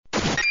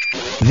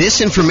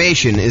This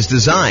information is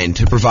designed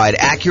to provide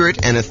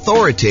accurate and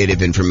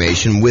authoritative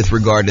information with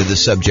regard to the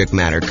subject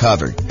matter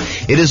covered.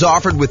 It is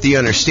offered with the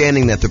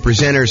understanding that the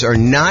presenters are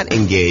not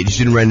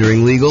engaged in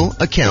rendering legal,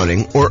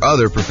 accounting, or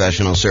other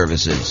professional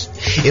services.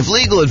 If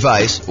legal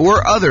advice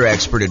or other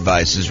expert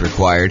advice is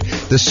required,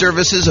 the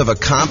services of a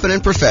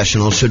competent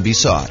professional should be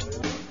sought.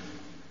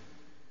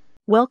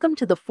 Welcome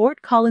to the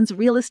Fort Collins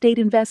Real Estate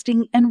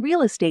Investing and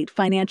Real Estate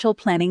Financial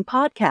Planning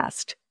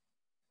Podcast.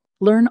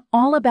 Learn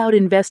all about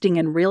investing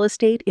in real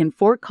estate in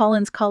Fort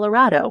Collins,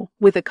 Colorado,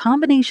 with a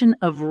combination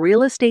of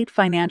real estate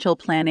financial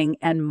planning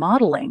and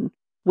modeling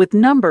with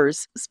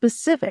numbers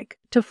specific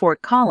to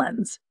Fort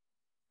Collins,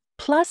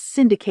 plus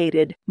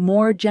syndicated,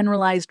 more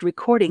generalized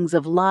recordings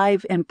of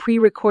live and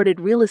pre-recorded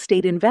real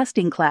estate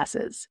investing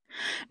classes,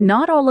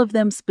 not all of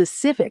them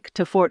specific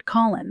to Fort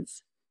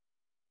Collins.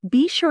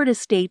 Be sure to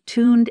stay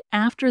tuned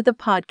after the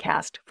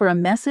podcast for a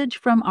message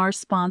from our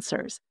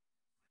sponsors.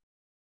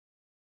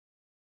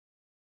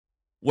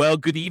 Well,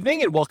 good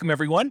evening and welcome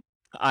everyone.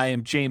 I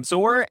am James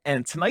Orr,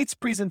 and tonight's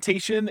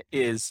presentation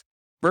is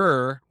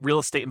BRRRR Real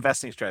Estate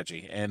Investing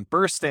Strategy. And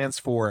BRRRR stands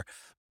for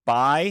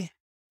Buy,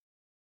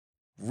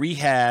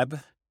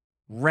 Rehab,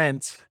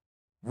 Rent,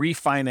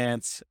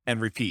 Refinance,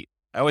 and Repeat.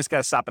 I always got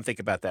to stop and think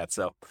about that.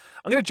 So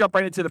I'm going to jump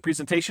right into the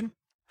presentation.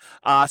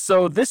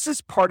 So this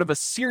is part of a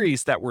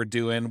series that we're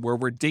doing where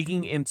we're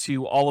digging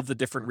into all of the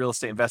different real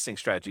estate investing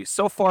strategies.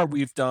 So far,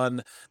 we've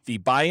done the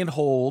buy and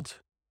hold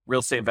real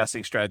estate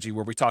investing strategy,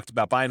 where we talked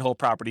about buy and hold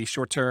property,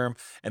 short-term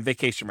and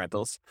vacation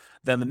rentals.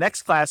 Then the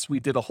next class, we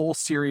did a whole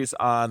series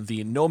on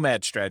the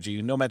nomad strategy.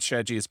 Nomad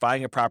strategy is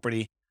buying a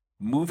property,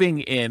 moving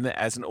in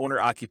as an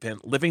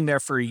owner-occupant, living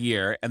there for a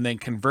year, and then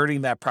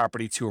converting that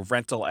property to a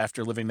rental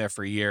after living there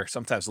for a year,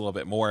 sometimes a little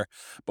bit more.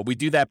 But we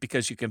do that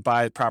because you can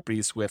buy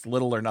properties with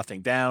little or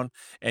nothing down,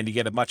 and you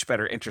get a much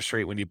better interest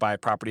rate when you buy a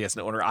property as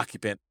an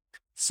owner-occupant.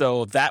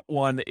 So that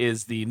one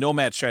is the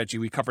nomad strategy.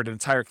 We covered an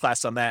entire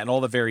class on that and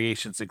all the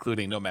variations,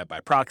 including nomad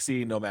by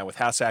proxy, nomad with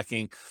house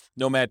hacking,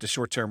 nomad to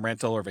short-term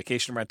rental or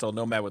vacation rental,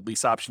 nomad with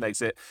lease option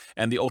exit,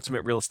 and the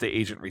ultimate real estate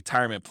agent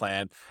retirement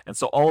plan. And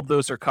so all of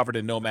those are covered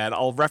in nomad.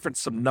 I'll reference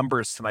some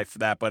numbers tonight for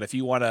that, but if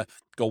you want to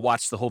go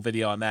watch the whole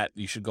video on that,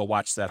 you should go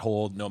watch that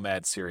whole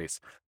nomad series.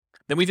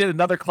 Then we did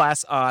another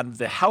class on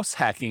the house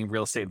hacking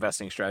real estate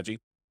investing strategy.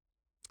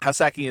 House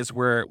hacking is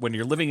where when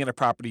you're living in a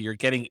property, you're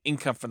getting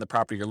income from the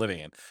property you're living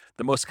in.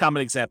 The most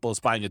common example is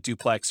buying a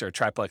duplex or a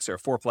triplex or a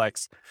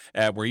fourplex,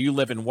 where you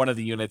live in one of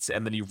the units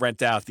and then you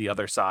rent out the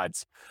other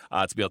sides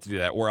to be able to do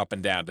that, or up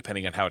and down,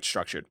 depending on how it's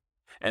structured.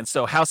 And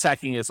so house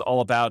hacking is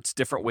all about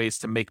different ways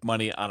to make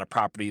money on a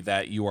property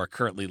that you are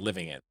currently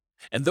living in.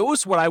 And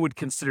those what I would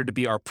consider to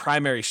be our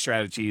primary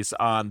strategies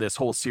on this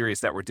whole series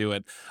that we're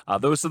doing.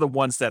 Those are the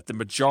ones that the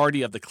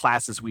majority of the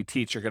classes we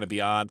teach are going to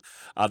be on,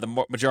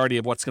 the majority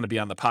of what's going to be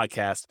on the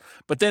podcast.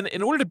 But then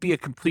in order to be a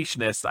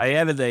completionist, I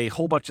added a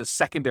whole bunch of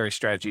secondary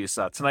strategies.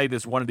 Tonight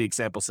is one of the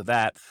examples of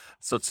that.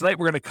 So tonight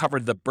we're going to cover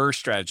the BRRRR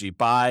strategy: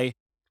 buy,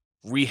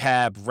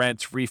 rehab,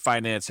 rent,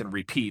 refinance, and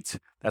repeat.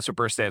 That's what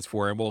BRRRR stands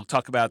for. And we'll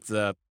talk about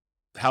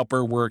how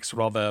BRRRR works,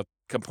 what all the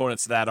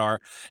components of that are.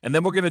 And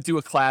then we're going to do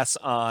a class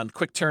on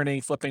quick turning,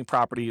 flipping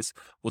properties.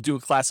 We'll do a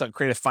class on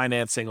creative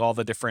financing, all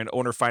the different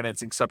owner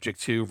financing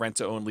subject to rent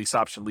to own, lease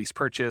option, lease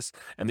purchase,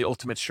 and the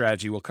ultimate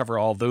strategy. We'll cover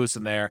all those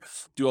in there.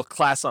 Do a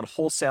class on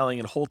wholesaling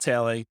and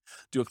wholetailing,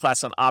 do a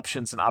class on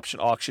options and option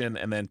auction,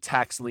 and then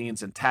tax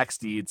liens and tax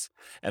deeds.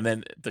 And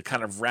then to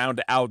kind of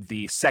round out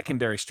the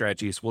secondary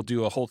strategies, we'll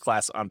do a whole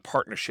class on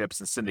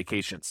partnerships and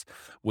syndications,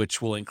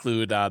 which will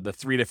include the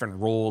three different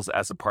roles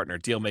as a partner: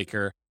 deal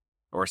maker,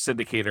 or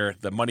syndicator,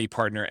 the money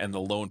partner, and the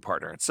loan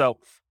partner. And so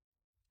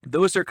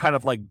those are kind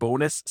of like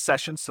bonus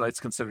sessions. So it's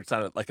considered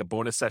kind of like a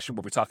bonus session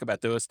where we talk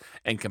about those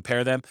and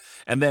compare them.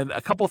 And then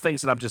a couple of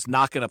things that I'm just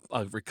not going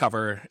to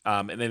recover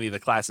in any of the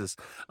classes.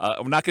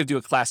 I'm not going to do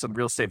a class on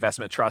real estate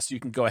investment trust. You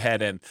can go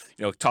ahead and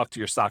talk to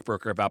your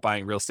stockbroker about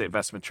buying real estate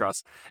investment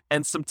trust.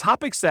 And some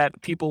topics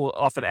that people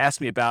often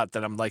ask me about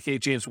that I'm like, hey,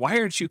 James, why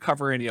aren't you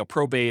covering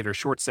probate or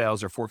short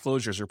sales or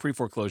foreclosures or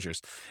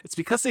pre-foreclosures? It's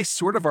because they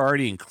sort of are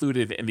already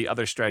included in the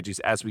other strategies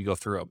as we go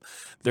through them.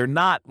 They're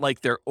not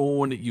like their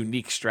own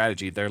unique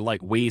strategy. They're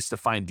like ways to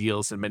find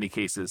deals in many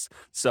cases.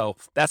 So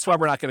that's why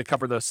we're not going to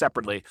cover those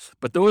separately.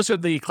 But those are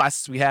the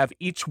classes we have.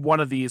 Each one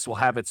of these will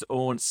have its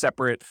own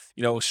separate,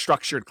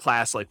 structured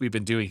class like we've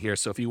been doing here.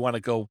 So if you want to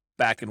go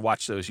back and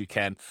watch those, you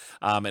can,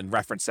 and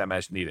reference them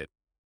as needed.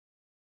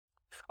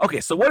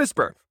 Okay, so what is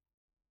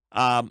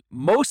BRRRR?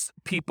 Most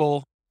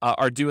people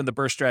are doing the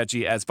BRRRR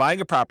strategy as buying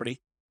a property,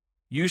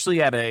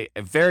 usually at a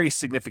very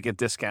significant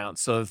discount,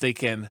 so that they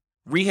can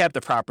rehab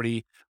the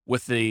property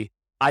with the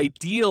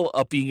ideal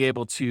of being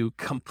able to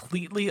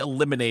completely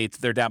eliminate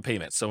their down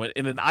payment. So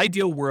in an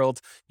ideal world,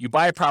 you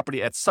buy a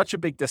property at such a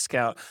big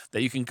discount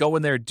that you can go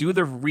in there, do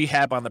the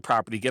rehab on the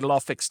property, get it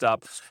all fixed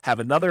up, have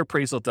another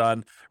appraisal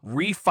done,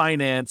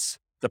 refinance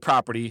the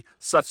property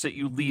such that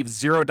you leave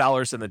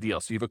 $0 in the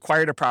deal. So you've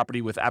acquired a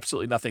property with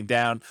absolutely nothing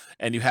down,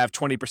 and you have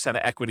 20%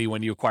 of equity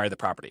when you acquire the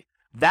property.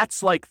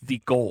 That's like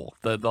the goal,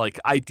 the like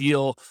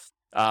ideal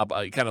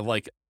kind of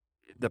like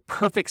the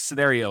perfect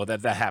scenario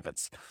that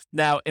happens.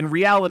 Now, in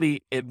reality,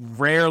 it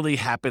rarely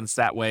happens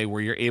that way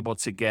where you're able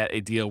to get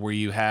a deal where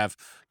you have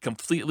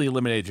completely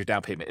eliminated your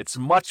down payment. It's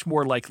much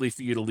more likely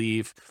for you to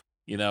leave,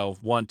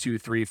 1, 2,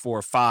 3,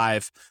 4,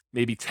 5,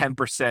 maybe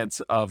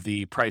 10% of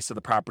the price of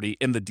the property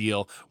in the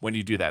deal when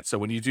you do that. So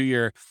when you do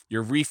your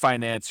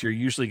refinance, you're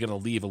usually going to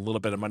leave a little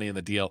bit of money in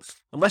the deal,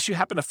 unless you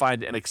happen to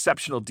find an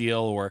exceptional deal,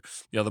 or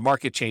the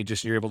market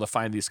changes and you're able to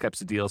find these types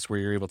of deals where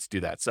you're able to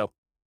do that. So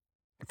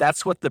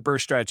that's what the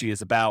BRRRR strategy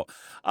is about.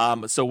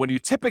 So when you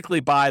typically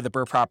buy the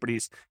BRRRR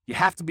properties, you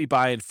have to be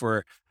buying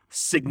for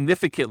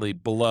significantly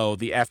below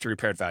the after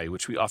repaired value,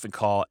 which we often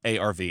call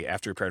ARV,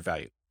 after repaired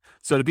value.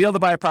 So to be able to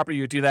buy a property,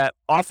 you do that.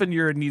 Often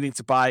you're needing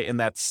to buy in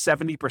that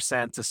 70%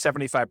 to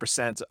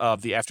 75%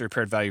 of the after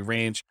repaired value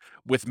range.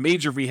 With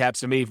major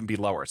rehabs, it may even be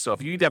lower. So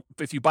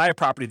if you buy a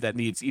property that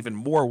needs even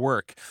more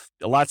work,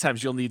 a lot of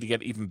times you'll need to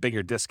get even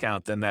bigger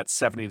discount than that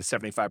 70 to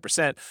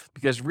 75%,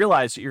 because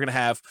realize that you're going to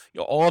have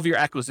all of your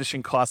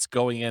acquisition costs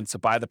going in to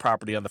buy the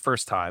property on the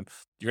first time.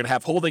 You're going to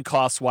have holding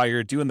costs while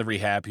you're doing the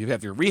rehab. You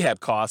have your rehab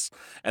costs,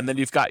 and then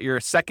you've got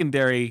your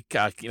secondary,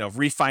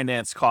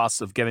 refinance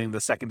costs of getting the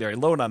secondary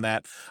loan on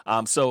that.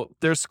 So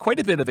there's quite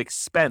a bit of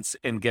expense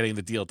in getting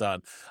the deal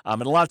done.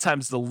 And a lot of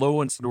times the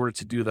loans, in order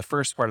to do the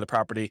first part of the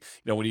property,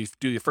 when you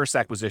do your first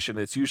acquisition,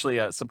 it's usually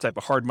some type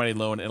of hard money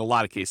loan in a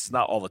lot of cases,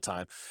 not all the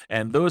time.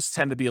 And those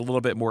tend to be a little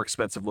bit more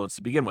expensive loans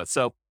to begin with.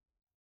 So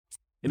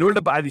in order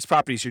to buy these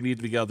properties, you need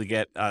to be able to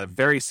get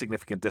very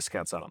significant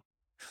discounts on them.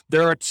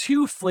 There are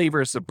two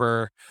flavors of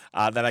BRRRR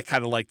that I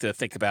kind of like to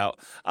think about.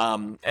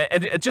 And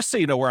just so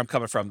you know where I'm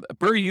coming from,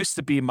 BRRRR used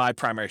to be my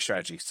primary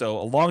strategy. So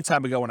a long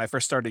time ago, when I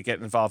first started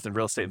getting involved in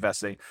real estate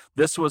investing,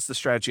 this was the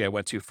strategy I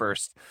went to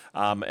first.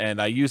 And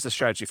I used the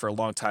strategy for a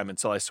long time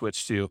until I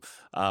switched to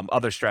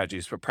other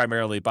strategies, but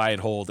primarily buy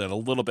and hold and a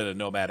little bit of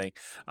nomading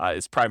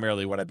is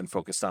primarily what I've been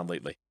focused on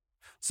lately.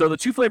 So the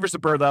two flavors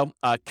of BRRRR,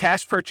 though,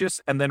 cash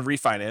purchase and then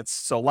refinance.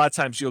 So a lot of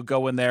times you'll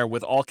go in there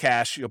with all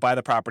cash, you'll buy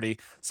the property.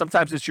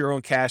 Sometimes it's your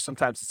own cash,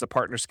 sometimes it's a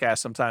partner's cash,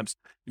 sometimes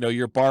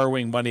you're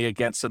borrowing money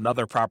against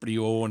another property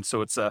you own.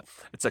 So it's a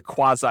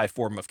quasi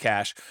form of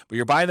cash, but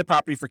you're buying the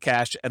property for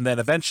cash, and then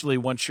eventually,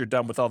 once you're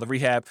done with all the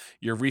rehab,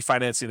 you're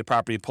refinancing the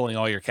property, pulling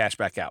all your cash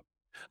back out.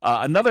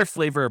 Another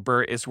flavor of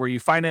BRRRR is where you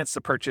finance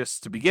the purchase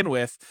to begin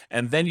with,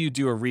 and then you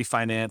do a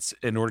refinance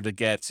in order to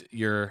get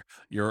your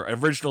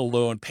original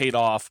loan paid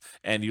off,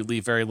 and you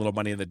leave very little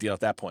money in the deal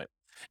at that point.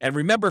 And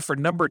remember, for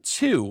number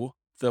two,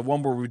 the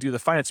one where we do the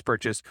finance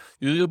purchase,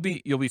 you'll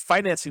be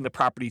financing the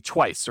property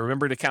twice. So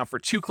remember to account for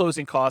two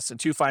closing costs and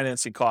two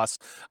financing costs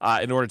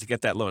in order to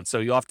get that loan. So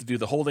you'll have to do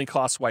the holding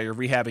costs while you're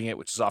rehabbing it,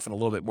 which is often a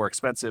little bit more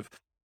expensive,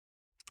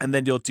 and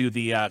then you'll do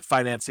the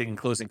financing and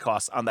closing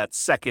costs on that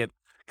second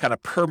kind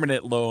of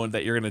permanent loan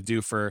that you're going to do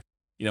for,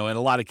 in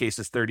a lot of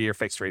cases, 30-year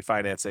fixed rate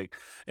financing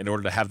in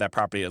order to have that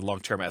property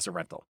long-term as a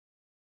rental.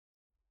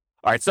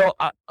 All right, so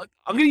I'm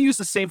going to use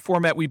the same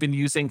format we've been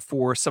using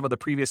for some of the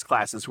previous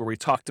classes where we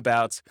talked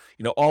about,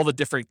 all the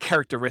different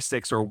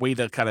characteristics or way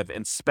to kind of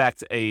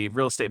inspect a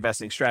real estate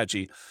investing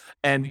strategy.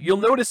 And you'll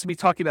notice me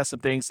talking about some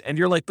things, and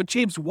you're like, but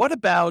James, what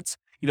about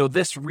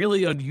this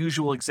really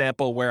unusual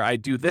example where I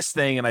do this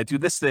thing and I do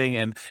this thing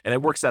and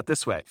it works out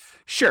this way?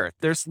 Sure,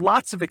 there's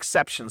lots of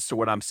exceptions to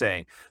what I'm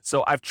saying.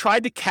 So I've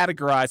tried to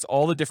categorize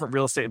all the different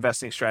real estate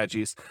investing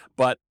strategies,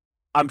 but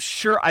I'm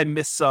sure I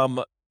missed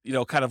some,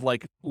 kind of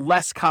like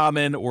less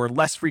common or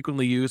less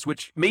frequently used,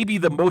 which may be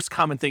the most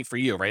common thing for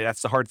you, right?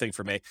 That's the hard thing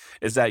for me,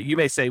 is that you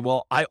may say,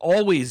 well, I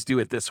always do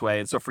it this way.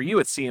 And so for you,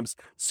 it seems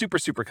super,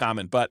 super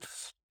common. But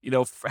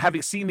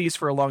having seen these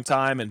for a long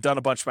time and done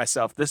a bunch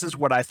myself, this is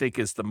what I think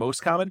is the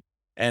most common.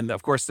 And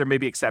of course, there may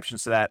be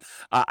exceptions to that.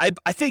 I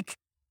think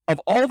of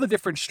all the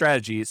different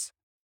strategies,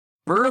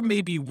 BRRRR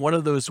may be one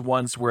of those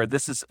ones where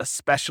this is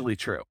especially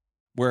true,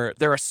 where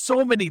there are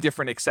so many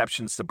different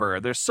exceptions to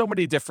BRRRR. There's so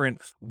many different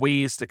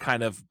ways to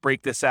kind of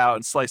break this out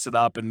and slice it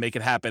up and make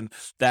it happen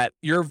that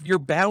you're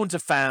bound to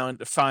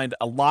find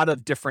a lot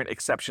of different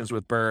exceptions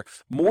with BRRRR,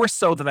 more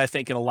so than I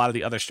think in a lot of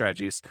the other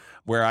strategies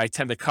where I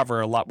tend to cover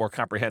a lot more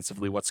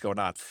comprehensively what's going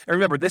on. And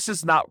remember, this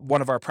is not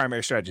one of our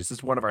primary strategies. This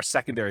is one of our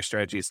secondary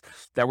strategies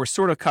that we're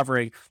sort of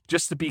covering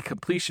just to be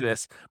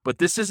completionists, but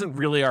this isn't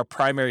really our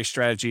primary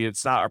strategy.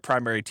 It's not our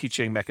primary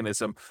teaching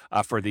mechanism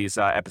for these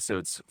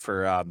episodes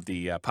for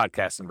the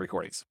podcast and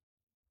recordings.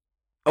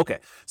 Okay,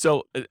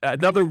 so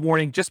another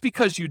warning, just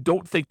because you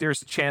don't think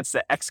there's a chance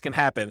that X can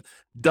happen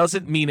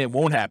doesn't mean it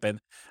won't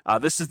happen.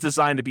 This is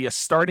designed to be a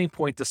starting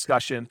point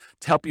discussion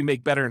to help you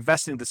make better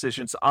investing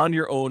decisions on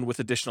your own with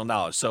additional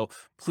knowledge. So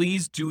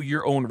please do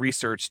your own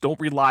research. Don't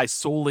rely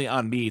solely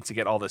on me to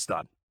get all this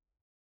done.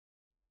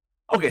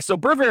 Okay, so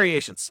BRRRR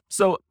variations.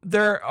 So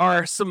there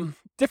are some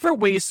different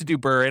ways to do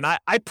BRRRR, and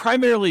I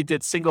primarily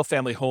did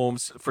single-family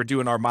homes for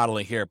doing our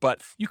modeling here,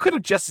 but you could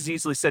have just as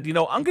easily said,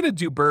 I'm going to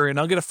do BRRRR, and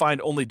I'm going to find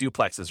only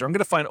duplexes, or I'm going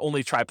to find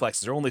only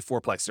triplexes, or only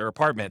fourplexes, or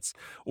apartments,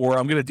 or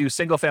I'm going to do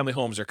single-family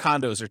homes, or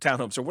condos, or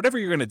townhomes, or whatever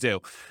you're going to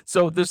do.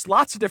 So there's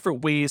lots of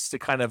different ways to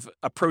kind of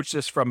approach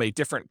this from a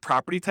different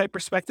property type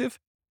perspective.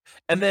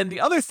 And then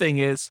the other thing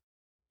is,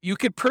 you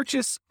could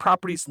purchase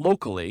properties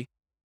locally.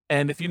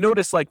 And if you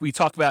notice, like we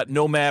talk about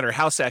nomad or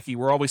house hacking,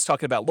 we're always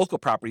talking about local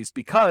properties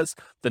because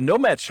the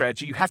nomad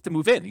strategy, you have to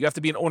move in. You have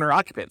to be an owner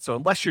occupant. So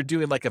unless you're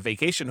doing like a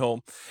vacation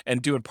home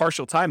and doing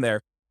partial time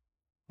there,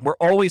 we're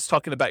always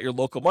talking about your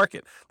local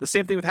market. The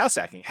same thing with house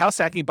hacking. House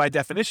hacking, by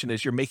definition,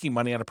 is you're making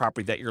money on a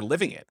property that you're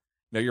living in.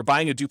 You're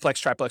buying a duplex,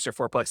 triplex, or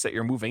fourplex that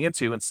you're moving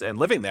into and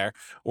living there,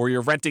 or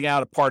you're renting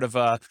out a part of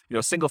a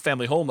single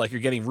family home, like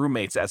you're getting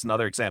roommates, as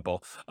another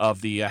example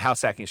of the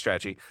house hacking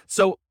strategy.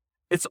 So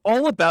it's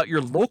all about your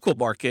local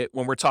market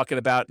when we're talking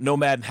about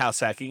nomad and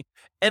house hacking.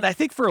 And I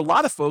think for a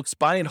lot of folks,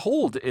 buy and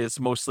hold is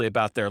mostly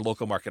about their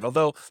local market,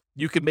 although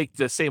you could make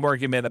the same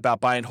argument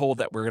about buy and hold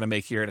that we're going to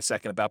make here in a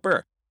second about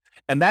BRRRR.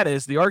 And that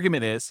is, the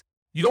argument is,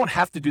 you don't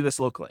have to do this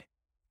locally.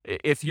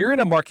 If you're in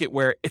a market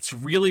where it's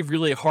really,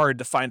 really hard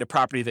to find a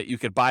property that you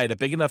could buy at a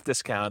big enough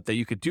discount that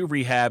you could do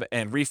rehab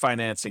and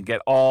refinance and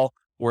get all,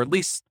 or at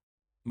least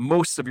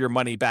most of your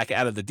money back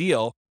out of the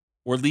deal,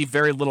 or leave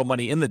very little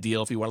money in the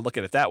deal, if you want to look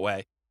at it that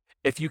way.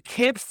 If you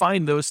can't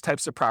find those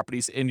types of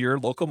properties in your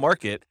local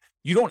market,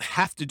 you don't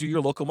have to do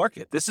your local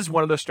market. This is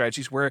one of those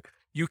strategies where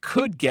you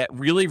could get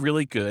really,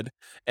 really good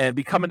and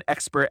become an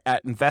expert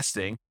at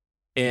investing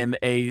in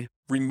a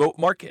remote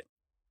market.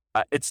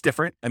 It's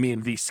different. I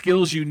mean, the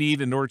skills you need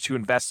in order to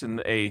invest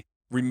in a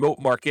remote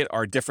market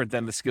are different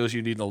than the skills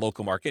you need in a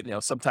local market.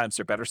 Sometimes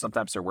they're better,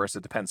 sometimes they're worse.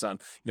 It depends on,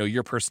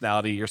 your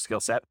personality, your skill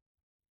set.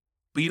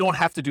 But you don't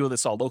have to do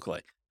this all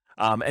locally.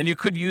 And you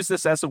could use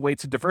this as a way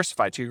to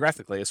diversify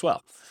geographically as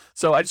well.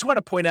 So I just want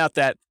to point out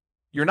that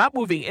you're not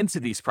moving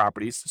into these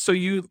properties. So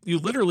you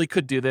literally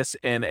could do this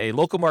in a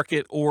local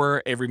market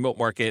or a remote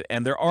market.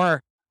 And there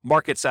are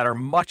markets that are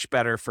much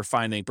better for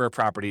finding BRRRR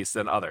properties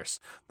than others.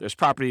 There's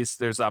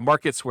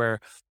markets where,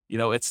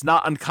 it's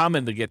not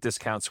uncommon to get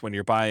discounts when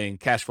you're buying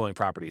cash flowing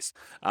properties.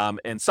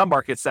 In some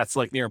markets, that's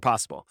like near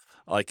impossible.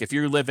 Like if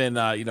you live in,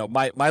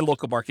 my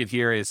local market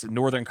here is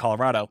northern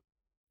Colorado.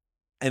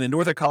 And in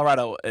northern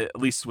Colorado, at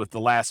least with the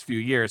last few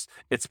years,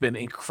 it's been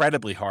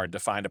incredibly hard to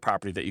find a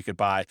property that you could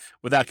buy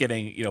without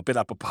getting, bid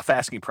up above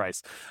asking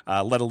price,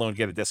 let alone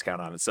get a discount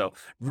on it. So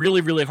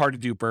really, really hard to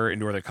do BRRRR in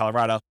northern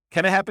Colorado.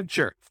 Can it happen?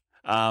 Sure.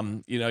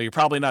 You're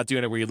probably not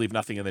doing it where you leave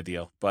nothing in the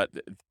deal, but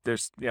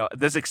there's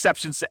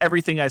exceptions to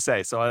everything I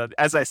say. So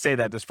as I say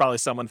that, there's probably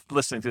someone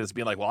listening to this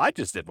being like, well, I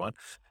just did one.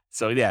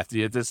 So yeah,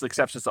 there's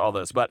exceptions to all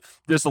those, but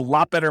there's a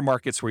lot better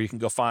markets where you can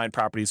go find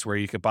properties where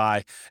you could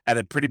buy at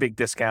a pretty big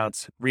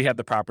discount, rehab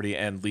the property,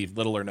 and leave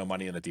little or no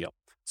money in the deal.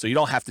 So you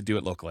don't have to do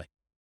it locally.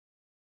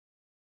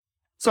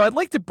 So I'd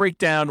like to break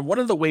down one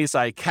of the ways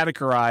I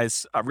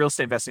categorize real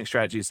estate investing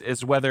strategies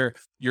is whether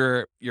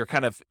you're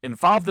kind of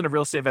involved in a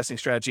real estate investing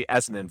strategy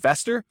as an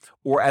investor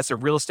or as a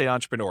real estate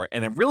entrepreneur.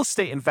 And a real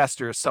estate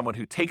investor is someone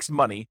who takes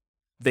money,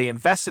 they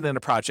invest it in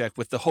a project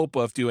with the hope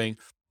of doing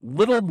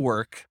little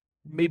work,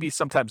 maybe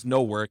sometimes no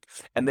work,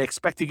 and they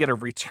expect to get a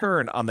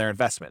return on their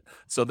investment.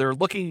 So they're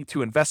looking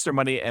to invest their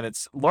money, and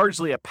it's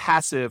largely a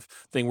passive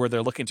thing where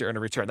they're looking to earn a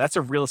return. That's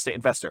a real estate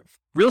investor.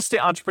 Real estate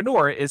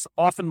entrepreneur is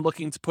often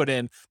looking to put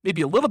in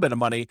maybe a little bit of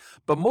money,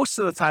 but most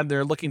of the time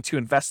they're looking to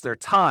invest their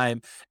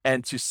time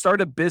and to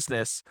start a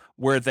business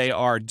where they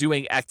are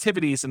doing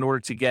activities in order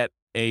to get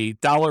a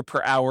dollar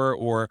per hour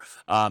or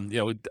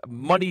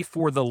money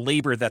for the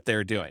labor that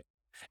they're doing.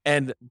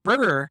 And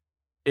BRRRR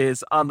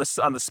is on the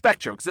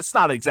spectrum, because it's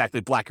not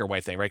exactly black or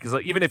white thing, right?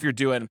 Because even if you're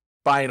doing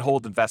buy and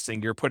hold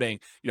investing, you're putting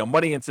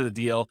money into the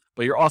deal,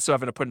 but you're also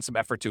having to put in some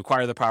effort to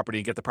acquire the property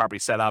and get the property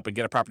set up and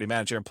get a property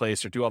manager in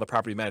place or do all the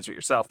property management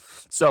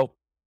yourself. So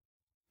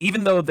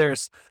even though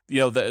there's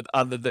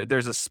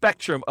there's a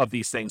spectrum of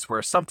these things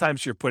where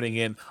sometimes you're putting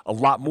in a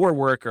lot more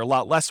work or a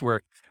lot less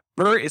work,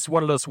 BRRRR is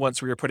one of those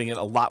ones where you're putting in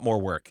a lot more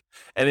work.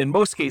 And in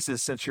most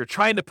cases, since you're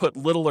trying to put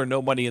little or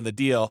no money in the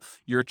deal,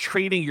 you're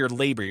trading your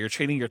labor, you're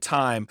trading your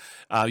time,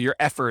 your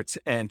efforts,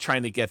 and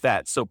trying to get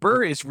that. So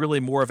BRRRR is really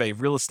more of a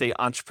real estate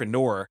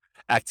entrepreneur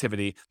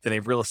activity than a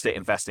real estate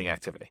investing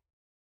activity.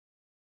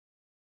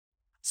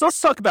 So let's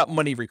talk about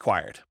money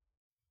required.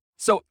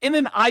 So in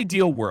an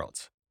ideal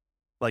world,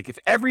 like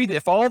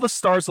if all the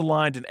stars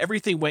aligned and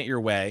everything went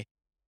your way,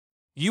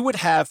 you would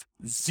have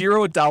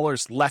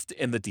 $0 left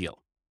in the deal.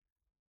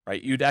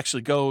 Right? You'd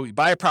actually go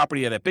buy a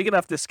property at a big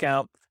enough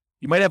discount.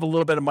 You might have a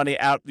little bit of money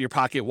out of your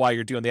pocket while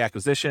you're doing the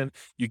acquisition.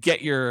 You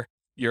get your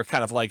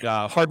kind of like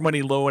a hard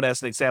money loan,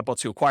 as an example,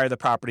 to acquire the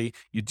property.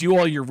 You do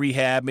all your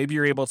rehab. Maybe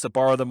you're able to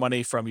borrow the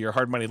money from your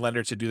hard money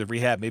lender to do the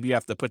rehab. Maybe you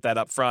have to put that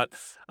up front.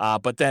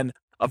 But then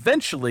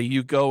eventually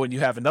you go and you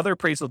have another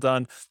appraisal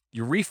done.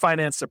 You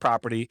refinance the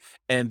property.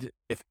 And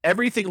if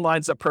everything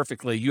lines up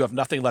perfectly, you have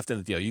nothing left in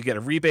the deal. You get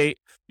a rebate.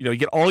 You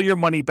get all your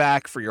money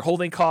back for your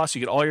holding costs. You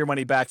get all your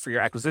money back for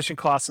your acquisition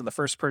costs in the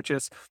first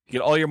purchase. You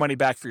get all your money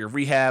back for your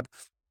rehab.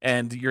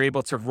 And you're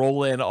able to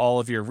roll in all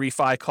of your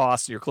refi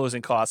costs, your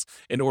closing costs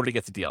in order to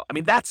get the deal. I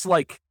mean, that's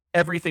like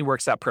everything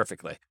works out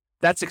perfectly.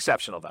 That's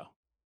exceptional, though.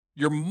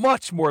 You're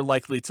much more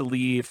likely to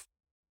leave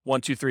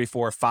 1, 2, 3,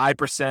 4,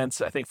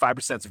 5%. I think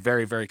 5% is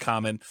very, very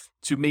common,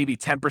 to maybe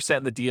 10%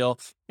 in the deal.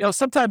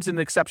 Sometimes in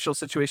an exceptional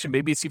situation,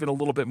 maybe it's even a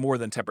little bit more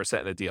than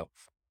 10% in a deal.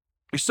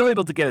 You're still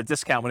able to get a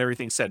discount when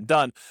everything's said and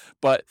done,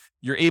 but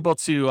you're able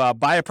to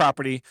buy a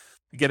property,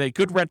 get a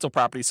good rental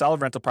property,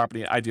 solid rental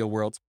property in ideal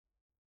world,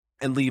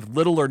 and leave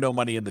little or no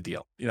money in the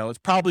deal. It's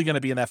probably going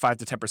to be in that 5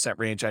 to 10%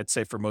 range, I'd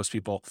say, for most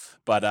people.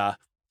 But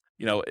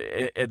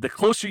the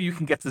closer you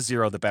can get to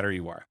zero, the better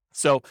you are.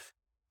 So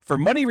for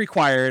money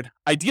required,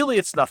 ideally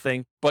it's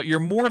nothing, but you're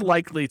more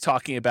likely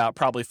talking about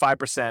probably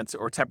 5%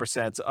 or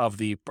 10% of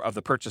the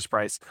purchase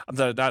price,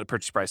 not the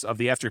purchase price, of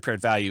the after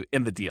repaired value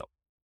in the deal.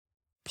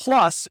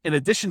 Plus, in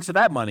addition to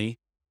that money,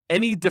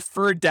 any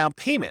deferred down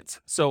payment.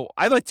 So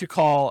I like to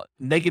call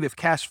negative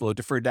cash flow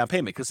deferred down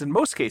payment, because in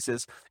most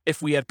cases,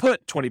 if we had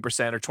put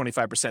 20% or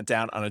 25%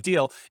 down on a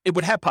deal, it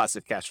would have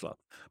positive cash flow.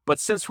 But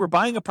since we're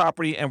buying a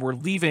property and we're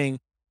leaving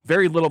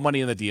very little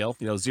money in the deal,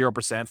 0%,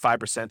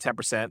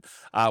 5%,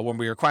 10%, when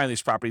we're acquiring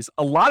these properties,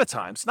 a lot of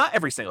times, not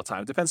every single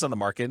time, depends on the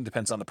market and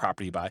depends on the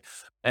property you buy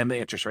and the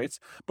interest rates,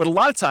 but a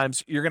lot of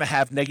times you're going to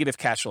have negative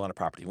cash flow on a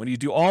property. When you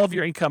do all of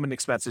your income and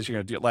expenses,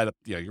 you're going to light up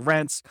your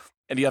rents,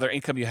 any other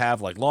income you have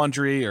like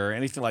laundry or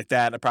anything like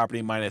that in a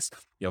property, minus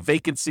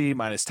vacancy,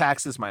 minus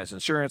taxes, minus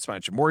insurance,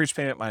 minus your mortgage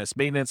payment, minus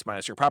maintenance,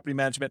 minus your property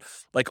management,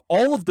 like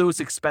all of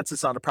those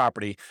expenses on a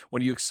property,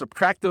 when you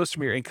subtract those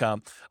from your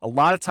income, a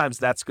lot of times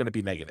that's going to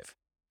be negative.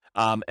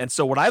 And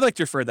so what I like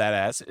to refer to that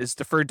as is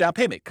deferred down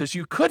payment, because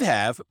you could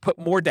have put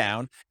more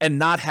down and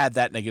not had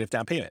that negative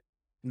down payment,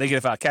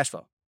 negative cash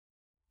flow.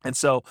 And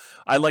so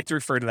I like to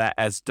refer to that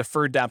as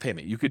deferred down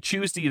payment. You could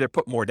choose to either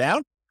put more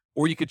down,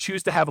 or you could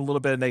choose to have a little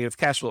bit of negative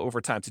cash flow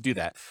over time to do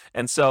that.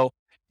 And so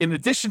in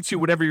addition to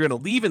whatever you're going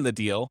to leave in the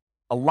deal,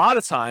 a lot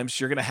of times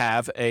you're going to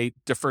have a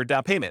deferred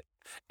down payment.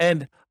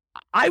 And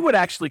I would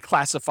actually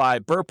classify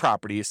BRRRR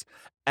properties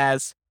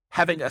as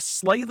having a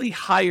slightly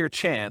higher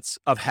chance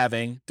of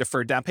having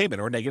deferred down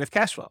payment or negative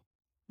cash flow.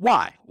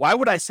 Why? Why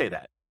would I say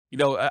that?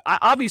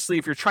 Obviously,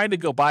 if you're trying to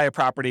go buy a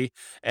property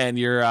and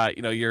you're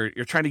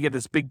trying to get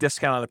this big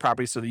discount on the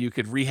property so that you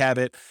could rehab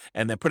it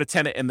and then put a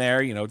tenant in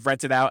there,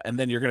 rent it out, and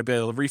then you're going to be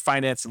able to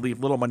refinance and leave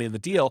little money in the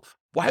deal,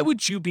 why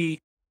would you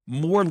be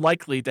more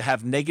likely to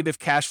have negative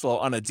cash flow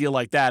on a deal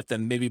like that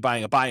than maybe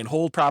buying a buy and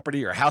hold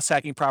property or a house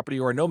hacking property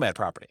or a nomad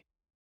property?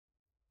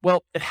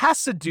 Well, it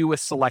has to do with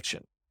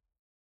selection.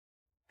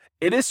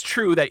 It is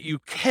true that you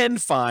can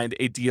find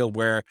a deal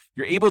where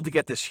you're able to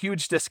get this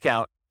huge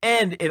discount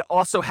and it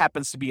also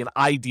happens to be an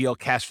ideal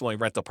cash flowing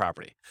rental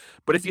property.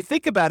 But if you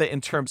think about it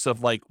in terms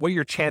of like what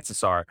your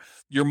chances are,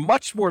 you're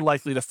much more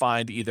likely to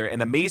find either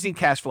an amazing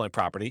cash flowing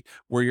property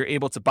where you're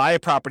able to buy a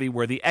property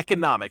where the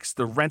economics,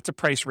 the rent to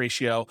price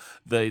ratio,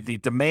 the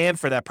demand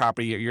for that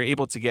property, you're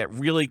able to get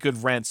really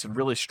good rents and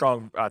really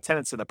strong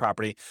tenants in the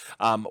property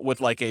with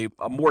like a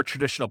more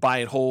traditional buy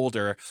and hold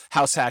or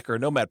house hack or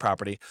nomad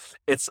property.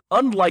 It's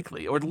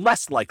unlikely or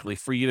less likely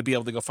for you to be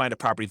able to go find a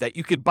property that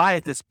you could buy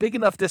at this big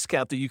enough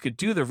discount that you could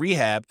do the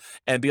rehab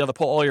and be able to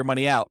pull all your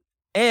money out.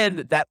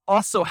 And that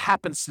also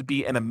happens to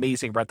be an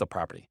amazing rental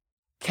property.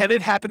 Can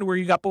it happen where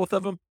you got both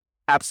of them?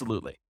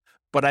 Absolutely.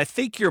 But I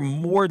think you're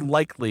more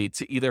likely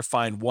to either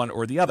find one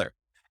or the other.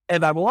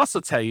 And I will also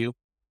tell you,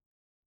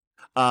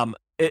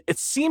 it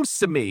seems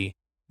to me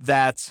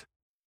that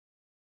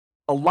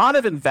a lot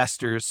of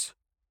investors,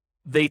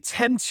 they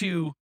tend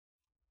to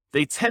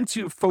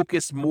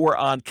focus more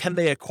on can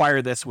they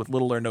acquire this with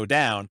little or no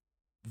down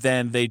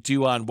than they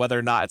do on whether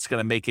or not it's going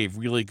to make a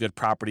really good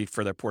property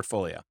for their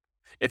portfolio.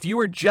 If you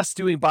were just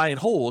doing buy and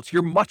hold,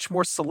 you're much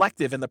more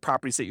selective in the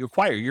properties that you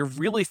acquire. You're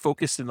really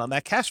focused in on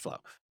that cash flow.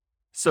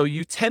 So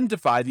you tend to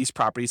buy these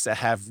properties that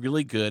have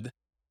really good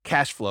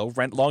cash flow,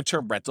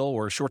 long-term rental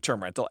or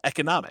short-term rental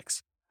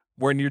economics.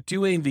 When you're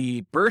doing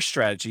the BRRRR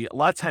strategy, a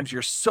lot of times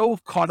you're so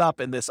caught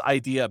up in this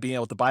idea of being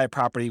able to buy a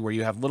property where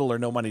you have little or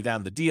no money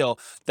down the deal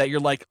that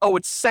you're like, oh,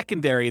 it's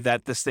secondary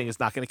that this thing is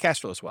not going to cash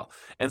flow as well.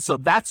 And so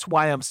that's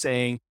why I'm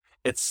saying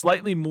it's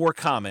slightly more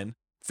common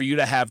for you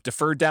to have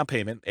deferred down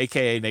payment,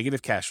 aka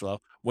negative cash flow,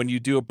 when you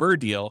do a BRRRR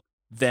deal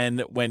than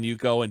when you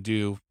go and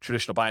do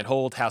traditional buy and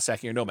hold, house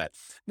hacking, or nomad.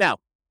 Now,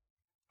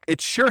 it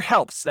sure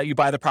helps that you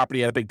buy the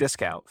property at a big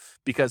discount,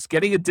 because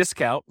getting a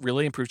discount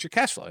really improves your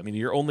cash flow. I mean,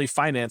 you're only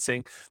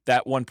financing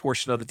that one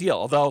portion of the deal.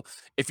 Although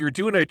if you're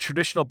doing a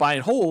traditional buy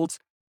and hold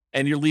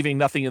and you're leaving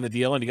nothing in the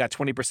deal and you got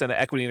 20% of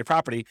equity in your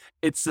property,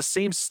 it's the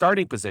same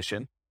starting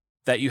position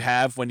that you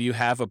have when you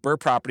have a BRRRR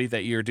property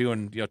that you're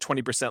doing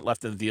 20%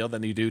 left in the deal,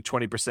 then you do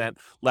 20%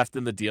 left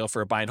in the deal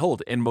for a buy and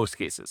hold in most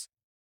cases.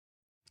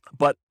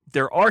 But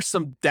there are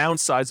some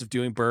downsides of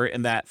doing BRRRR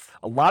in that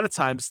a lot of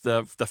times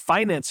the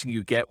financing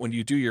you get when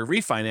you do your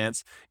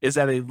refinance is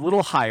at a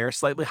little higher,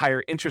 slightly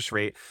higher interest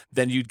rate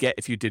than you'd get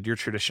if you did your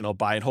traditional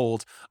buy and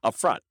hold up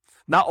front.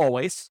 Not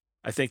always.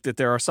 I think that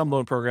there are some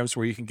loan programs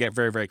where you can get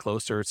very, very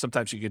close, or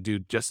sometimes you can do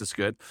just as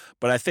good.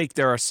 But I think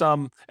there are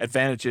some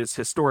advantages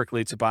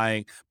historically to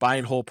buying buy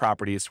and hold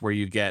properties where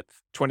you get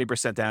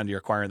 20% down, you're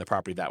acquiring the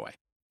property that way.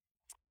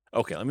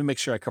 Okay, let me make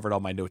sure I covered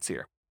all my notes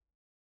here.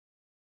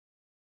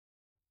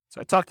 So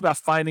I talked about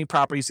finding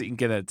properties that you can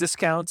get at a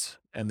discount,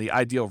 and the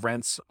ideal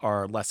rents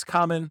are less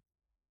common.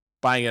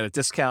 Buying at a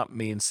discount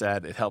means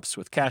that it helps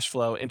with cash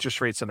flow. Interest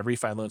rates on the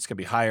refi loans can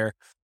be higher.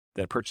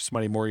 than purchase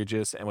money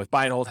mortgages. And with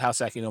buy and hold, house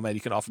hacking, nomad,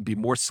 you can often be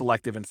more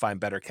selective and find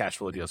better cash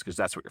flow deals because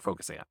that's what you're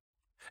focusing on.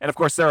 And of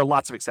course, there are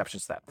lots of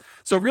exceptions to that.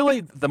 So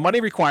really, the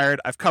money required,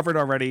 I've covered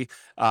already.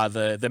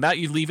 The amount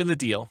you leave in the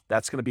deal,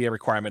 that's going to be a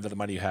requirement of the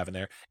money you have in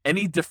there.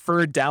 Any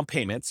deferred down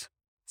payments,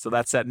 so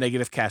that's that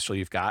negative cash flow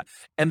you've got.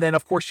 And then,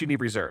 of course, you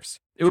need reserves.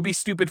 It would be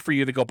stupid for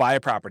you to go buy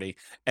a property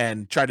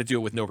and try to do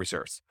it with no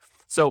reserves.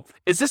 So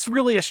is this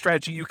really a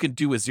strategy you can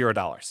do with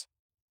 $0?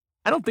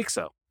 I don't think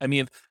so. I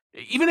mean,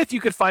 even if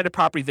you could find a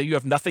property that you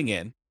have nothing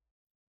in,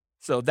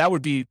 so that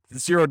would be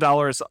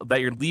 $0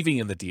 that you're leaving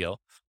in the deal.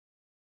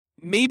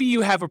 Maybe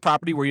you have a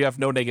property where you have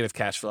no negative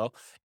cash flow,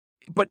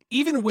 but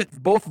even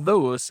with both of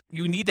those,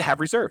 you need to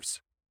have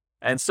reserves.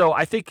 And so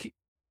I think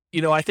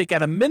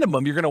at a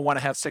minimum, you're going to want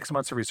to have 6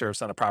 months of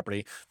reserves on a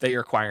property that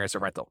you're acquiring as a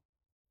rental.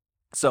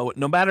 So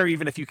no matter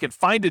even if you can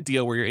find a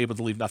deal where you're able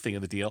to leave nothing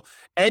in the deal,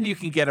 and you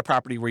can get a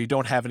property where you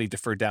don't have any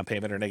deferred down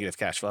payment or negative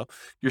cash flow,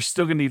 you're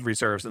still going to need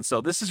reserves. And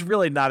so this is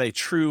really not a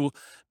true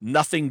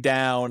nothing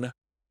down,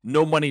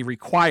 no money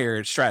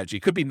required strategy.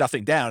 It could be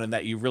nothing down in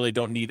that you really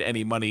don't need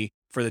any money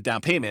for the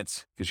down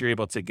payments because you're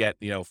able to get,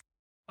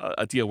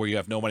 a deal where you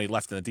have no money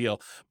left in the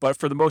deal. But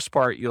for the most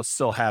part, you'll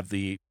still have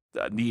the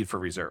need for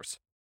reserves.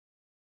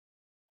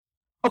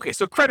 Okay,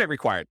 so credit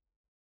required.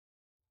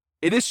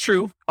 It is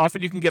true.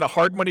 Often you can get a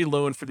hard money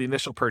loan for the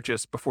initial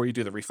purchase before you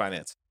do the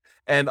refinance.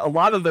 And a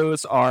lot of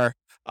those are,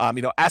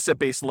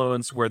 asset-based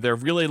loans where they're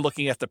really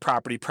looking at the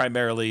property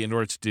primarily in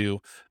order to do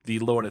the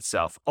loan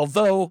itself.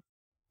 Although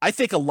I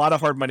think a lot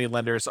of hard money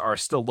lenders are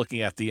still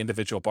looking at the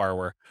individual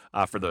borrower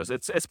for those.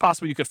 It's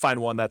possible you could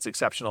find one that's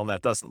exceptional and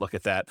that doesn't look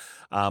at that.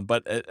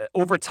 But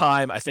over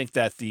time, I think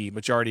that the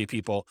majority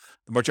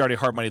of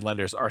hard money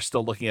lenders are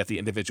still looking at the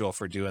individual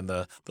for doing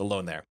the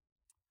loan there.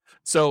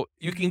 So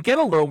you can get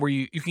a loan where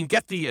you can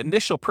get the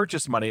initial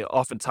purchase money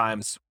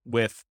oftentimes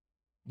with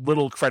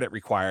little credit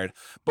required.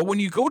 But when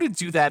you go to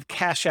do that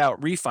cash out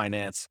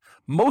refinance,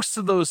 most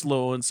of those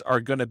loans are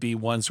going to be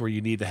ones where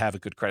you need to have a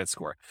good credit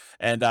score.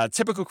 And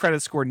typical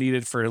credit score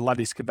needed for a lot of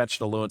these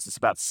conventional loans is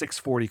about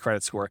 640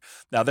 credit score.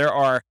 Now, there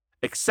are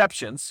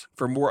exceptions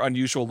for more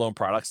unusual loan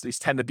products. These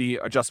tend to be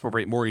adjustable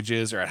rate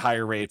mortgages or at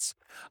higher rates,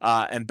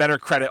 and better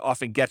credit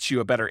often gets you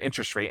a better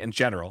interest rate in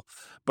general.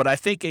 But I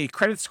think a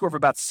credit score of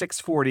about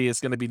 640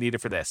 is going to be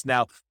needed for this.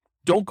 Now,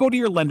 don't go to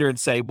your lender and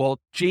say, well,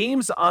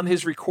 James on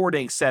his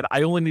recording said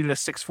I only needed a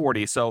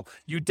 640, so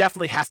you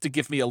definitely have to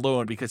give me a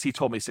loan because he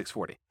told me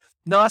 640.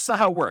 No, that's not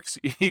how it works.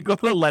 You go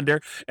to the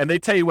lender and they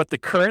tell you what the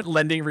current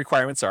lending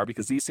requirements are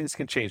because these things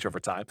can change over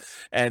time.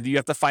 And you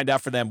have to find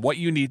out for them what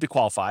you need to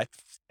qualify.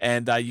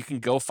 And you can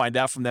go find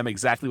out from them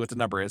exactly what the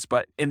number is.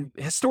 But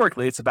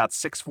historically, it's about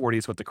 640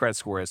 is what the credit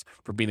score is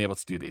for being able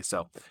to do these.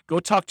 So go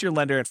talk to your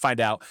lender and find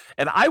out.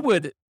 And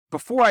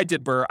before I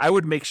did BRRRR, I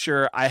would make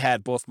sure I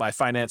had both my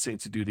financing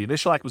to do the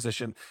initial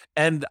acquisition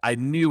and I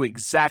knew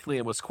exactly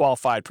and was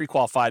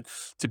pre-qualified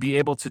to be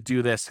able to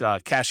do this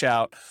cash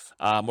out,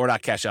 or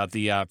not cash out,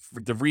 the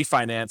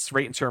refinance,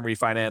 rate and term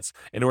refinance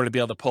in order to be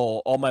able to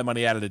pull all my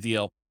money out of the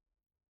deal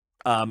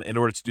in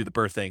order to do the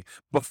BRRRR thing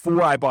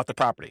before I bought the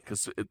property.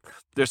 Because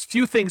there's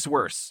few things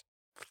worse.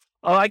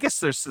 I guess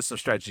there's some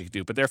strategy you can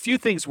do, but there are a few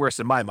things worse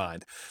in my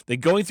mind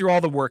than going through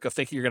all the work of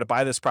thinking you're going to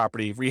buy this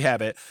property,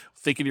 rehab it,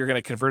 thinking you're going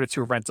to convert it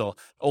to a rental,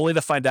 only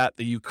to find out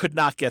that you could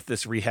not get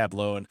this rehab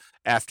loan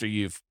after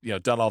you've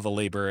done all the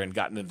labor and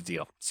gotten in the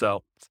deal.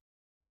 So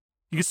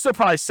you can still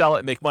probably sell it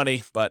and make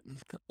money, but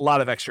a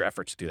lot of extra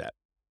effort to do that.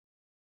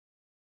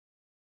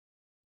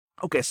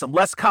 Okay, some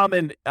less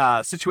common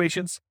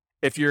situations.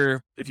 If you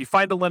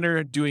find a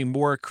lender doing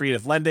more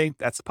creative lending,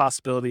 that's a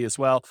possibility as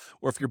well.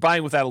 Or if you're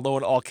buying without a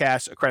loan, all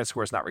cash, a credit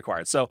score is not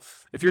required. So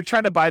if you're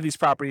trying to buy these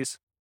properties,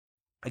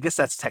 I guess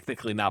that's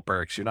technically not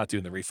BRRRR because you're not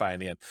doing the refi in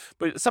the end.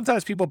 But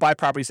sometimes people buy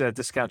properties at a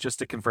discount just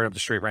to convert them to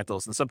straight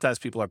rentals. And sometimes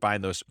people are buying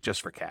those just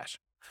for cash.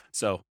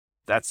 So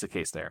that's the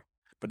case there.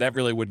 But that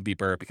really wouldn't be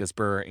BRRRR because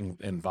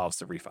BRRRR involves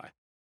the refi.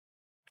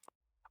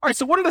 All right,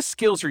 so what are the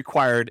skills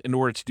required in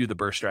order to do the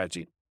BRRRR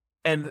strategy?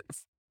 And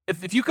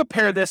if you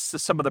compare this to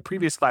some of the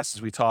previous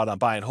classes we taught on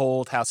buy and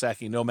hold, house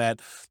hacking, nomad,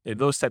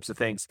 those types of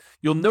things,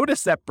 you'll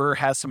notice that BRRRR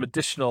has some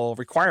additional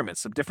requirements,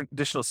 some different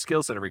additional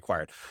skills that are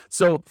required.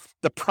 So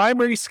the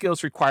primary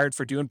skills required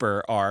for doing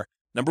BRRRR are,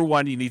 number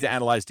one, you need to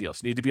analyze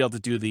deals. You need to be able to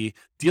do the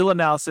deal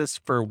analysis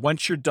for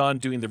once you're done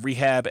doing the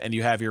rehab and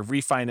you have your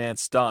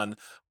refinance done,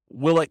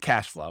 will it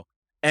cash flow?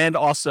 And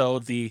also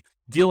the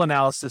deal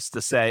analysis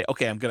to say,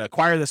 okay, I'm going to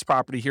acquire this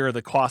property. Here are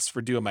the costs for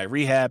doing my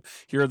rehab.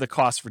 Here are the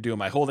costs for doing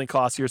my holding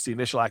costs. Here's the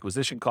initial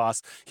acquisition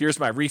costs. Here's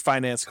my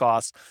refinance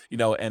costs,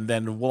 and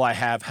then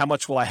how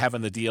much will I have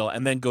in the deal?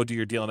 And then go do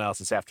your deal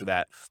analysis after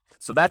that.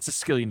 So that's a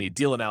skill you need,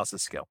 deal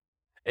analysis skill.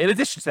 In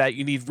addition to that,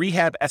 you need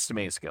rehab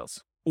estimating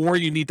skills, or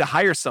you need to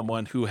hire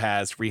someone who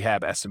has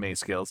rehab estimating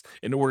skills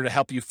in order to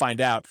help you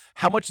find out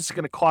how much it's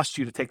going to cost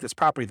you to take this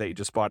property that you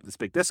just bought at this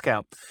big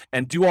discount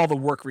and do all the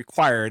work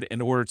required in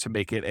order to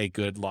make it a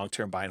good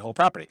long-term buy and hold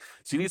property.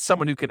 So you need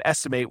someone who can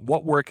estimate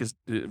what work is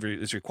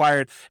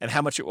required and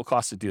how much it will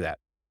cost to do that.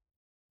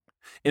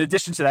 In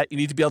addition to that, you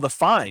need to be able to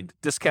find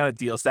discounted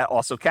deals that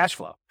also cash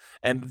flow.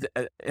 And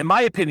in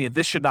my opinion,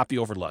 this should not be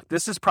overlooked.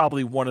 This is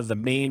probably one of the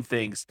main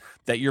things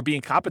that you're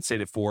being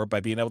compensated for by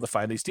being able to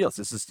find these deals.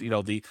 This is,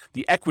 the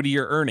equity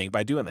you're earning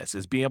by doing this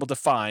is being able to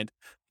find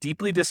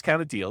deeply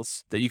discounted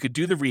deals that you could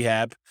do the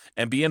rehab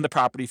and be in the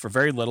property for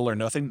very little or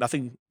nothing,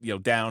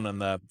 down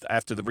on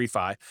after the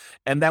refi,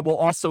 and that will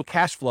also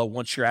cash flow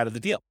once you're out of the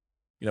deal.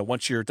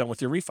 Once you're done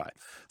with your refi.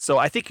 So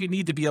I think you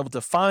need to be able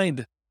to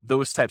find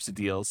those types of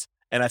deals,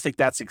 and I think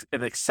that's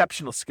an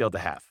exceptional skill to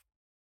have.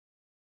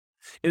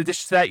 In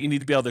addition to that, you need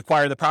to be able to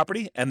acquire the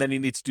property, and then you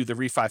need to do the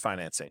refi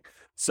financing.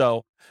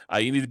 So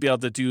you need to be able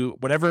to do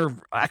whatever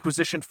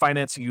acquisition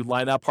financing you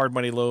line up, hard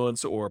money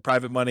loans or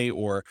private money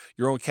or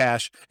your own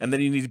cash, and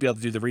then you need to be able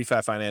to do the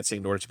refi financing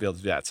in order to be able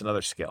to do that. It's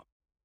another skill.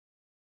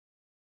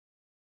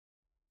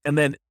 And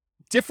then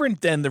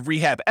different than the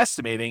rehab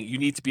estimating, you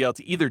need to be able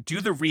to either do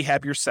the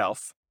rehab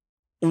yourself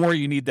or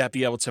you need to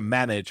be able to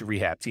manage a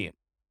rehab team.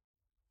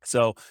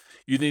 So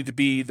you need to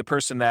be the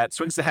person that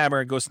swings the hammer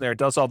and goes in there,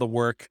 does all the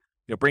work,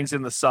 brings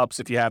in the subs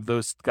if you have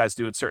those guys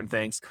doing certain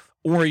things,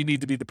 or you need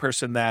to be the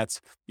person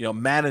that,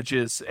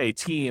 manages a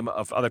team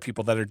of other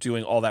people that are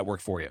doing all that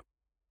work for you.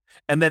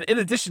 And then in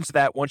addition to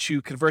that, once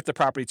you convert the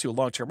property to a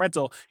long-term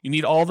rental, you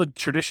need all the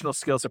traditional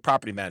skills of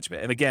property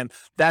management. And again,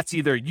 that's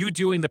either you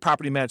doing the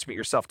property management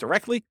yourself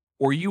directly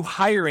or you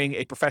hiring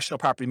a professional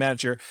property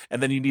manager,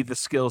 and then you need the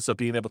skills of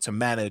being able to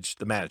manage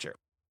the manager.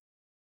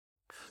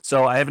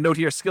 So I have a note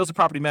here, skills of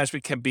property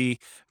management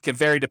can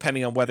vary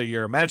depending on whether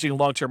you're managing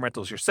long-term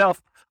rentals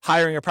yourself,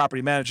 hiring a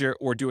property manager,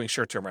 or doing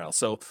short-term rentals.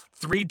 So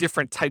 3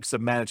 different types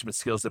of management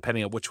skills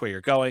depending on which way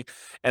you're going.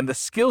 And the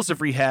skills of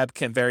rehab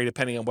can vary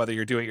depending on whether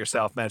you're doing it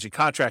yourself, managing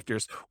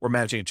contractors, or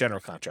managing a general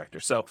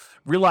contractor. So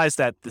realize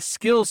that the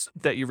skills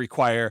that you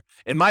require,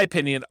 in my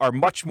opinion, are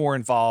much more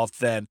involved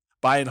than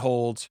buy and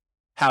hold,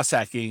 house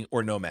hacking,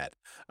 or nomad.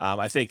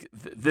 I think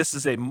this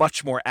is a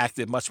much more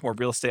active, much more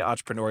real estate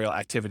entrepreneurial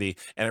activity,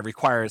 and it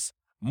requires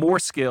more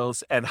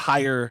skills and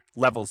higher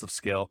levels of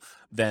skill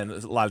than a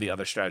lot of the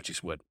other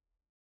strategies would.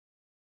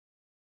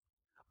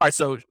 All right,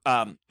 so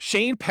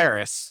Shane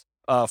Paris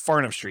of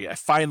Farnham Street, I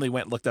finally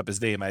went and looked up his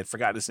name. I had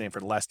forgotten his name for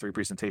the last 3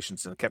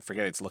 presentations and kept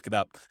forgetting to look it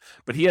up.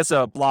 But he has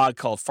a blog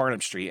called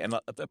Farnham Street, and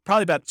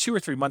probably about 2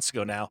 or 3 months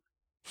ago now,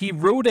 he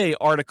wrote an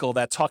article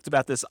that talked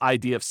about this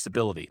idea of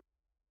stability.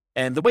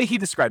 And the way he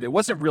described it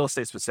wasn't real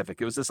estate specific.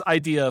 It was this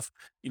idea of,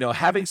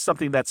 having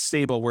something that's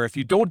stable where if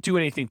you don't do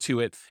anything to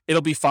it,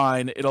 it'll be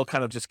fine. It'll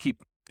kind of just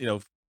keep,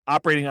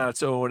 operating on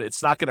its own.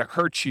 It's not going to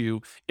hurt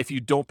you if you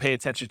don't pay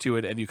attention to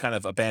it and you kind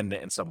of abandon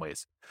it in some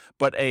ways.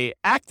 But a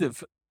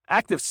active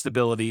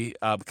stability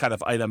kind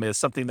of item is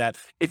something that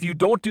if you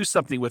don't do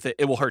something with it,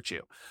 it will hurt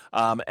you.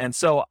 And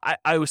so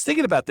I was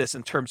thinking about this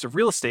in terms of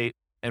real estate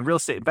and real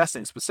estate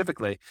investing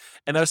specifically.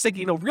 And I was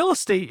thinking, real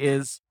estate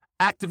is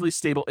actively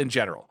stable in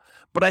general.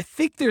 But I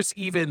think there's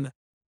even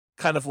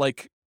kind of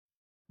like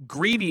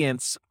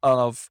gradients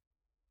of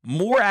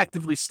more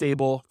actively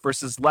stable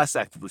versus less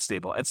actively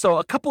stable. And so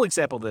a couple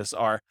examples of this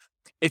are,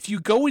 if you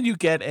go and you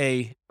get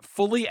a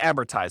fully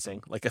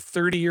amortizing, like a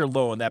 30-year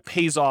loan that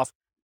pays off,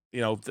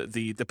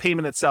 the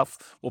payment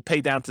itself will pay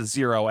down to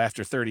 0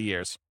 after 30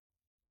 years.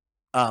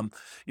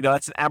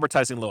 That's an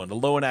amortizing loan. The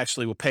loan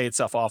actually will pay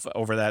itself off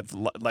over that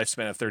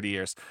lifespan of 30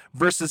 years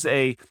versus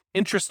a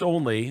interest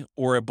only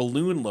or a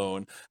balloon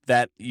loan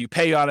that you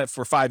pay on it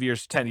for 5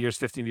 years, 10 years,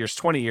 15 years,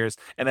 20 years.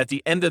 And at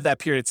the end of that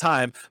period of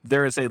time,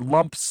 there is a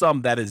lump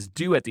sum that is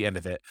due at the end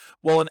of it.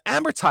 Well, an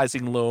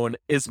amortizing loan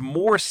is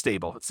more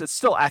stable. It's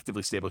still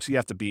actively stable, so you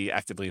have to be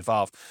actively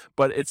involved,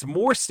 but it's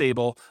more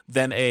stable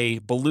than a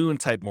balloon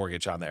type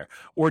mortgage on there.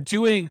 Or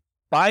doing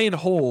buy and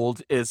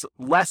hold is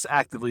less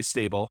actively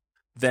stable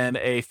than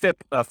a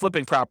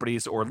flipping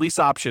properties or lease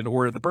option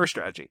or the BRRRR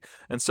strategy.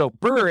 And so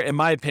BRRRR, in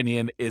my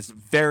opinion, is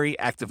very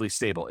actively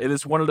stable. It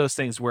is one of those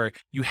things where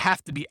you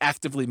have to be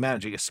actively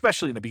managing,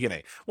 especially in the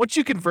beginning. Once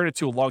you convert it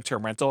to a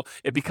long-term rental,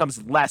 it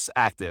becomes less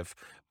active.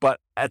 But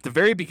at the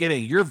very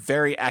beginning, you're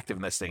very active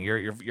in this thing.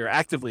 You're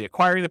actively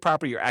acquiring the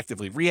property, you're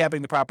actively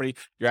rehabbing the property,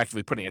 you're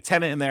actively putting a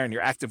tenant in there, and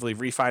you're actively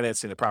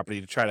refinancing the property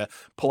to try to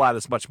pull out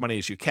as much money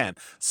as you can.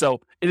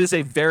 So it is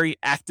a very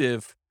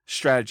active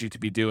strategy to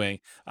be doing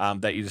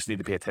that you just need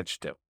to pay attention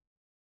to.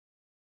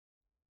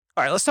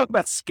 All right, let's talk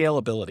about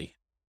scalability.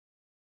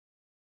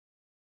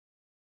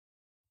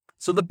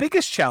 So the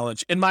biggest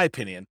challenge, in my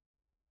opinion,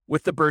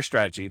 with the BRRRR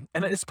strategy,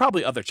 and it's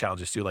probably other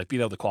challenges too, like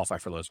being able to qualify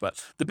for loans,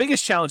 but the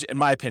biggest challenge, in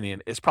my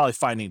opinion, is probably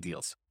finding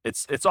deals.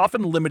 It's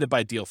often limited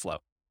by deal flow.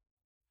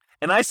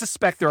 And I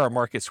suspect there are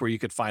markets where you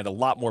could find a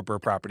lot more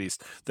BRRRR properties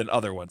than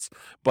other ones.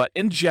 But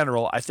in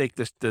general, I think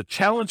the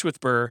challenge with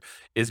BRRRR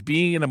is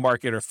being in a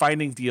market or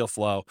finding deal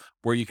flow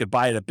where you could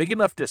buy at a big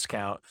enough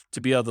discount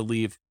to be able to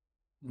leave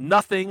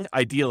nothing,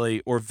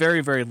 ideally, or very,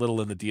 very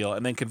little in the deal,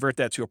 and then convert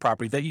that to a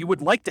property that you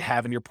would like to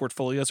have in your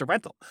portfolio as a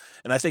rental.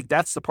 And I think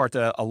that's the part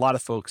that a lot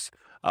of folks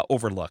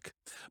overlook.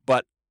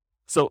 But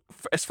So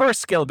as far as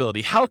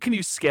scalability, how can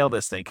you scale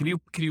this thing? Can you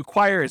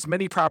acquire as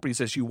many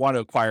properties as you want to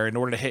acquire in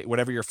order to hit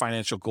whatever your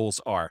financial goals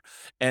are?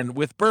 And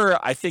with BRRRR,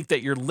 I think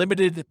that you're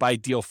limited by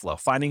deal flow,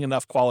 finding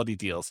enough quality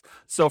deals.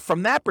 So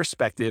from that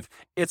perspective,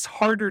 it's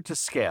harder to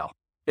scale.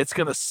 It's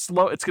going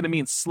to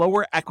mean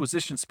slower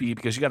acquisition speed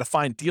because you got to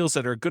find deals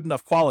that are good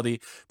enough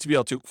quality to be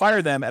able to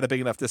acquire them at a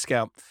big enough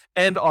discount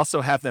and also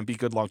have them be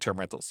good long-term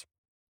rentals.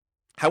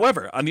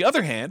 However, on the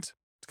other hand,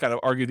 to kind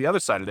of argue the other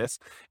side of this,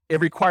 it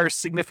requires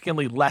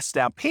significantly less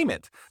down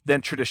payment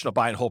than traditional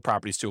buy and hold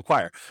properties to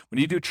acquire. When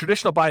you do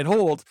traditional buy and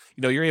hold,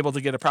 you're able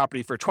to get a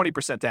property for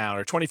 20% down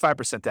or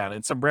 25% down.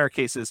 In some rare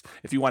cases,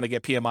 if you want to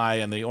get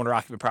PMI and the owner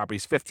occupant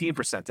properties,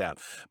 15% down.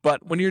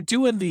 But when you're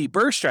doing the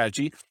BRRRR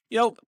strategy,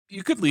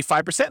 you could leave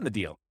 5% in the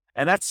deal.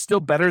 And that's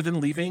still better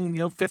than leaving,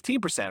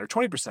 15% or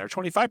 20% or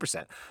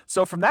 25%.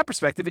 So from that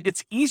perspective,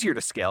 it's easier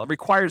to scale. It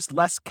requires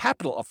less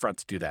capital upfront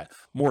to do that.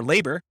 More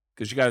labor,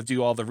 because you got to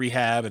do all the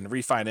rehab and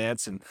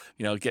refinance and,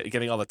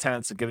 getting all the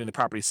tenants and getting the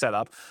property set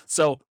up.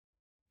 So,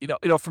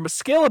 from a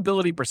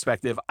scalability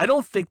perspective, I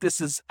don't think this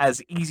is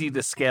as easy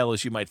to scale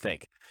as you might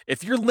think.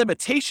 If your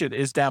limitation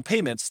is down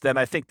payments, then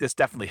I think this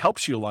definitely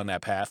helps you along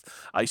that path.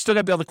 You still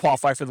got to be able to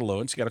qualify for the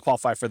loans. You got to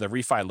qualify for the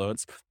refi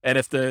loans. And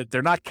if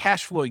they're not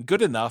cash flowing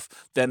good enough,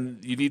 then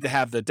you need to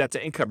have the debt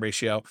to income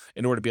ratio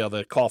in order to be able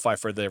to qualify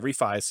for the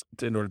refis,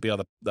 in order to be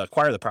able to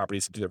acquire the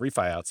properties and do the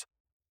refi outs.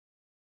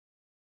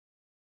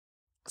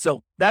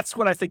 So that's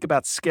what I think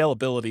about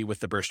scalability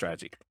with the BRRRR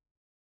strategy.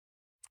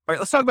 All right,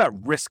 let's talk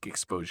about risk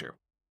exposure.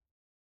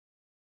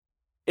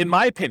 In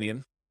my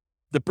opinion,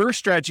 the BRRRR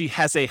strategy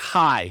has a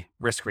high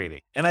risk rating.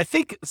 And I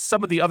think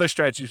some of the other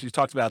strategies we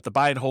talked about, the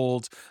buy and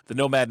hold, the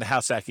nomad and the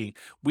house hacking,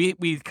 we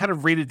kind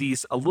of rated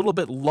these a little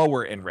bit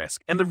lower in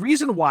risk. And the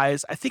reason why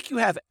is I think you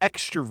have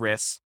extra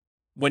risks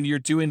when you're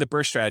doing the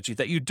BRRRR strategy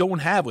that you don't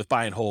have with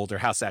buy and hold or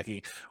house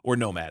hacking or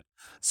nomad.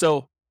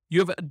 So you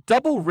have a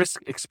double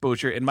risk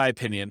exposure, in my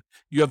opinion.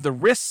 You have the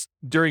risks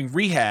during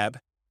rehab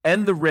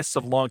and the risks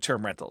of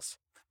long-term rentals.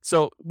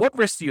 So what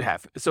risks do you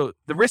have? So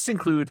the risks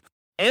include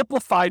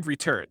amplified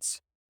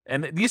returns,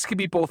 and these can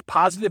be both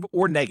positive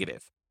or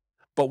negative.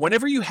 But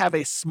whenever you have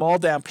a small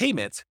down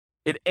payment,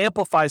 it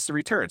amplifies the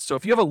returns. So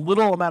if you have a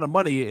little amount of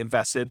money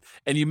invested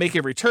and you make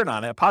a return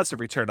on it, a positive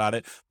return on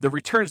it, the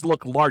returns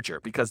look larger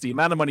because the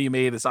amount of money you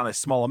made is on a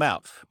small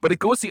amount. But it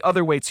goes the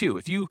other way too.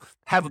 If you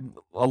have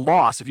a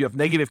loss, if you have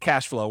negative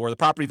cash flow or the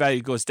property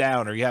value goes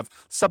down or you have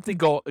something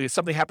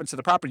happens to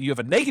the property, you have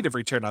a negative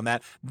return on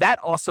that, that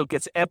also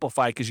gets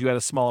amplified because you had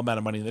a small amount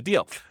of money in the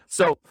deal.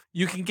 So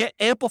you can get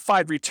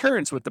amplified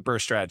returns with the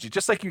BRRRR strategy,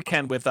 just like you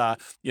can with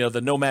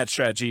the nomad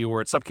strategy,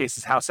 or in some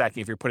cases house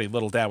hacking if you're putting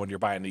little down when you're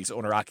buying these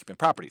owner occupant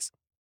properties.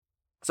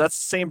 So that's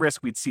the same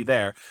risk we'd see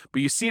there,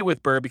 but you see it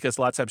with BRRRR because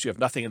a lot of times you have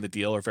nothing in the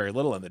deal or very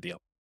little in the deal.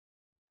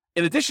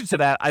 In addition to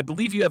that, I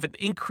believe you have an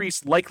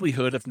increased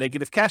likelihood of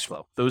negative cash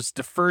flow, those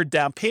deferred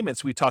down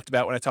payments we talked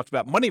about when I talked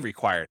about money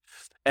required.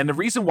 And the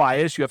reason why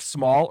is you have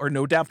small or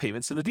no down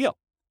payments in the deal.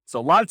 So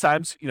a lot of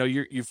times,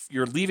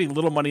 you're leaving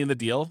little money in the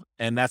deal,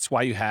 and that's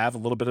why you have a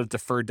little bit of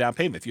deferred down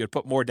payment. If you had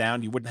put more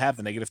down, you wouldn't have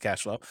the negative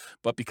cash flow.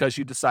 But because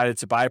you decided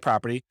to buy a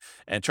property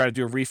and try to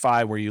do a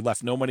refi where you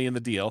left no money in the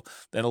deal,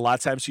 then a lot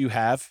of times you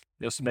have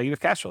some negative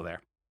cash flow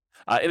there.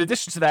 In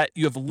addition to that,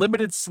 you have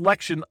limited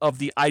selection of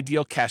the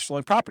ideal cash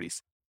flowing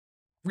properties.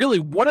 Really,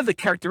 one of the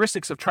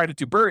characteristics of trying to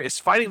do BRRRR is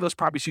finding those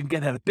properties you can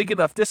get at a big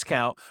enough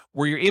discount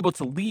where you're able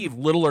to leave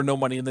little or no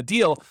money in the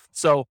deal.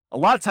 So a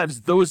lot of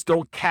times those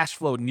don't cash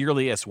flow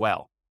nearly as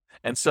well.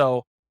 And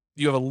so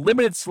you have a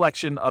limited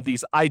selection of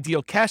these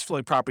ideal cash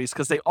flowing properties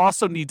because they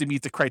also need to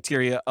meet the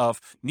criteria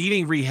of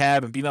needing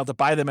rehab and being able to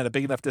buy them at a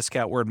big enough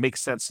discount where it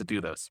makes sense to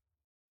do those.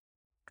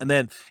 And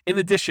then in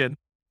addition,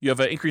 you have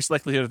an increased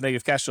likelihood of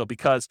negative cash flow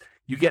because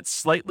you get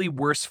slightly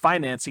worse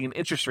financing and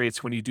interest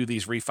rates when you do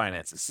these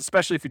refinances,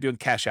 especially if you're doing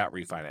cash out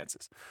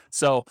refinances.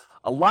 So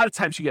a lot of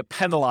times you get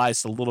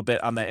penalized a little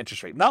bit on that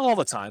interest rate. Not all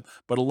the time,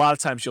 but a lot of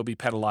times you'll be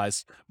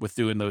penalized with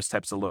doing those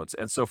types of loans.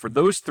 And so for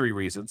those three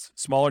reasons,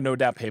 smaller no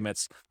down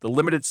payments, the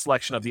limited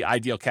selection of the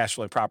ideal cash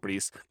flowing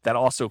properties that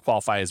also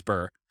qualify as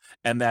BRRRR,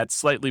 and that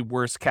slightly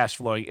worse cash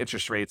flowing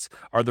interest rates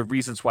are the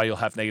reasons why you'll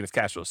have negative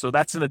cash flow. So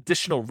that's an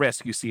additional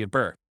risk you see in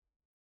BRRRR.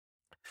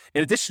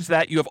 In addition to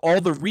that, you have all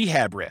the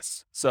rehab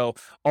risks. So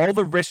all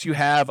the risks you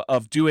have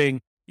of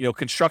doing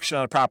construction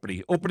on a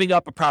property, opening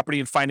up a property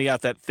and finding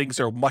out that things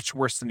are much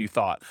worse than you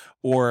thought,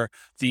 or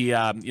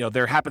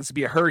there happens to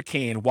be a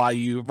hurricane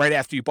right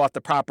after you bought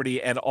the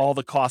property and all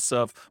the costs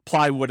of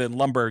plywood and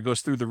lumber goes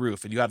through the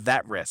roof and you have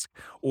that risk,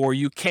 or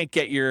you can't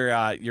get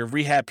your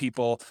rehab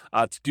people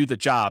to do the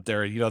job.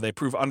 They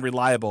prove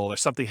unreliable or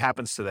something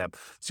happens to them.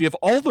 So you have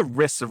all the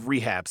risks of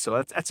rehab.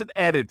 So that's an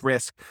added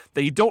risk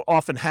that you don't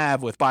often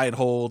have with buy and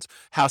hold,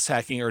 house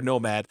hacking, or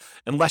nomad,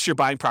 unless you're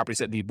buying properties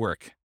that need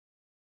work.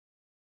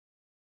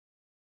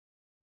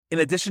 In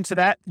addition to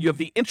that, you have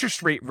the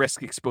interest rate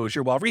risk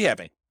exposure while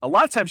rehabbing. a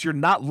lot of times you're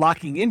not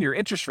locking in your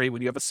interest rate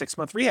when you have a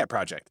 6-month rehab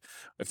project.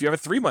 If you have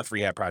a 3-month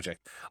rehab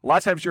project, a lot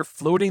of times you're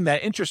floating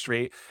that interest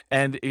rate.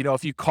 And,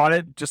 if you caught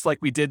it, just like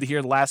we did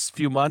here the last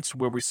few months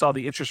where we saw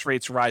the interest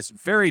rates rise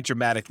very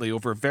dramatically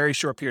over a very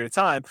short period of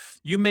time,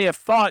 you may have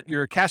thought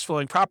your cash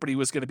flowing property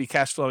was going to be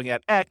cash flowing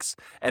at X.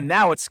 And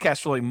now it's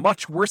cash flowing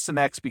much worse than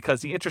X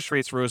because the interest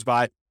rates rose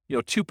by,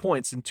 2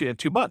 points in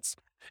 2 months.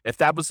 If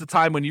that was the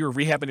time when you were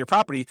rehabbing your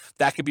property,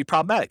 that could be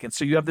problematic. And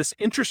so you have this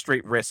interest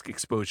rate risk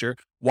exposure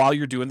while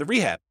you're doing the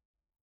rehab.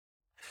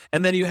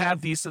 And then you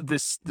have the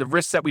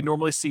risks that we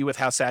normally see with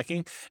house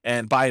hacking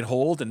and buy and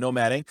hold and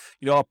nomading,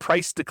 a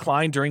price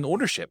decline during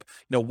ownership.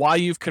 While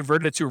you've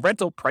converted it to a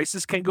rental,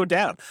 prices can go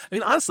down. I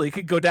mean, honestly, it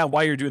could go down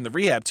while you're doing the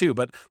rehab too,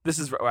 but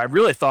I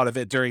really thought of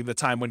it during the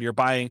time when you're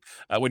buying,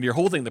 when you're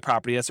holding the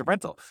property as a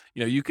rental.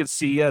 You could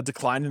see a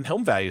decline in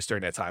home values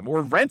during that time,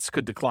 or rents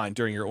could decline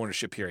during your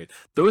ownership period.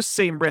 Those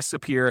same risks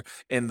appear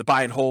in the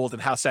buy and hold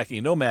and house hacking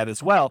and nomad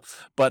as well,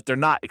 but they're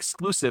not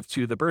exclusive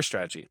to the BRRRR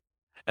strategy.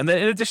 And then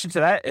in addition to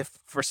that, if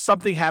for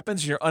something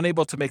happens and you're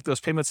unable to make those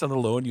payments on the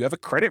loan, you have a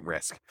credit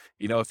risk.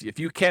 If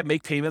you can't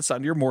make payments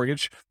on your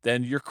mortgage,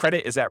 then your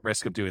credit is at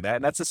risk of doing that.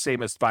 And that's the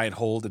same as buy and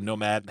hold and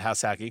nomad and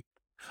house hacking.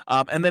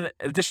 And then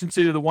in addition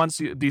to the ones,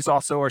 these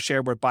also are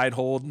shared with buy and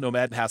hold,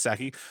 nomad, and house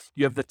hacking.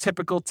 You have the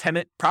typical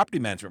tenant property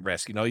management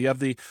risk. You have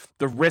the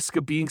risk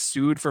of being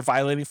sued for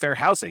violating fair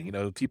housing.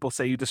 People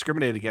say you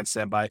discriminate against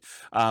them by,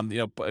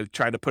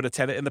 trying to put a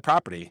tenant in the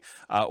property,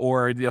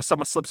 or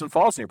someone slips and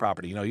falls in your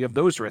property. You have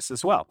those risks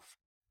as well.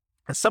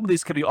 And some of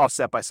these can be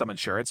offset by some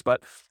insurance,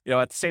 but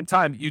at the same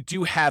time, you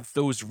do have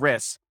those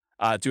risks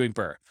doing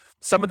BRRRR.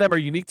 Some of them are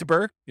unique to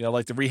BRRRR,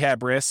 like the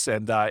rehab risks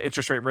and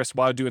interest rate risks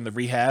while doing the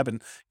rehab,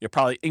 and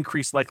probably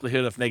increased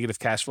likelihood of negative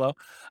cash flow.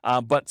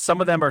 But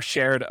some of them are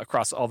shared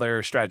across all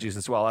their strategies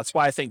as well. That's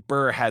why I think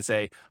BRRRR has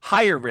a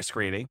higher risk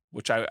rating,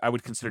 which I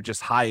would consider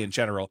just high in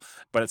general,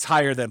 but it's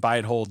higher than buy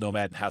and hold,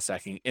 nomad, and house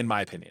hacking, in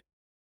my opinion.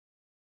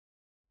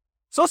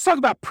 So let's talk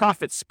about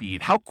profit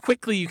speed, how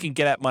quickly you can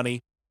get at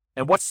money,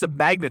 and what's the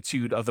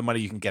magnitude of the money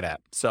you can get at.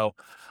 So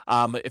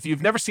if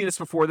you've never seen this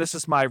before, this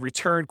is my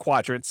return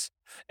quadrants.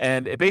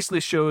 And it basically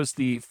shows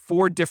the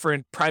 4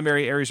 different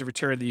primary areas of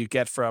return that you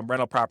get from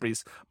rental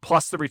properties,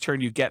 plus the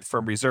return you get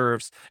from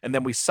reserves, and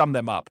then we sum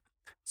them up.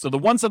 So the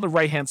ones on the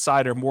right-hand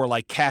side are more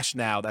like cash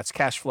now. That's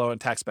cash flow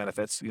and tax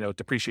benefits,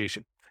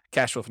 depreciation,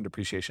 cash flow from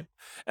depreciation.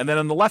 And then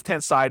on the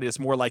left-hand side is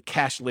more like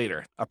cash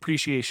later,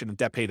 appreciation and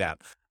debt pay down.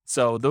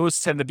 So those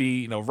tend to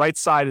be, right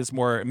side is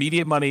more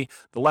immediate money.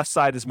 The left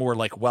side is more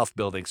like wealth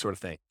building sort of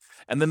thing.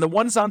 And then the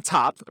ones on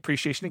top,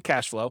 appreciation and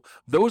cash flow,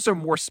 those are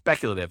more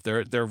speculative.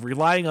 They're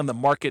relying on the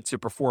market to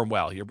perform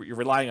well. You're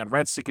relying on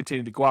rents to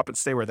continue to go up and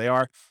stay where they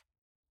are,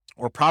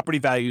 or property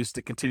values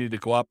to continue to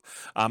go up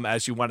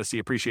as you want to see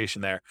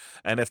appreciation there.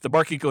 And if the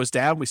market goes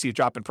down, we see a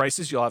drop in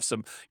prices, you'll have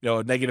some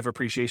negative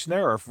appreciation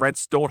there. Or if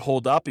rents don't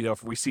hold up,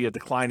 if we see a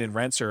decline in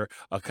rents or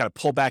a kind of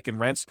pullback in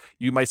rents,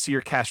 you might see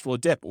your cash flow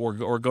dip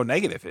or go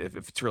negative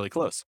if it's really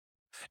close.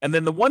 And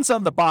then the ones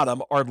on the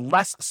bottom are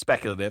less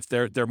speculative.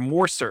 They're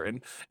more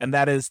certain, and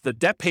that is the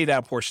debt pay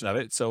down portion of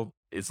it. So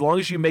as long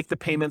as you make the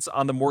payments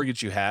on the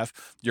mortgage you have,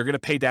 you're going to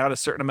pay down a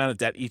certain amount of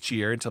debt each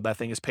year until that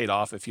thing is paid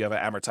off if you have an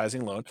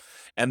amortizing loan.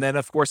 And then,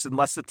 of course,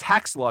 unless the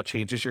tax law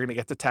changes, you're going to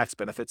get the tax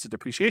benefits of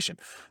depreciation.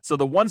 So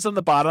the ones on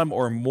the bottom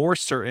are more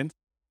certain,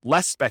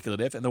 less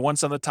speculative, and the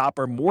ones on the top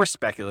are more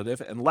speculative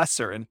and less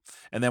certain.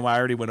 And then I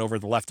already went over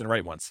the left and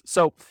right ones.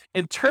 So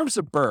in terms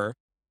of BRRRR,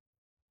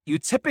 you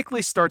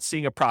typically start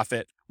seeing a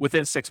profit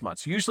within 6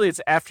 months. Usually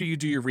it's after you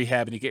do your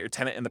rehab and you get your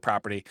tenant in the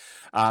property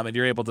and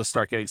you're able to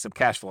start getting some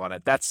cash flow on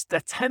it. That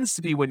tends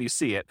to be when you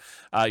see it,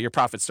 your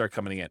profits start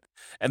coming in.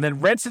 And then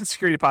rents and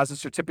security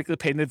deposits are typically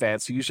paid in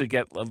advance. So you usually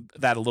get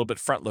that a little bit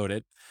front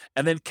loaded.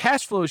 And then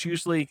cash flow is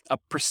usually a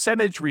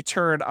percentage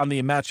return on the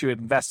amount you had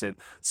invested.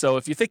 So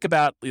if you think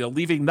about,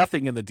 leaving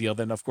nothing in the deal,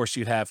 then of course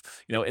you'd have,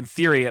 in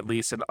theory at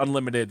least, an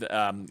unlimited,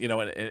 an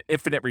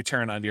infinite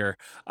return on your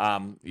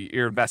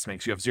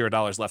investments. You have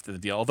 $0 left in the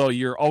deal, although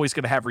you're always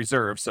going to have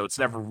reserves. So it's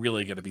never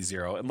really going to be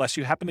zero unless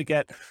you happen to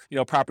get,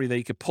 property that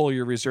you could pull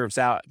your reserves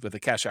out with a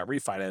cash out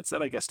refinance.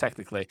 Then I guess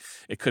technically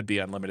it could be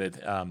unlimited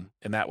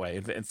in that way,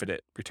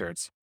 infinite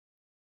returns.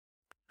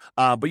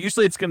 But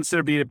usually it's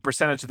considered to be a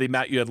percentage of the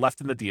amount you had left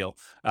in the deal,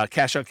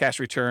 cash on cash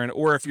return,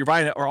 or if you're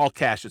buying it or all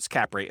cash, it's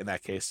cap rate in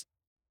that case.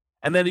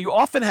 And then you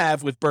often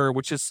have with BRRRR,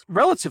 which is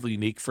relatively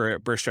unique for a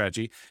BRRRR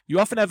strategy, you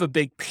often have a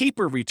big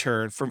paper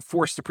return from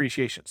forced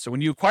appreciation. So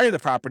when you acquire the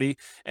property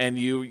and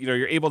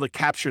you're able to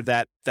capture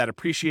that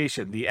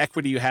appreciation, the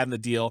equity you had in the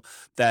deal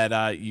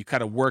that you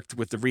kind of worked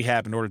with the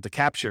rehab in order to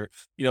capture,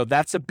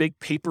 that's a big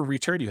paper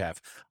return you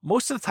have.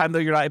 Most of the time, though,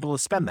 you're not able to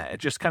spend that.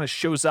 It just kind of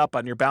shows up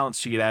on your balance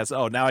sheet as,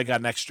 oh, now I got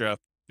an extra,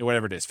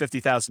 whatever it is,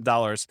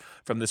 $50,000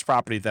 from this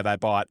property that I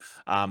bought,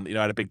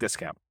 at a big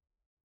discount.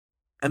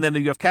 And then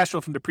you have cash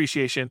flow from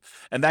depreciation,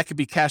 and that could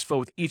be cash flow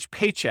with each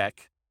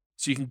paycheck.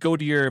 So you can go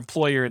to your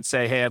employer and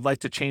say, hey, I'd like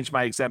to change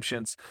my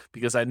exemptions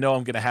because I know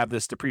I'm going to have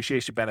this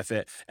depreciation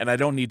benefit and I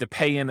don't need to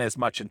pay in as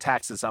much in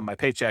taxes on my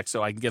paycheck.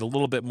 So I can get a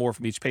little bit more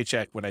from each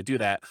paycheck when I do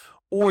that.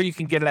 or you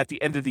can get it at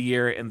the end of the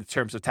year in the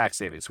terms of tax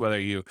savings, whether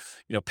you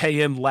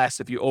pay in less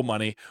if you owe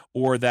money,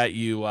 or that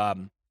you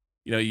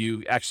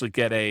actually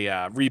get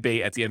a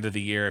rebate at the end of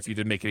the year if you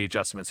didn't make any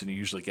adjustments, and you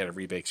usually get a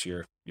rebate because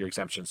your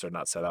exemptions are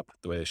not set up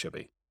the way they should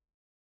be.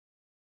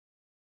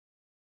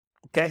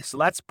 Okay, so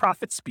that's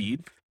profit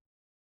speed.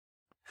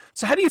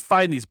 So how do you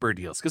find these BRRRR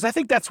deals? Because I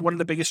think that's one of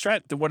the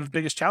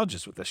biggest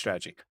challenges with this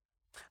strategy.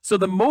 So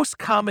the most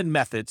common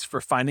methods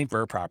for finding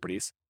BRRRR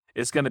properties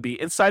is going to be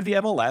inside the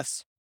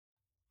MLS,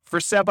 for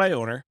sale by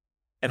owner,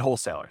 and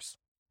wholesalers.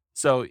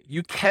 So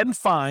you can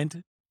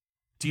find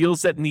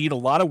deals that need a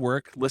lot of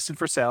work listed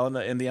for sale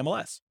in the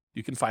MLS.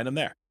 You can find them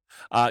there.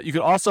 You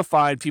can also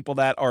find people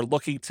that are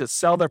looking to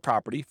sell their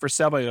property for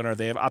sale by owner.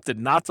 They have opted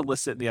not to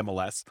list it in the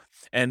MLS.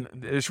 And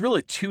there's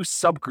really two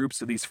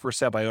subgroups of these for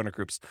sale by owner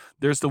groups.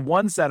 There's the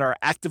ones that are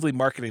actively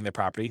marketing their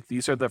property.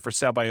 These are the for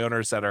sale by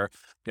owners that are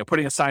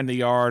putting a sign in the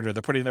yard, or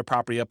they're putting their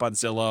property up on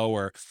Zillow,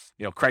 or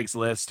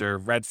Craigslist or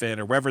Redfin,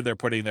 or wherever they're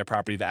putting their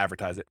property to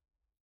advertise it.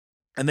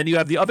 And then you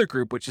have the other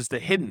group, which is the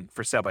hidden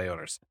for sale by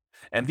owners.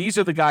 And these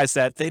are the guys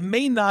that they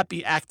may not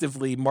be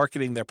actively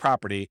marketing their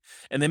property,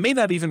 and they may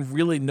not even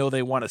really know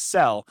they want to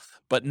sell,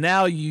 but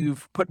now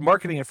you've put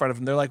marketing in front of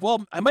them. They're like,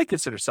 well, I might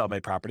consider selling my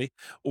property.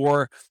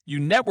 Or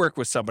you network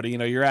with somebody,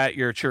 you're at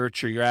your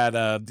church, or you're at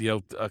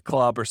a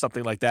club or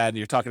something like that, and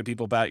you're talking to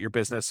people about your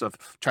business of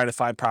trying to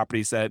find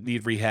properties that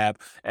need rehab.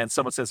 And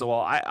someone says, well,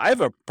 I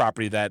have a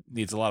property that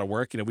needs a lot of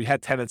work. We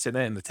had tenants in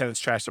it, and the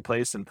tenants trashed the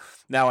place, and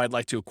now I'd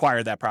like to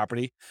acquire that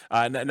property.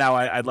 Now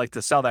I'd like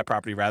to sell that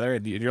property rather.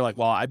 And you're like,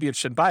 well, I'd be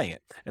interested in buying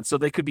it. And so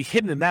they could be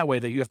hidden in that way,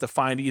 that you have to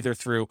find either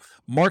through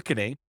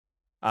marketing,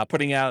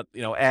 putting out,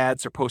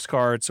 ads or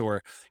postcards,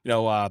 or,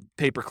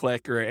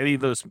 pay-per-click, or any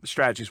of those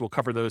strategies. We'll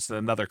cover those in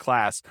another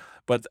class,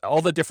 but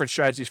all the different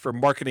strategies for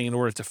marketing in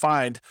order to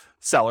find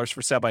sellers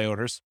for sale by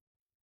owners,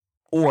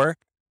 or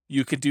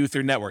you could do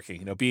through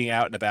networking, being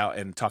out and about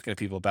and talking to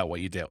people about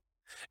what you do.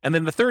 And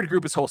then the third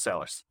group is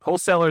wholesalers.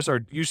 Wholesalers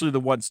are usually the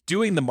ones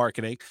doing the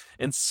marketing.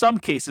 In some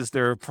cases,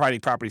 they're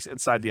providing properties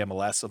inside the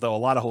MLS, although a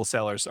lot of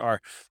wholesalers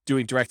are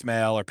doing direct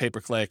mail or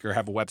pay-per-click or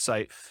have a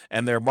website,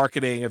 and they're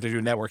marketing, or they're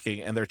doing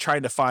networking, and they're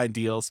trying to find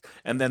deals,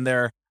 and then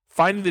they're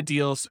finding the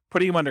deals,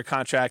 putting them under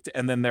contract,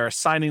 and then they're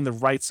assigning the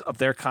rights of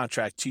their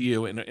contract to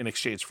you in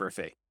exchange for a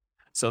fee.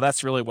 So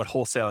that's really what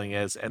wholesaling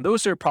is. And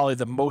those are probably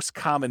the most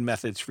common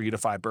methods for you to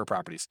find BRRRR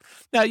properties.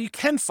 Now, you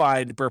can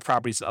find BRRRR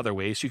properties in other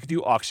ways. You could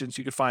do auctions.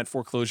 You could find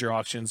foreclosure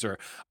auctions, or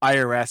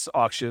IRS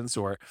auctions,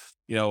 or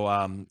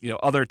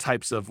other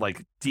types of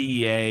like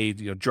DEA,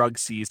 drug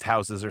seized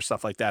houses or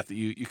stuff like that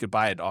you could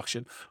buy at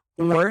auction.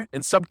 Or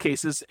in some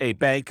cases, a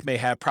bank may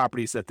have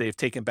properties that they've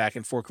taken back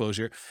in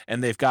foreclosure,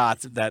 and they've got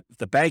that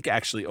the bank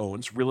actually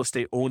owns, real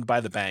estate owned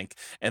by the bank,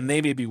 and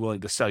they may be willing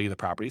to sell you the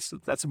property. So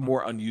that's a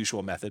more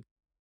unusual method.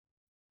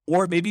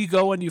 Or maybe you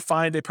go and you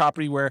find a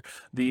property where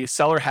the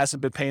seller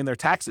hasn't been paying their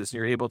taxes, and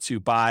you're able to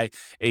buy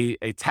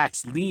a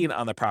tax lien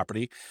on the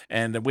property.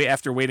 And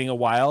after waiting a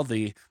while,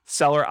 the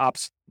seller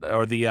opts,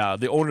 or the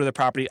owner of the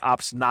property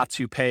opts not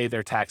to pay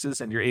their taxes,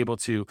 and you're able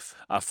to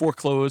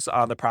foreclose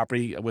on the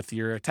property with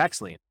your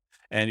tax lien,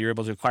 and you're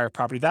able to acquire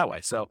property that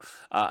way. So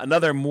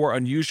another more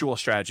unusual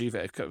strategy,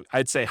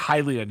 I'd say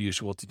highly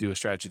unusual to do a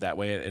strategy that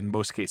way in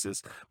most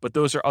cases, but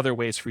those are other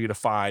ways for you to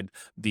find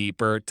the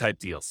BRRRR type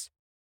deals.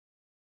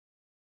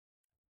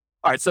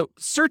 All right, so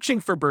searching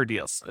for BRRRR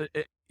deals,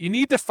 you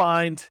need to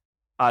find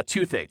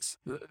two things.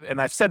 And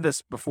I've said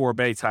this before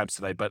many times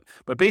tonight, but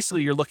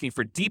basically you're looking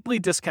for deeply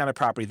discounted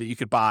property that you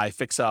could buy,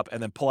 fix up,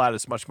 and then pull out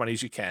as much money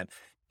as you can,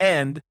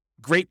 and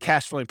great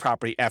cash flowing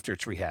property after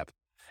it's rehab.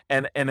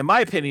 And in my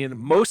opinion,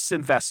 most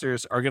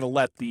investors are going to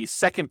let the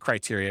second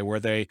criteria,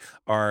 where they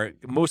are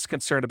most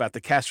concerned about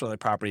the cash flowing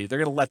property, they're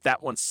going to let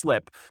that one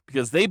slip,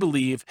 because they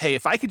believe, hey,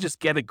 if I could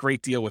just get a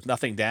great deal with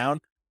nothing down,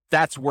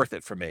 that's worth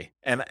it for me.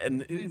 And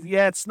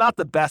yeah, it's not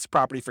the best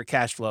property for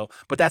cash flow,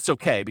 but that's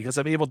okay, because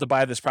I'm able to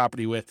buy this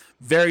property with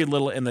very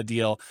little in the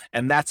deal,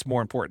 and that's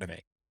more important to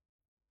me.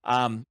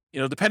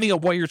 Depending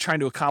on what you're trying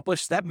to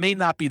accomplish, that may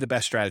not be the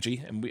best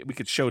strategy, and we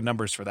could show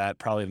numbers for that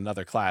probably in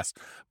another class,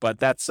 but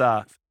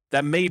that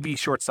may be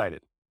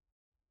short-sighted.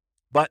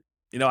 But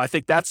I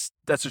think that's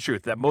the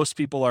truth, that most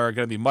people are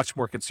going to be much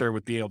more concerned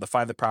with being able to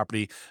find the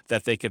property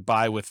that they could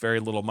buy with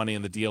very little money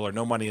in the deal or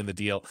no money in the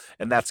deal,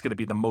 and that's going to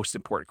be the most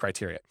important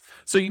criteria.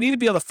 So you need to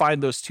be able to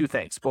find those two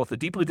things, both a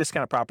deeply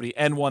discounted property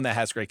and one that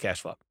has great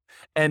cash flow.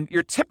 And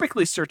you're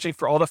typically searching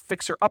for all the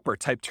fixer-upper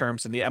type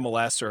terms in the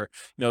MLS, or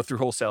through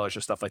wholesalers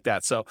or stuff like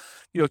that. So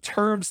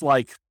terms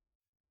like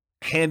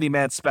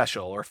handyman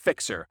special, or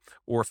fixer,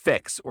 or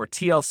fix, or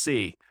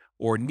TLC,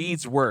 or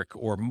needs work,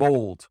 or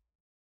mold,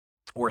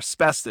 or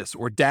asbestos,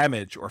 or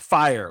damage, or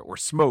fire, or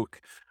smoke,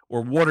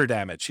 or water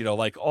damage,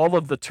 like all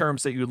of the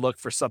terms that you look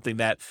for something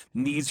that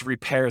needs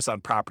repairs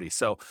on property.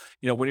 So,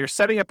 when you're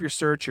setting up your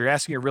search, you're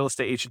asking your real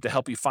estate agent to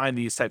help you find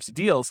these types of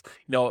deals,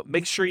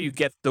 make sure you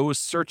get those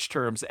search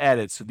terms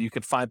added so that you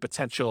can find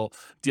potential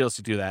deals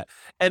to do that.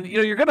 And,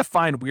 you're going to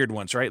find weird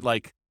ones, right?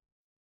 Like,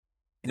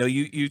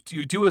 you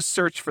do a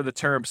search for the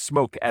term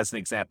smoke as an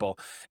example,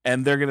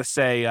 and they're going to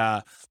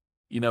say,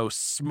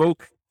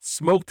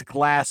 smoked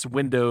glass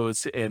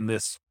windows in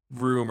this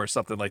room or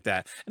something like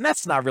that. And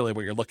that's not really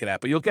what you're looking at,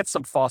 but you'll get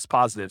some false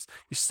positives.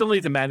 You still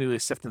need to manually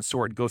sift and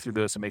sort and go through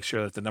those and make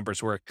sure that the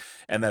numbers work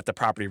and that the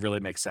property really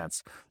makes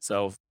sense.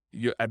 So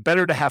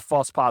better to have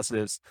false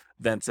positives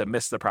than to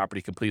miss the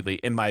property completely,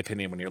 in my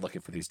opinion, when you're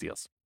looking for these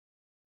deals.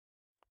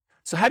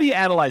 So how do you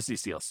analyze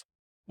these deals?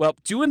 Well,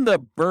 doing the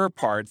BRRRR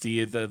part,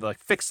 the like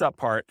fix up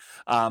part,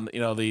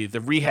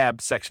 the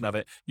rehab section of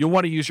it, you'll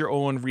want to use your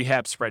own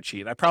rehab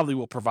spreadsheet. I probably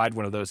will provide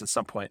one of those at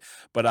some point,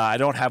 but I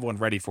don't have one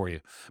ready for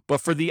you.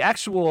 But for the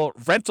actual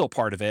rental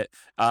part of it,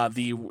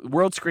 the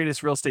world's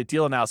greatest real estate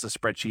deal analysis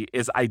spreadsheet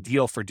is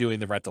ideal for doing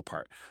the rental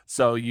part.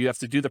 So you have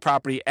to do the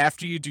property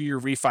after you do your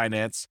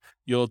refinance.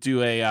 You'll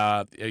do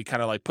a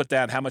kind of like put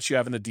down how much you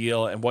have in the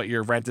deal and what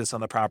your rent is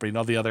on the property and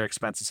all the other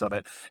expenses of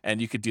it,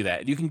 and you could do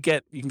that. You can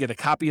get a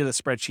copy of the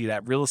spreadsheet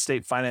at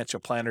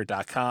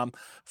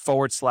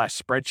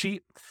realestatefinancialplanner.com/spreadsheet,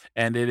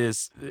 and it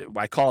is,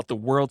 I call it the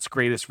world's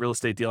greatest real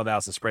estate deal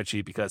analysis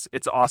spreadsheet because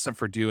it's awesome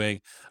for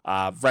doing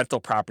rental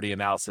property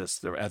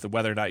analysis as to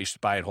whether or not you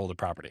should buy and hold a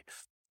property.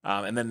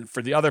 And then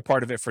for the other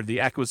part of it, for the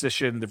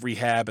acquisition, the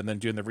rehab, and then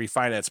doing the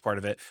refinance part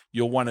of it,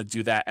 you'll want to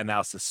do that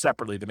analysis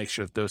separately to make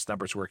sure that those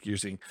numbers work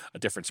using a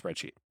different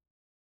spreadsheet.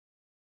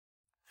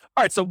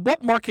 All right, so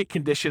what market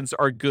conditions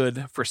are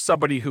good for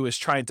somebody who is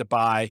trying to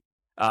buy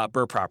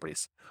BRRRR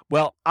properties?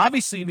 Well,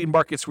 obviously you need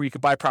markets where you can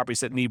buy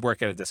properties that need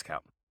work at a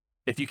discount.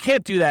 If you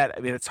can't do that,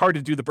 I mean, it's hard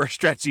to do the BRRRR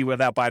strategy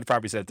without buying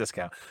properties at a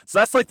discount. So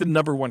that's like the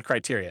number one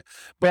criteria.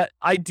 But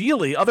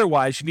ideally,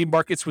 otherwise, you need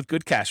markets with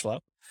good cash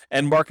flow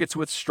and markets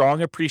with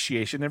strong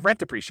appreciation and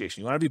rent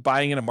appreciation. You want to be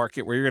buying in a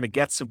market where you're going to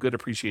get some good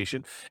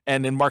appreciation,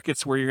 and in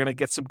markets where you're going to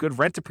get some good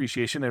rent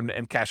appreciation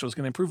and cash flow is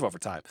going to improve over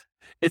time.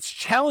 It's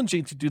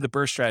challenging to do the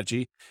BRRRR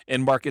strategy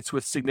in markets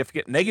with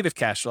significant negative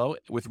cash flow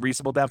with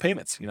reasonable down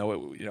payments.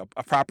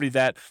 A property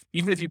that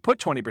even if you put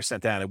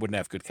 20% down, it wouldn't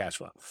have good cash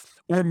flow.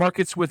 Or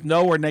markets with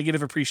no or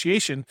negative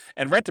appreciation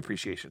and rent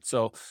appreciation.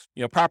 So,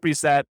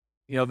 properties that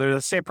they're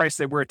the same price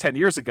they were 10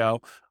 years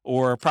ago,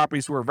 or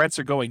properties where rents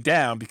are going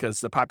down because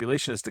the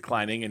population is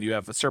declining and you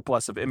have a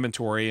surplus of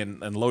inventory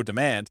and low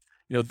demand.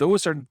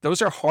 Those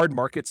are hard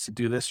markets to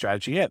do this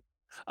strategy in.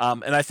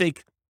 And I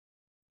think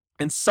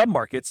in some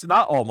markets,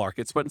 not all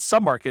markets, but in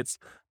some markets,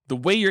 the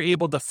way you're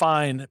able to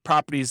find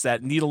properties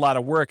that need a lot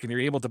of work and you're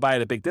able to buy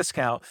at a big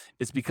discount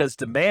is because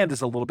demand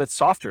is a little bit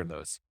softer in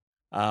those.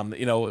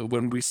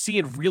 When we see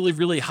in really,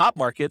 really hot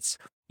markets,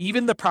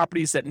 even the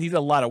properties that need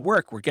a lot of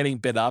work were getting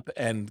bid up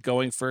and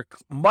going for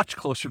much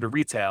closer to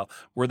retail,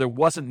 where there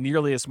wasn't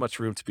nearly as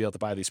much room to be able to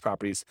buy these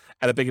properties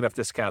at a big enough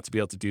discount to be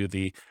able to do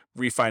the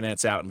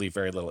refinance out and leave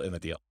very little in the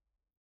deal.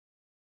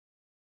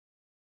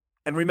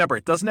 And remember,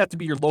 it doesn't have to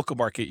be your local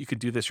market. You can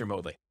do this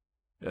remotely,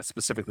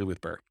 specifically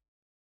with BRRRR.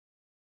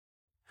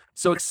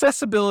 So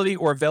accessibility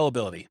or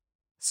availability.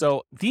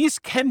 So these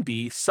can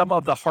be some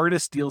of the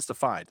hardest deals to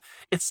find.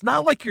 It's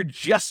not like you're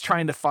just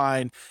trying to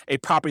find a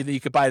property that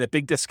you could buy at a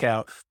big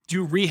discount,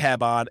 do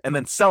rehab on, and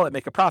then sell it,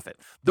 make a profit.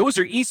 Those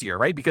are easier,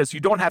 right? Because you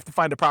don't have to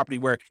find a property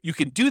where you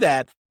can do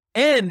that.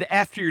 And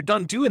after you're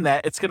done doing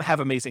that, it's going to have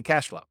amazing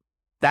cash flow.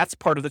 That's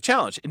part of the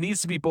challenge. It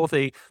needs to be both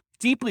a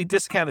deeply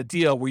discounted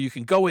deal where you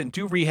can go in,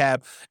 do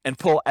rehab, and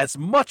pull as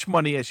much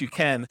money as you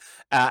can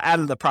out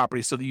of the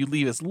property so that you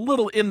leave as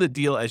little in the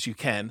deal as you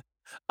can.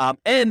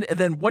 And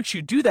then once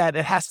you do that,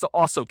 it has to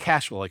also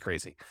cash flow like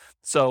crazy.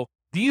 So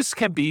these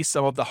can be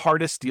some of the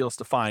hardest deals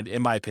to find,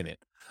 in my opinion.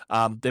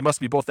 They must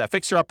be both that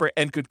fixer-upper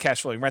and good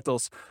cash flowing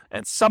rentals.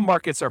 And some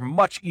markets are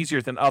much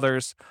easier than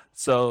others.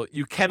 So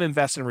you can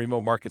invest in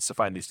remote markets to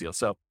find these deals.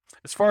 So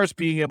as far as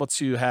being able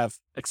to have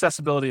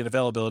accessibility and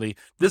availability,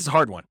 this is a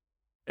hard one.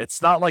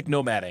 It's not like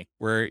nomading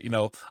where,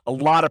 a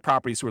lot of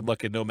properties would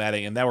look at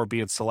nomading and now we're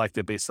being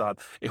selected based on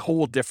a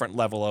whole different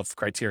level of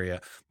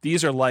criteria.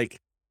 These are like,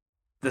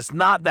 there's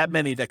not that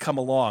many that come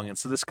along, and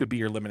so this could be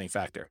your limiting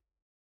factor.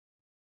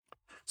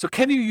 So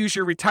can you use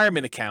your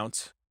retirement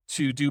account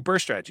to do BRRRR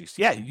strategies?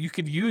 Yeah, you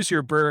can use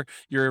your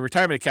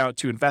retirement account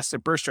to invest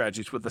in BRRRR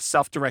strategies with a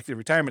self-directed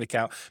retirement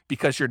account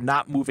because you're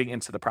not moving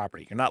into the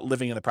property. You're not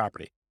living in the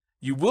property.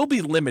 You will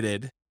be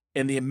limited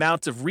in the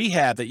amount of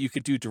rehab that you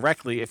could do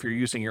directly if you're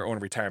using your own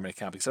retirement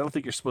account, because I don't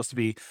think you're supposed to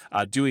be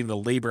doing the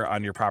labor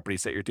on your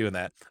properties that you're doing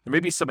that. There may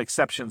be some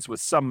exceptions with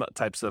some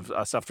types of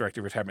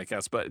self-directed retirement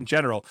accounts, but in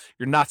general,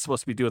 you're not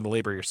supposed to be doing the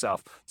labor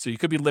yourself. So you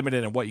could be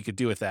limited in what you could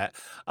do with that.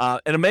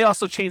 And it may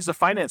also change the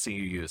financing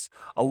you use.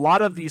 A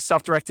lot of these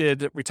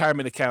self-directed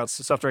retirement accounts,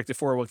 self-directed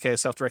 401k,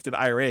 self-directed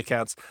IRA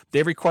accounts,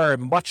 they require a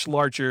much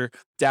larger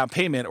down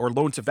payment or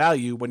loan to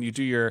value when you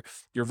do your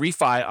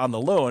refi on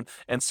the loan.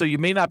 And so you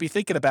may not be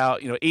thinking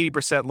about,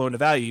 80% loan to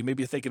value. You may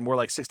be thinking more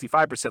like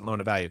 65% loan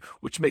to value,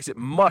 which makes it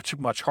much,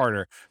 much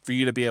harder for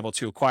you to be able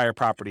to acquire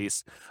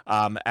properties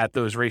at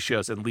those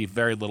ratios and leave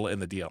very little in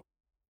the deal.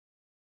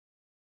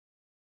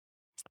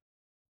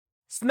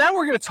 So now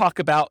we're going to talk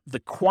about the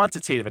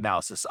quantitative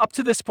analysis. Up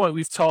to this point,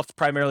 we've talked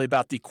primarily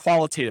about the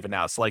qualitative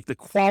analysis, like the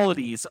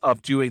qualities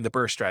of doing the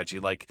BRRRR strategy,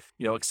 like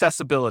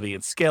accessibility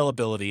and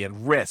scalability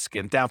and risk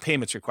and down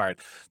payments required.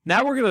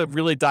 Now we're going to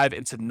really dive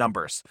into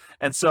numbers.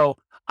 And so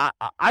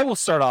I will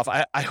start off.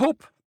 I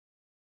hope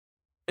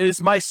it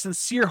is my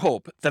sincere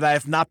hope that I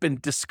have not been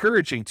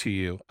discouraging to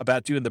you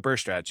about doing the BRRRR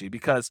strategy,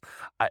 because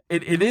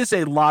it is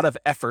a lot of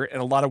effort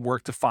and a lot of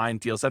work to find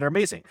deals that are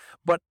amazing.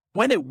 But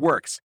when it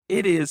works,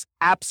 it is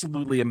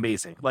absolutely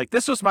amazing. Like,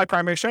 this was my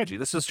primary strategy.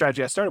 This is a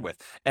strategy I started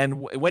with.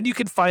 And when you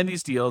can find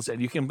these deals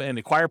and you can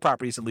acquire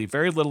properties and leave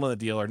very little in the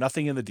deal or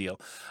nothing in the deal,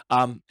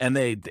 and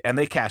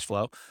they cash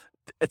flow,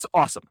 it's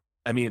awesome.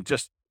 I mean,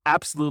 just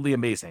absolutely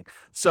amazing.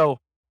 So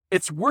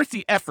it's worth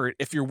the effort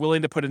if you're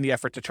willing to put in the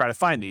effort to try to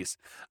find these.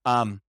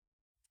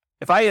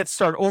 If I had to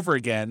start over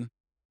again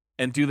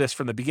and do this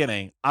from the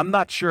beginning, I'm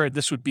not sure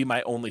this would be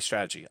my only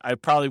strategy. I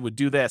probably would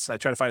do this, and I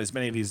try to find as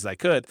many of these as I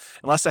could,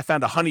 unless I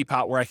found a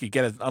honeypot where I could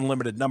get an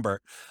unlimited number.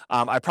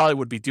 I probably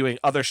would be doing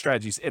other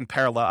strategies in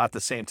parallel at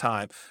the same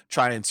time,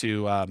 trying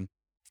to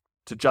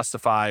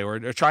justify or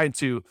trying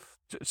to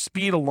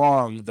speed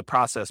along the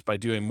process by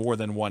doing more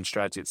than one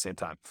strategy at the same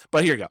time.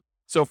 But here you go.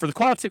 So for the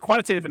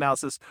quantitative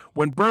analysis,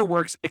 when BRRRR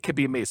works, it can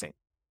be amazing.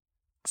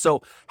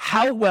 So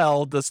how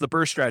well does the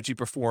BRRRR strategy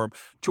perform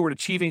toward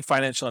achieving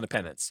financial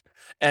independence?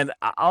 And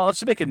I'll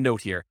just make a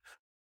note here.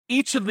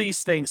 Each of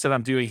these things that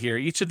I'm doing here,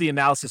 each of the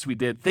analysis we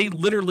did, they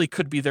literally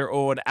could be their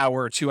own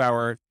hour, 2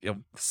 hour,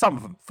 some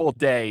of them full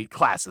day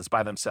classes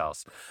by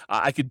themselves.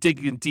 I could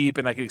dig in deep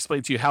and I could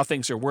explain to you how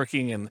things are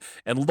working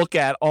and look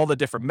at all the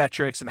different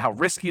metrics and how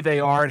risky they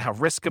are and how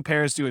risk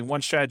compares doing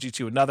one strategy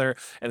to another.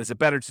 And is it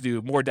better to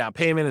do more down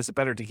payment? Is it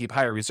better to keep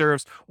higher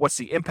reserves? What's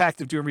the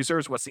impact of doing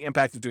reserves? What's the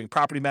impact of doing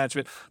property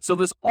management? So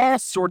there's all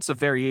sorts of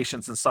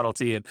variations and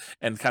subtlety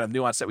and kind of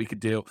nuance that we could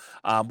do,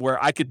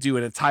 where I could do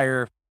an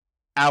entire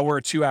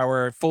hour, 2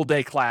 hour, full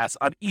day class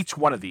on each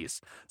one of these.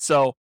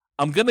 So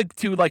I'm going to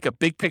do like a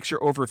big picture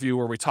overview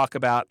where we talk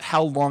about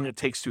how long it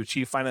takes to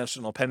achieve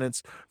financial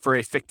independence for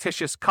a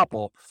fictitious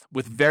couple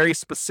with very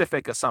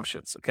specific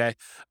assumptions. Okay.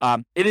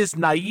 It is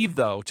naive,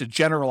 though, to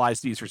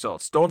generalize these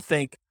results. Don't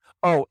think,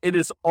 oh, it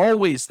is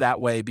always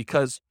that way,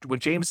 because when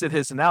James did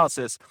his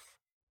analysis,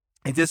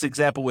 in this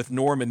example with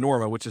Norm and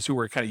Norma, which is who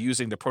we're kind of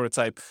using to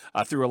prototype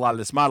through a lot of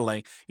this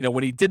modeling,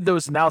 when he did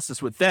those analysis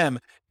with them,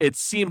 it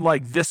seemed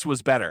like this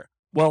was better.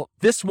 Well,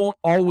 this won't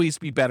always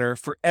be better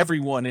for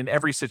everyone in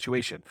every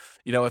situation.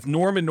 If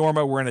Norm and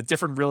Norma were in a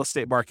different real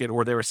estate market,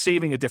 or they were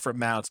saving a different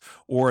amount,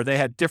 or they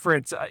had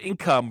different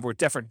income or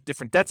different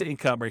debt to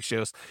income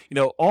ratios,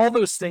 all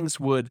those things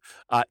would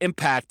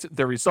impact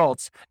their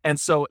results. And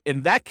so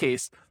in that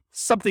case,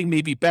 something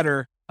may be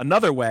better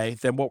another way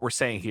than what we're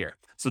saying here.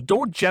 So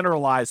don't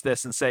generalize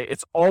this and say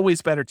it's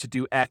always better to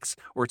do X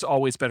or it's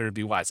always better to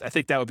do Y. I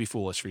think that would be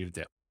foolish for you to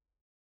do.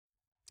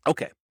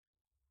 Okay.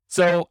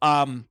 So,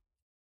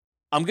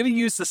 I'm going to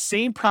use the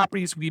same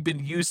properties we've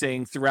been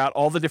using throughout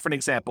all the different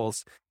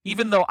examples,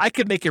 even though I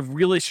could make a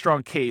really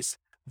strong case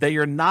that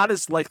you're not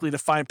as likely to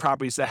find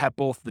properties that have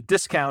both the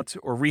discount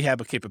or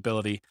rehab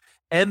capability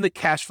and the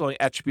cash flowing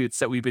attributes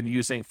that we've been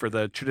using for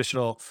the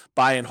traditional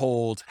buy and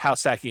hold,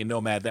 house hacking, and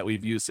nomad that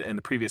we've used in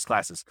the previous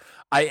classes.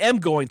 I am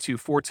going to,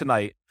 for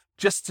tonight,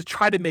 just to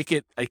try to make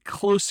it a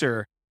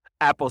closer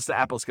apples to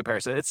apples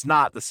comparison. It's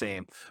not the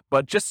same,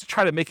 but just to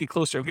try to make it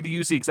closer, I'm going to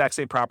use the exact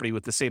same property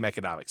with the same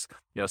economics,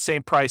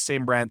 same price,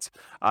 same rent,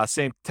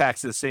 same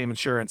taxes, same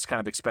insurance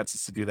kind of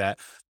expenses to do that.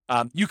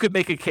 You could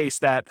make a case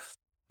that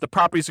the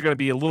properties are going to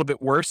be a little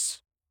bit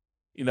worse.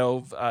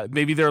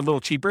 Maybe they're a little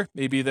cheaper.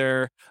 Maybe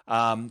they're,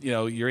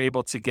 you're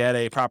able to get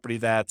a property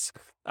that's,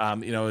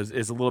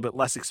 is a little bit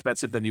less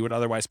expensive than you would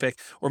otherwise pick,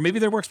 or maybe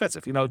they're more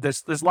expensive.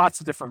 There's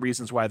lots of different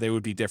reasons why they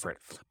would be different,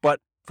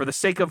 but for the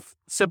sake of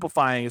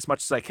simplifying as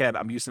much as I can,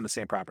 I'm using the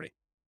same property.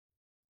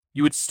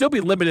 You would still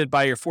be limited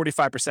by your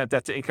 45%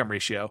 debt to income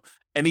ratio,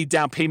 any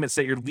down payments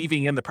that you're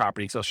leaving in the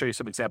property, so I'll show you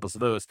some examples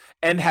of those,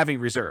 and having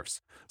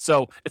reserves.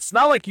 So it's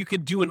not like you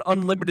can do an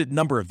unlimited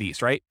number of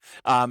these, right?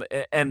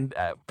 And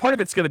part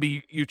of it's going to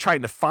be you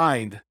trying to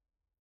find,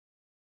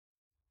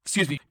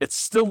 it's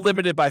still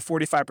limited by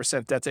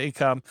 45% debt to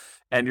income,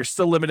 and you're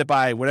still limited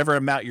by whatever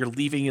amount you're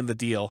leaving in the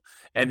deal,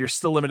 and you're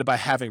still limited by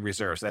having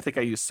reserves. I think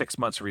I use 6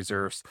 months of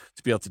reserves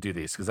to be able to do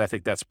these because I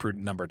think that's a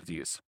prudent number to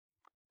use.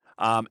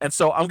 And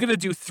so I'm going to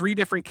do 3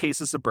 different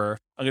cases of BRRRR.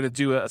 I'm going to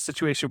do a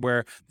situation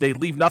where they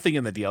leave nothing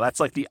in the deal.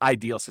 That's like the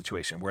ideal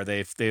situation where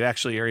they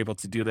actually are able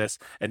to do this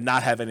and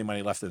not have any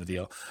money left in the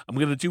deal. I'm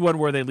going to do one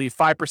where they leave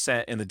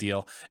 5% in the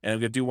deal, and I'm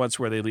going to do ones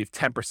where they leave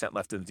 10%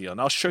 left in the deal. And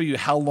I'll show you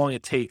how long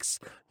it takes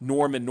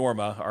Norm and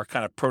Norma, our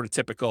kind of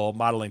prototypical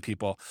modeling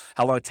people,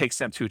 how long it takes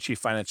them to achieve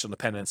financial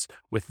independence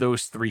with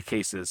those 3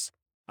 cases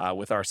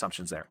with our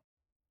assumptions there.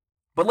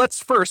 But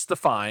let's first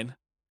define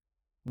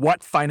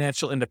what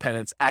financial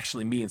independence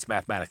actually means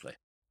mathematically.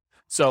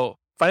 So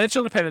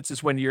financial independence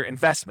is when your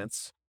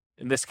investments,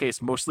 in this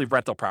case, mostly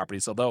rental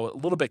properties, although a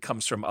little bit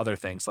comes from other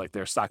things like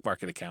their stock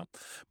market account,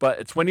 but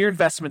it's when your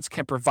investments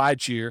can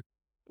provide you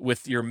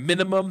with your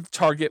minimum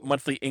target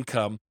monthly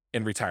income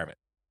in retirement.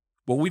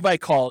 what we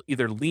might call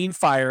either lean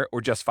fire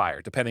or just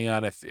fire, depending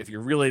on if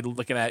you're really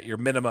looking at your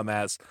minimum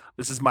as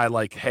this is my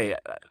hey,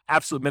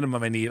 absolute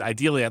minimum I need.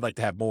 Ideally, I'd like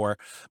to have more,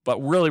 but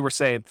really we're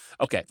saying,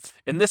 okay,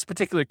 in this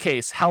particular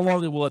case, how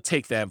long will it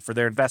take them for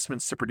their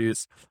investments to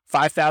produce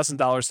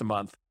 $5,000 a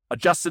month,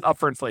 adjusted up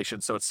for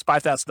inflation? So it's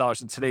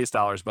 $5,000 in today's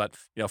dollars, but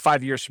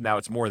 5 years from now,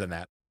 it's more than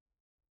that.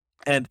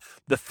 And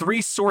the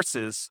three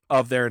sources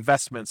of their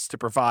investments to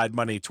provide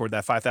money toward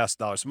that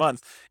 $5,000 a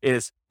month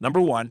is,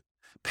 number one,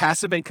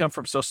 passive income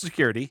from Social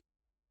Security,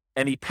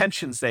 any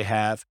pensions they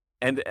have,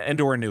 and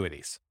or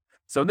annuities.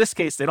 So in this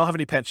case, they don't have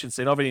any pensions,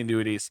 they don't have any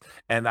annuities,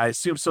 and I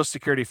assume Social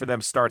Security for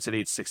them starts at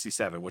age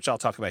 67, which I'll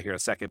talk about here in a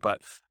second,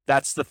 but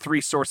that's the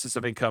three sources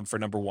of income for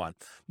number one.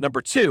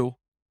 Number two,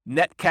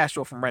 net cash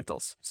flow from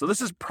rentals. So this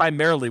is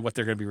primarily what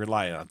they're going to be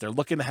relying on. They're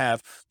looking to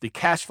have the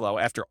cash flow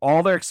after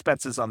all their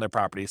expenses on their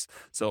properties.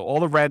 So all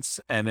the rents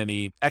and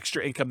any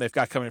extra income they've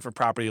got coming from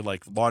property,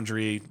 like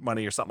laundry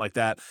money or something like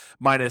that,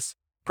 minus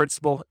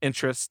principal,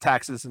 interest,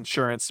 taxes,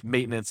 insurance,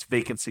 maintenance,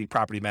 vacancy,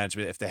 property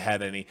management, if they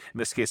had any. In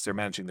this case, they're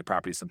managing the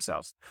properties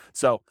themselves.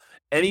 So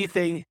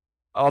anything,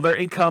 all their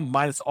income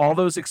minus all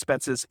those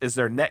expenses is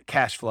their net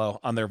cash flow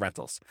on their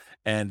rentals.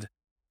 And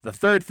the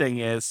third thing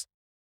is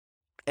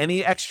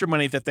any extra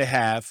money that they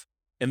have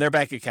in their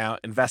bank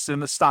account invested in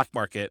the stock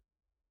market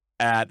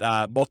at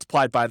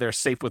multiplied by their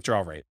safe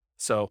withdrawal rate.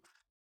 So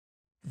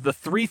the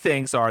three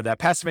things are that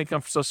passive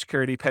income for Social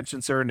Security,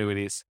 pensions, or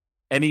annuities,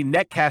 any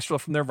net cash flow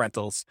from their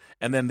rentals,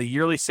 and then the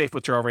yearly safe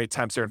withdrawal rate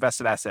times their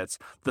invested assets.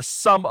 The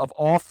sum of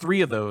all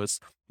three of those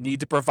need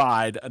to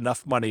provide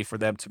enough money for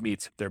them to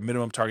meet their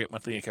minimum target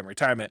monthly income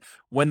retirement.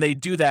 When they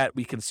do that,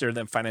 we consider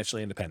them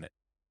financially independent.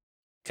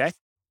 Okay?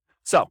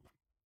 So,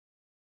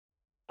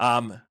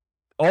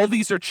 all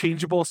these are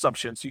changeable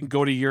assumptions. You can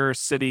go to your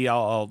city.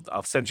 I'll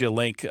send you a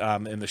link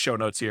in the show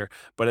notes here,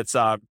 but it's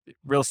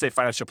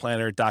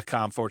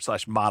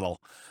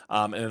realestatefinancialplanner.com/model.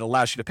 And it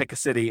allows you to pick a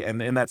city.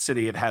 And in that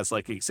city, it has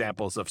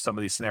examples of some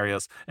of these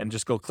scenarios, and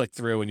just go click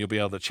through and you'll be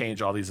able to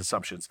change all these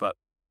assumptions. But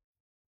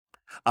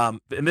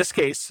in this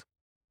case,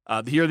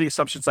 here are the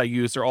assumptions I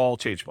use. They're all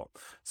changeable.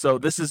 So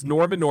this is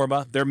Norm and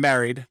Norma. They're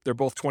married. They're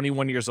both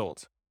 21 years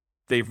old.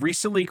 They've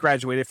recently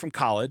graduated from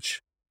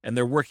college, and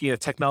they're working in a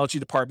technology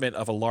department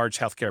of a large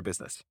healthcare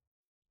business.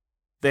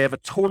 They have a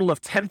total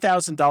of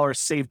 $10,000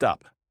 saved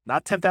up,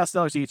 not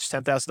 $10,000 each,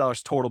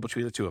 $10,000 total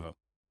between the two of them.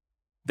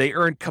 They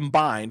earn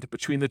combined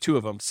between the two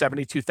of them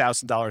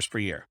 $72,000 per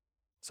year.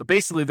 So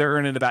basically, they're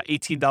earning about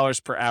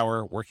 $18 per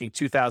hour, working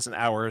 2,000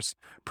 hours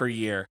per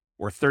year,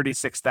 or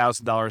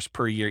 $36,000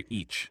 per year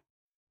each.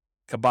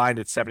 Combined,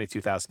 it's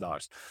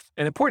 $72,000.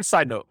 An important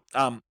side note,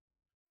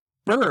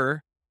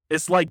 BRRRR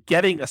is like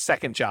getting a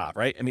second job,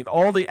 right? I mean,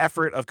 all the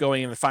effort of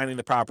going in and finding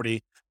the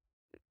property,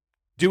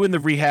 doing the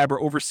rehab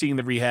or overseeing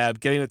the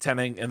rehab, getting the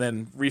tenant, and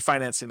then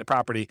refinancing the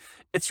property.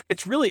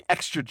 It's really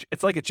extra.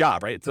 It's like a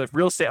job, right? It's like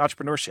real estate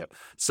entrepreneurship.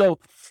 So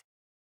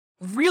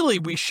really,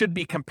 we should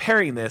be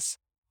comparing this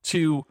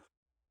to,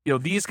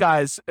 these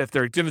guys, if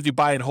they're going to do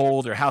buy and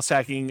hold or house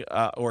hacking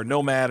or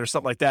nomad or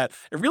something like that.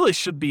 It really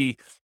should be.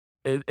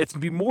 It's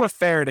be more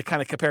fair to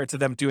kind of compare it to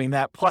them doing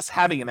that, plus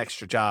having an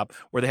extra job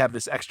where they have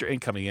this extra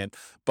income in.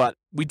 But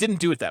we didn't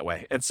do it that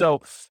way. And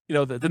so,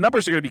 the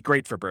numbers are going to be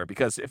great for BRRRR,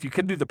 because if you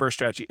can do the BRRRR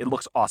strategy, it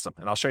looks awesome.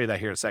 And I'll show you that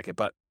here in a second.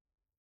 But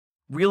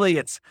really,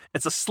 it's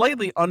a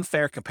slightly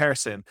unfair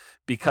comparison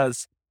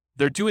because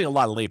they're doing a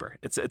lot of labor.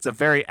 It's a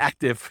very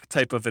active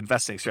type of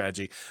investing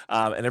strategy.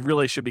 And it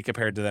really should be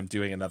compared to them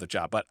doing another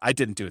job. But I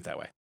didn't do it that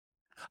way.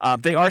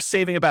 They are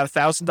saving about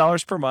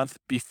 $1,000 per month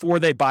before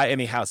they buy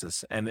any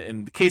houses. And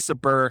in the case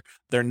of BRRRR,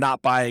 they're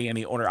not buying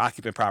any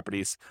owner-occupant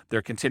properties.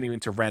 They're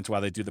continuing to rent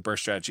while they do the BRRRR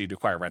strategy to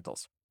acquire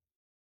rentals.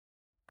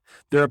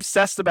 They're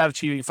obsessed about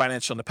achieving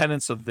financial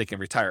independence so that they can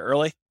retire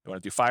early. They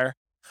want to do FIRE.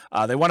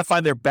 They want to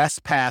find their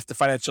best path to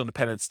financial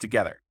independence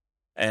together.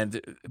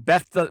 And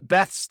best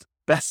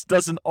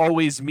doesn't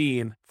always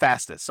mean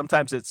fastest.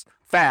 Sometimes it's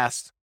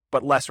fast,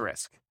 but less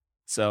risk.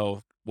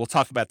 So we'll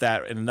talk about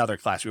that in another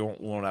class. We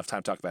won't have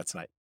time to talk about it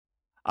tonight.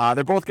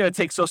 They're both going to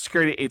take Social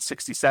Security at age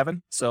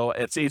 67. So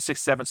at age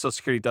 67, Social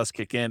Security does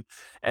kick in.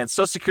 And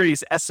Social Security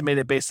is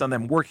estimated based on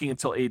them working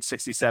until age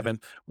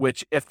 67,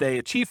 which if they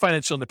achieve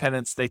financial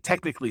independence, they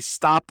technically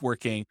stop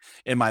working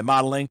in my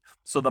modeling.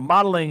 So the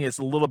modeling is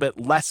a little bit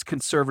less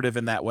conservative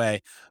in that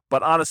way.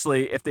 But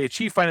honestly, if they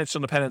achieve financial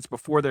independence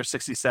before they're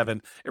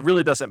 67, it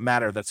really doesn't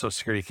matter that Social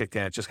Security kicked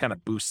in. It just kind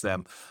of boosts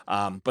them.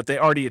 But they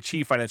already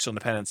achieved financial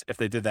independence if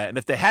they did that. And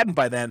if they hadn't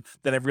by then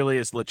it really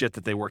is legit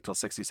that they worked till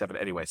 67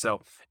 anyway.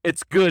 So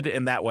it's good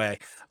in that way.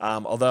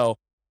 Although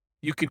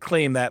you could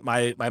claim that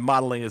my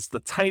modeling is the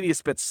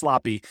tiniest bit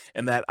sloppy,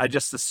 and that I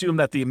just assume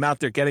that the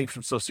amount they're getting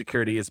from Social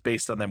Security is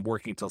based on them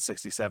working till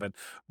 67,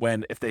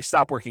 when if they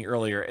stop working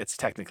earlier, it's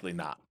technically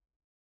not.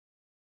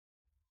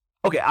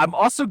 Okay, I'm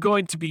also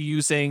going to be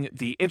using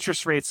the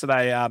interest rates that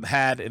I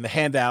had in the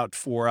handout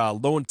for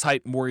loan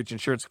type mortgage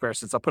insurance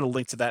comparisons. I'll put a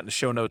link to that in the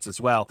show notes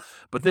as well.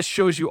 But this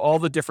shows you all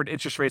the different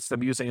interest rates that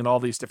I'm using in all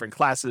these different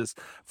classes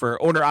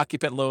for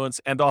owner-occupant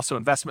loans and also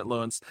investment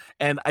loans.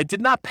 And I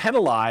did not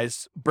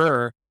penalize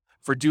BRRRR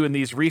for doing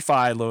these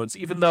refi loans,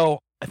 even though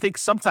I think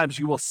sometimes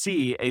you will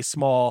see a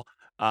small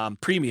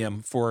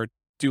premium for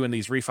doing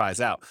these refis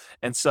out.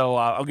 And so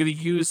I'm going to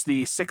use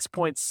the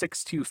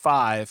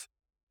 6.625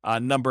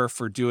 number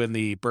for doing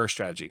the BRRRR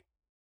strategy.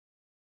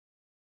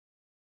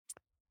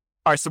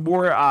 All right, some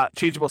more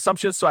changeable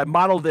assumptions. So I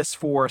modeled this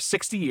for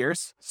 60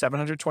 years,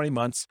 720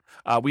 months.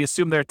 We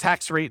assume their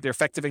tax rate, their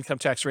effective income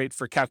tax rate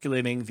for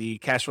calculating the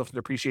cash flow from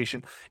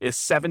depreciation is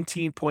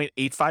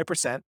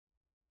 17.85%.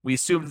 We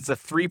assume it's a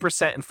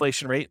 3%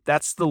 inflation rate.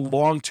 That's the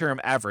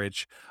long-term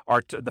average.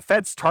 The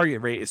Fed's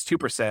target rate is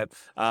 2%.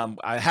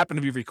 I happen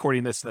to be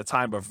recording this in a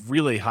time of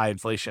really high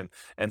inflation,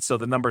 and so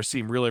the numbers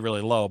seem really,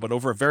 really low. But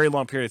over a very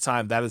long period of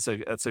time, that's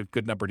a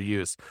good number to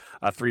use,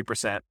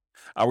 3%.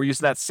 We're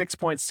using that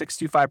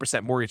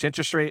 6.625% mortgage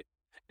interest rate.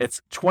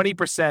 It's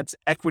 20%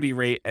 equity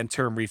rate and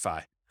term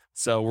refi.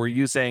 So we're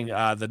using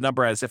the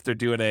number as if they're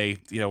doing a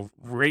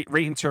rate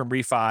and term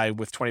refi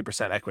with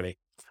 20% equity.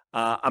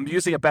 I'm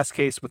using a best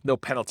case with no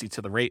penalty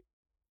to the rate.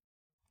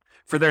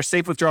 For their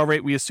safe withdrawal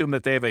rate, we assume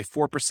that they have a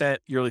 4%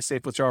 yearly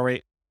safe withdrawal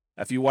rate.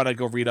 If you want to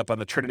go read up on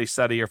the Trinity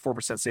study or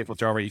 4% safe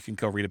withdrawal rate, you can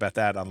go read about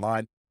that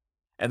online.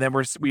 And then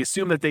we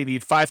assume that they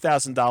need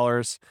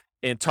 $5,000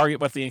 in target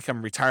monthly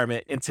income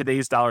retirement in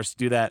today's dollars to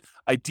do that.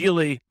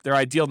 Ideally, their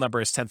ideal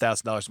number is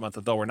 $10,000 a month,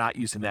 although we're not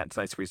using that in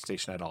tonight's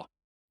presentation at all.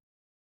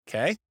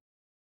 Okay?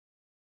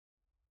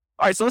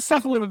 All right, so let's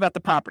talk a little bit about the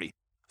property.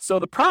 So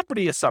the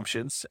property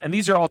assumptions, and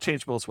these are all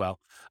changeable as well.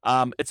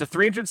 It's a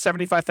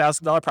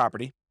 $375,000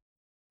 property,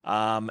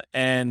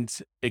 and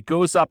it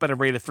goes up at a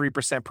rate of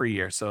 3% per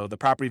year. So the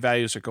property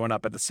values are going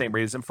up at the same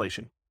rate as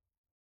inflation.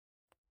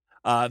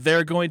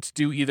 They're going to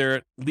do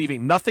either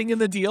leaving nothing in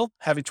the deal,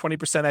 having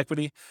 20%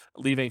 equity,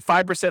 leaving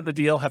 5% in the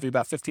deal, having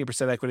about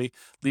 15% equity,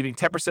 leaving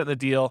 10% in the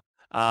deal,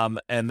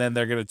 and then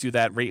they're going to do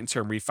that rate and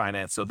term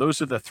refinance. So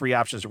those are the three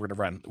options we're going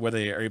to run, whether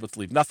they are able to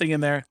leave nothing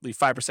in there, leave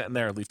 5% in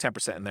there, or leave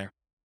 10% in there.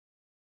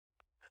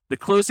 The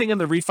closing and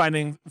the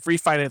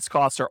refinance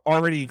costs are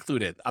already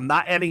included. I'm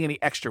not adding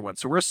any extra ones.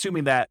 So we're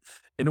assuming that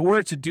in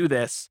order to do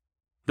this,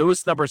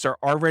 those numbers are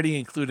already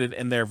included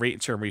in their rate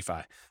and term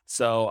refi.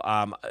 So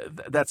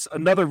that's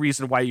another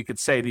reason why you could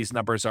say these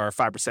numbers are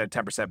 5%,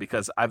 10%,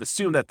 because I've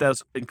assumed that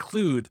those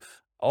include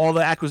all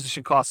the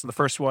acquisition costs in the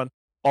first one,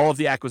 all of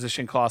the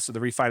acquisition costs or the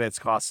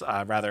refinance costs,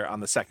 on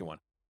the second one,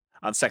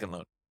 on second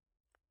loan.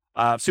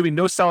 Assuming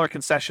no seller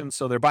concessions,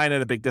 so they're buying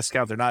at a big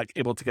discount. They're not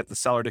able to get the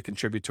seller to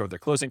contribute toward their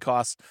closing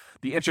costs.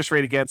 The interest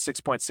rate, again,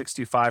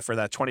 6.625 for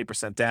that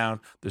 20%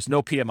 down. There's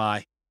no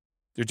PMI.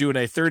 They're doing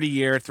a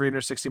 30-year,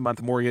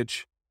 360-month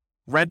mortgage.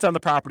 Rent on the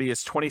property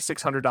is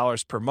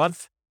 $2,600 per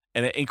month,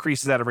 and it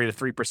increases at a rate of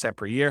 3%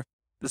 per year.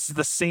 This is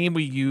the same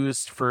we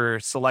used for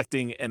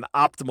selecting an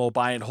optimal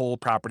buy and hold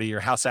property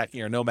or house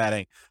hacking or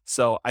nomading.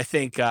 So I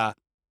think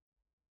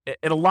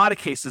in a lot of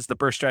cases, the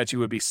BRRRR strategy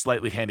would be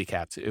slightly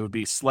handicapped. It would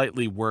be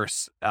slightly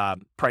worse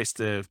price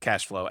to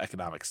cash flow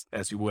economics,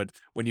 as you would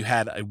when you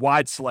had a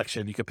wide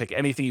selection. You could pick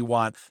anything you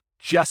want,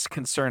 just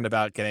concerned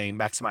about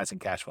maximizing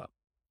cash flow.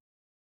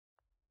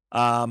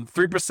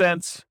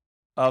 3%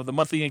 of the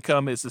monthly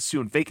income is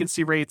assumed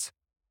vacancy rate,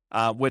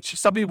 which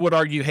some people would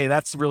argue, hey,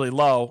 that's really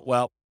low.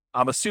 Well,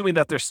 I'm assuming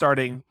that they're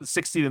starting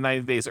 60 to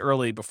 90 days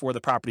early before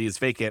the property is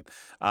vacant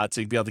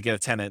to be able to get a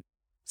tenant.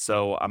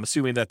 So I'm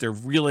assuming that they're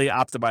really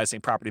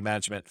optimizing property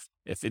management.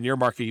 If in your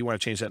market you want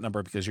to change that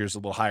number because yours is a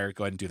little higher,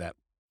 go ahead and do that.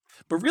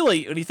 But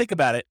really, when you think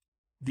about it,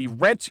 the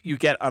rent you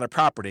get on a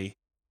property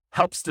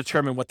helps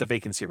determine what the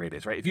vacancy rate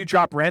is, right? If you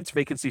drop rent,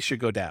 vacancy should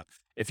go down.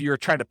 If you're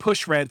trying to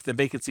push rent, then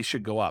vacancy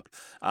should go up.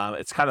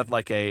 It's kind of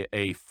like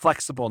a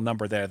flexible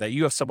number there that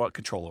you have somewhat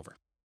control over.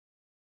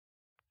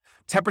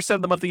 10%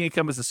 of the monthly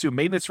income is assumed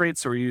maintenance rate.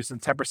 So we're using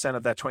 10%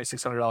 of that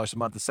 $2,600 a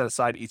month to set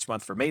aside each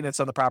month for maintenance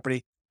on the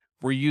property.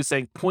 We're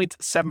using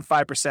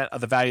 0.75%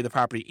 of the value of the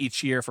property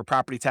each year for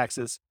property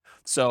taxes.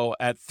 So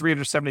at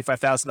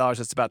 $375,000,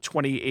 it's about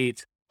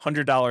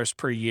 $2,800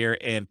 per year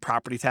in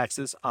property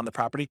taxes on the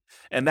property.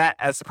 And that,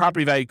 as the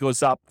property value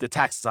goes up, the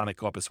taxes on it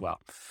go up as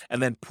well.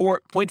 And then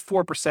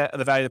 0.4% of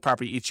the value of the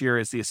property each year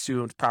is the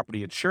assumed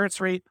property insurance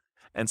rate.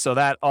 And so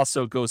that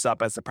also goes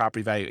up as the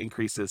property value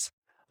increases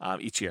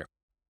each year.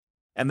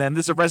 And then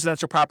this is a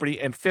residential property,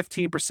 and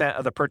 15%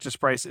 of the purchase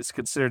price is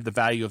considered the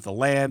value of the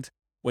land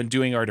when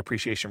doing our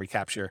depreciation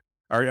recapture,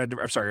 our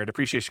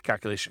depreciation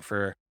calculation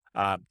for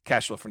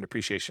cash flow from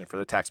depreciation for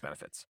the tax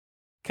benefits.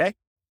 Okay?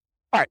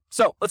 All right,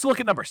 so let's look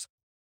at numbers.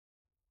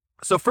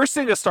 So first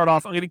thing to start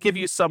off, I'm going to give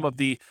you some of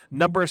the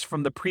numbers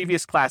from the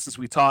previous classes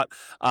we taught.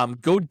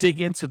 Go dig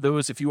into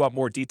those if you want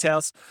more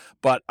details,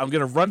 but I'm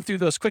going to run through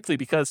those quickly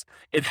because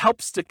it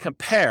helps to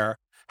compare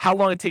how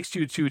long it takes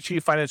you to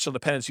achieve financial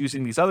independence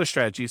using these other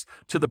strategies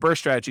to the BRRRR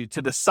strategy to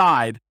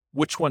decide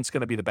which one's going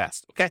to be the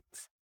best, okay?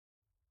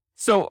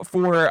 So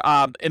for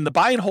in the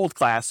buy and hold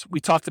class, we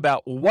talked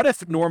about what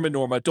if Norm and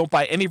Norma don't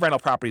buy any rental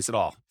properties at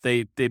all?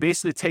 They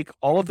basically take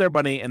all of their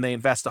money and they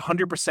invest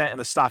 100% in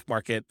the stock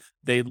market.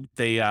 They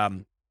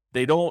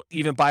They don't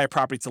even buy a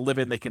property to live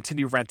in. They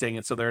continue renting.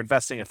 And so they're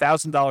investing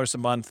 $1,000 a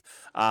month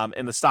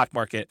in the stock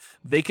market.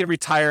 They can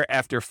retire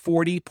after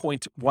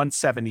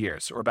 40.17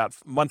 years, or about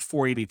month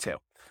 482.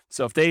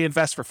 So if they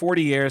invest for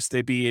 40 years,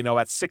 they'd be,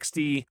 at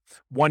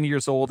 61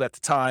 years old at the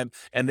time,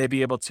 and they'd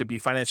be able to be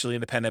financially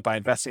independent by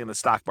investing in the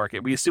stock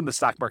market. We assume the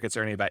stock market's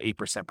earning about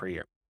 8% per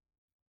year.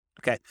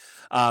 Okay.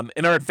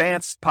 In our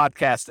advanced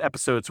podcast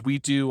episodes, we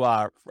do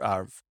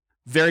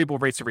variable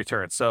rates of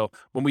return. So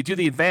when we do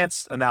the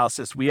advanced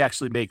analysis, we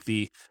actually make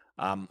the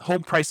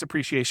home price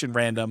appreciation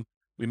random.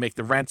 We make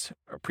the rent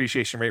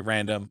appreciation rate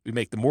random. We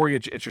make the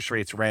mortgage interest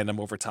rates random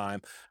over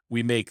time.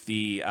 We make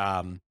the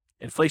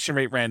inflation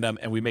rate random,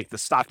 and we make the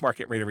stock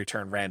market rate of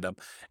return random.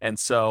 And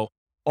so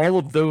all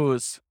of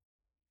those,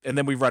 and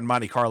then we run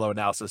Monte Carlo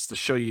analysis to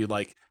show you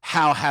like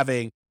how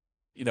having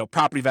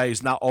property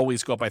values not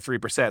always go up by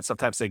 3%.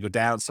 Sometimes they go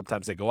down,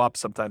 sometimes they go up,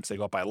 sometimes they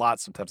go up by a lot,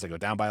 sometimes they go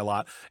down by a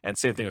lot. And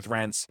same thing with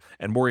rents,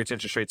 and mortgage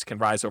interest rates can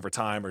rise over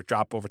time or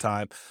drop over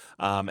time,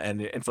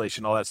 and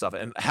inflation, all that stuff,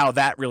 and how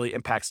that really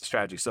impacts the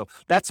strategy. So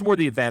that's more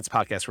the advanced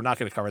podcast. We're not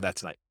going to cover that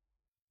tonight.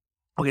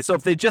 Okay, so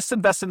if they just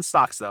invest in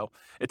stocks, though,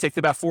 it takes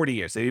about 40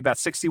 years. They'd be about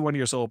 61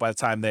 years old by the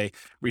time they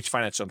reach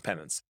financial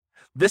independence.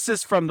 This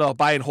is from the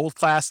buy and hold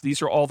class.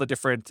 These are all the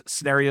different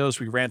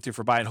scenarios we ran through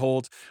for buy and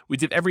hold. We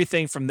did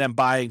everything from them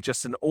buying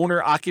just an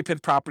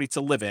owner-occupant property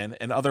to live in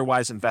and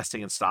otherwise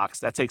investing in stocks.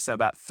 That takes them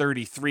about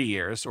 33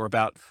 years, or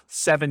about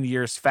 7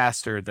 years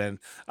faster than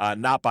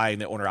not buying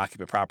the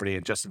owner-occupant property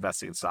and just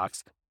investing in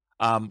stocks.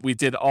 We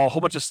did a whole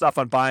bunch of stuff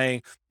on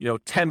buying,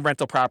 10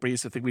 rental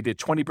properties. I think we did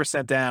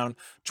 20% down,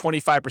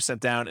 25%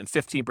 down, and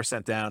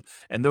 15% down.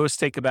 And those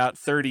take about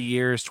 30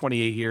 years,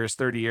 28 years,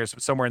 30 years,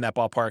 somewhere in that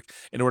ballpark,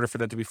 in order for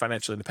them to be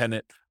financially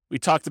independent. We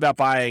talked about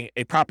buying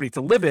a property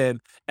to live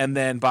in and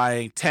then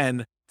buying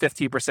 10,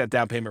 15%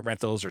 down payment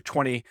rentals, or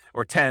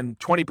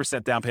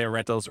 20% down payment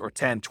rentals, or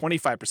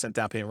 25%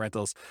 down payment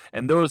rentals.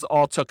 And those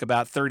all took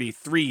about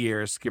 33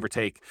 years, give or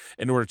take,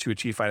 in order to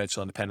achieve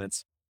financial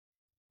independence.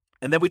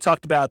 And then we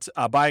talked about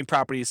buying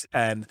properties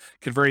and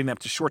converting them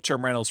to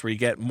short-term rentals where you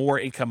get more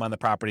income on the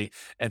property.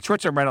 And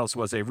short-term rentals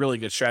was a really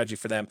good strategy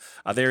for them.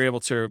 They were able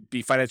to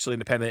be financially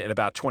independent in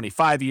about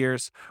 25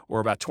 years,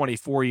 or about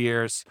 24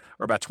 years,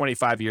 or about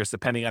 25 years,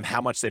 depending on how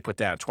much they put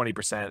down,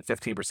 20%,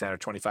 15%, or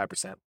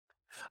 25%.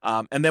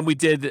 And then we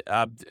did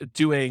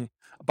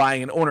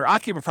buying an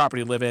owner-occupant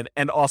property to live in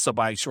and also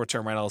buying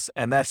short-term rentals.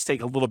 And that's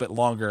take a little bit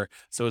longer.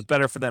 So it's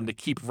better for them to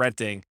keep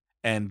renting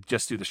and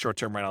just do the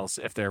short-term rentals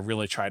if they're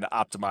really trying to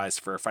optimize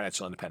for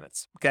financial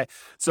independence. Okay,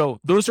 so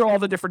those are all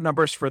the different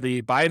numbers for the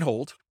buy and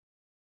hold.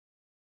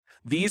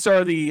 These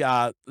are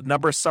the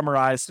numbers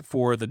summarized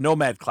for the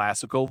Nomad class.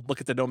 So go look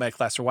at the Nomad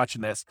class for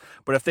watching this.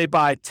 But if they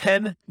buy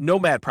 10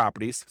 Nomad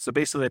properties, so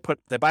basically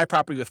they buy a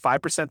property with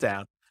 5%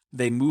 down,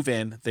 they move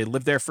in, they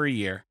live there for a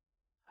year,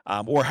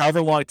 or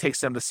however long it takes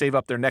them to save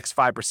up their next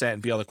 5%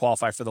 and be able to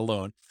qualify for the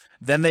loan.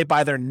 Then they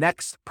buy their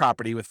next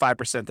property with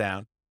 5%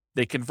 down.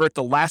 They convert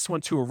the last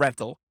one to a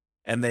rental,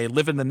 and they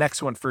live in the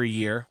next one for a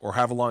year, or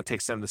however long it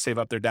takes them to save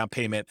up their down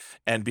payment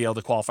and be able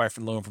to qualify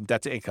for the loan from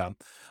debt to income.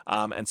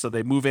 And so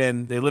they move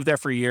in, they live there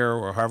for a year,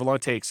 or however long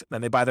it takes.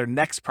 Then they buy their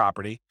next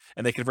property,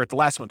 and they convert the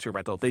last one to a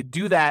rental. They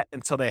do that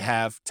until they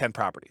have 10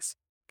 properties.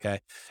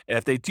 Okay. And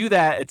if they do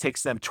that, it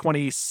takes them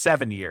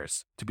 27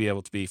 years to be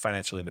able to be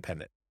financially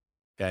independent.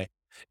 Okay.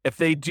 If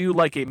they do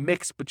like a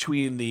mix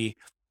between the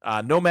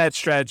Nomad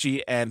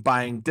strategy and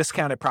buying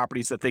discounted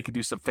properties that they can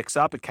do some fix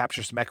up and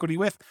capture some equity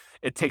with,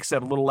 it takes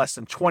them a little less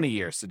than 20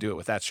 years to do it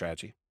with that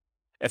strategy.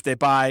 If they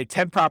buy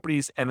 10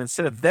 properties and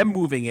instead of them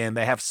moving in,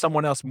 they have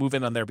someone else move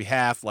in on their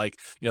behalf, like,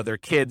 their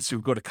kids who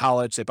go to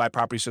college, they buy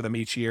properties for them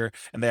each year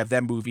and they have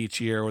them move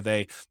each year, or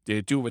they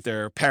do it with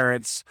their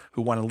parents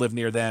who want to live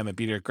near them and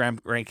be their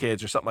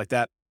grandkids or something like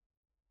that.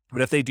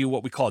 But if they do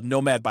what we call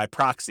Nomad by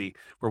proxy,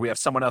 where we have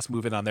someone else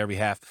move in on their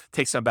behalf, it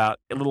takes them about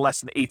a little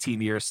less than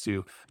 18 years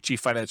to achieve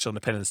financial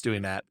independence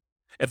doing that.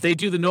 If they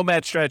do the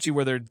Nomad strategy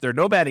where they're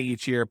nomading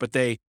each year, but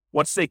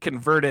once they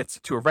convert it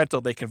to a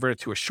rental, they convert it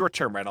to a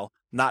short-term rental,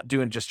 not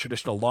doing just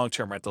traditional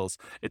long-term rentals,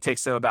 it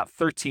takes them about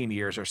 13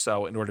 years or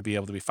so in order to be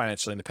able to be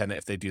financially independent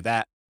if they do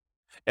that.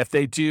 If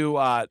they do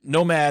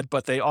Nomad,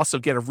 but they also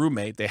get a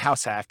roommate, they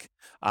house hack,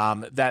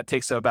 that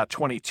takes them about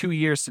 22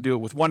 years to do it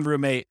with one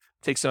roommate,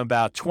 takes them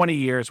about 20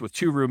 years with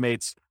two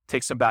roommates,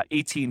 takes them about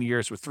 18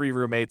 years with three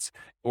roommates,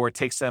 or it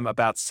takes them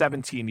about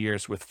 17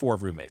 years with four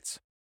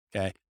roommates.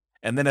 Okay.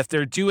 And then if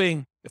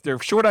they're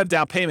short on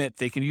down payment,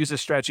 they can use a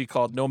strategy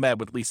called Nomad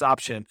with lease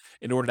option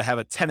in order to have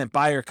a tenant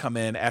buyer come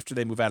in after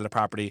they move out of the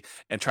property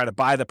and try to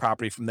buy the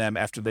property from them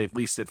after they've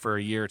leased it for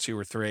a year or two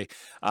or three.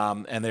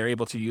 And they're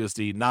able to use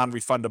the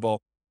non-refundable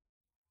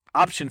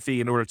option fee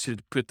in order to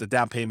put the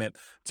down payment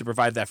to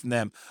provide that from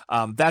them.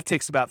 That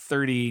takes about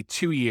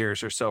 32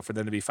 years or so for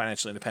them to be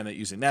financially independent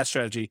using that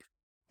strategy.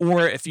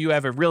 Or if you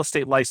have a real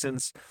estate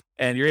license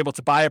and you're able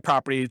to buy a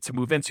property to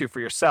move into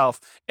for yourself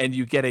and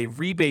you get a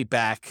rebate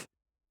back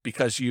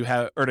because you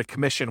have earned a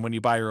commission when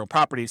you buy your own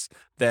properties,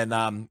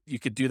 then you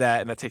could do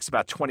that. And that takes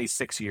about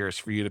 26 years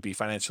for you to be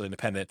financially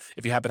independent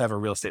if you happen to have a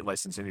real estate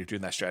license and you're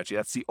doing that strategy.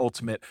 That's the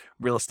ultimate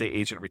real estate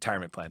agent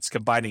retirement plan. It's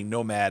combining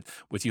Nomad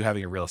with you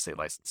having a real estate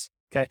license.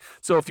 Okay.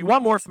 So if you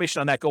want more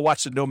information on that, go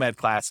watch the Nomad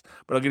class,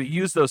 but I'm going to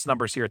use those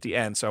numbers here at the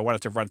end. So I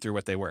wanted to run through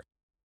what they were.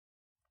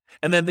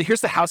 And then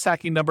here's the house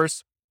hacking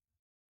numbers.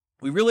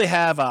 We really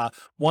have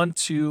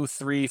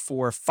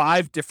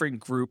 5 different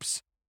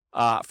groups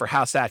for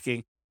house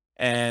hacking.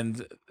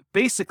 And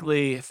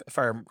basically, if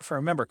I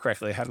remember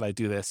correctly, how did I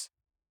do this?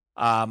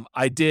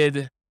 I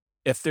did,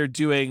 if they're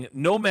doing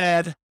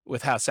Nomad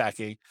with house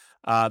hacking,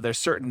 there's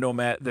certain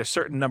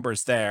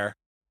numbers there.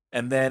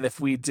 And then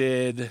if we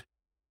did,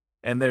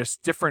 and there's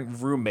different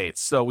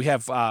roommates. So we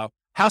have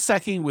house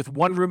hacking with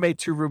 1 roommate,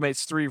 2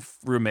 roommates, 3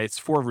 roommates,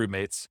 4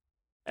 roommates.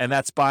 And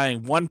that's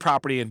buying one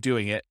property and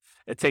doing it.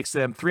 It takes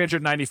them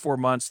 394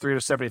 months,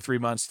 373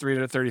 months,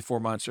 334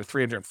 months, or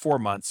 304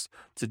 months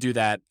to do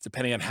that,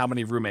 depending on how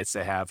many roommates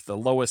they have. The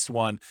lowest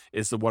one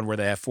is the one where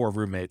they have 4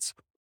 roommates.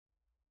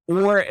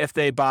 Or if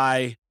they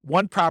buy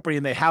one property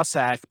and they house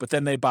hack, but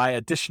then they buy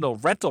additional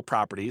rental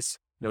properties,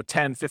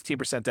 10,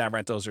 15% down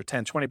rentals or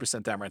 10,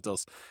 20% down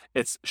rentals,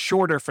 it's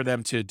shorter for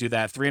them to do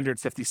that,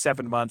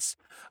 357 months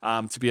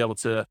to be able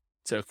to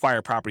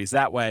acquire properties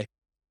that way.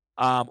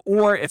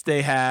 Or if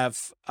they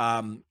have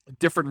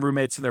different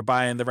roommates and they're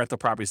buying the rental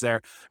properties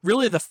there,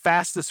 really the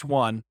fastest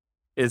one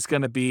is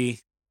going to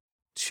be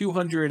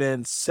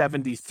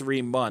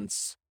 273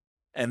 months.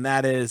 And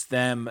that is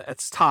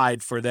it's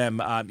tied for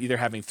them either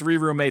having 3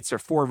 roommates or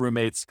 4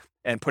 roommates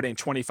and putting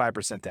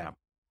 25% down.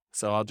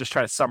 So I'll just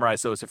try to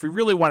summarize those. If we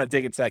really want to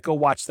dig into that, go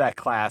watch that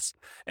class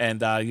and,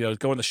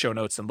 go in the show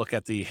notes and look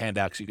at the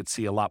handouts. You can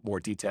see a lot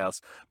more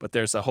details, but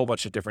there's a whole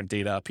bunch of different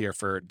data up here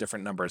for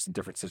different numbers and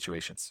different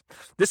situations.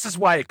 This is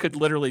why it could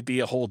literally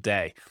be a whole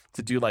day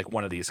to do like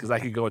one of these, because I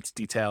could go into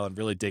detail and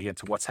really dig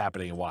into what's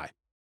happening and why.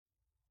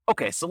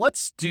 Okay, so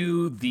let's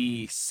do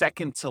the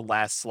second to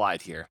last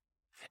slide here.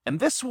 And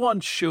this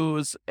one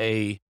shows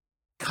a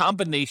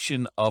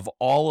combination of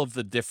all of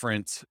the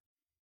different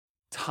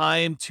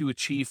time to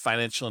achieve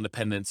financial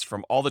independence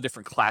from all the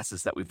different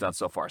classes that we've done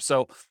so far.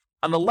 So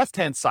on the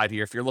left-hand side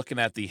here, if you're looking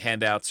at the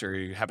handouts or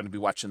you happen to be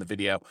watching the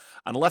video,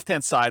 on the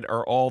left-hand side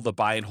are all the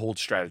buy and hold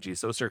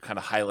strategies. Those are kind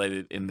of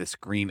highlighted in this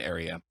green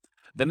area.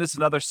 Then there's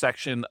another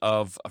section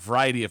of a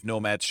variety of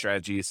Nomad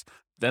strategies.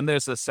 Then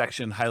there's a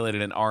section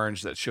highlighted in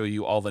orange that show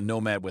you all the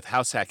Nomad with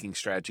house hacking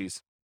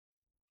strategies.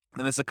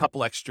 Then there's a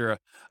couple extra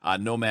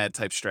Nomad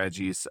type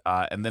strategies.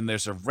 And then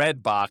there's a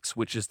red box,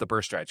 which is the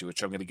BRRRR strategy,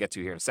 which I'm going to get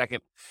to here in a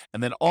second.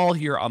 And then all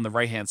here on the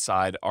right-hand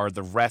side are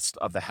the rest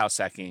of the house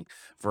hacking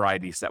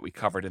varieties that we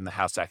covered in the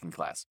house hacking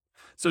class.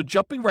 So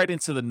jumping right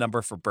into the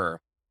number for BRRRR,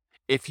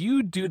 if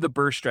you do the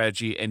BRRRR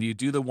strategy and you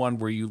do the one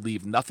where you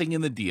leave nothing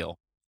in the deal,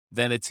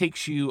 then it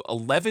takes you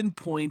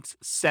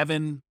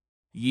 11.7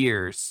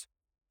 years,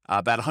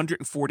 about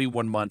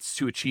 141 months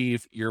to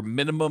achieve your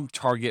minimum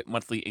target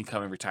monthly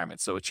income in retirement.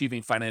 So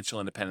achieving financial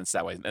independence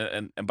that way.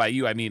 And by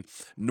you, I mean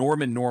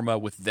Norm and Norma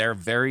with their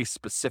very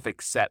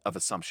specific set of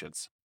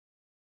assumptions.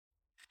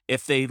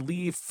 If they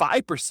leave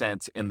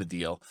 5% in the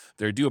deal,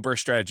 they do a BRRRR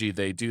strategy,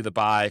 they do the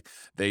buy,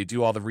 they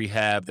do all the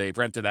rehab, they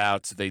rent it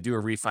out, they do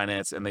a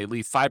refinance, and they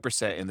leave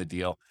 5% in the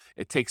deal,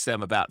 it takes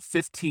them about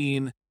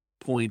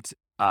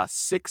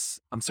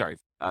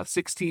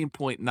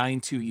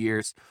 16.92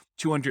 years,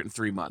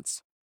 203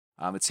 months.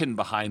 It's hidden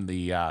behind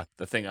the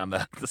thing on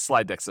the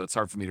slide deck, so it's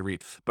hard for me to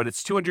read. But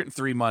it's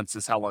 203 months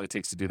is how long it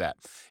takes to do that.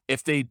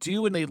 If they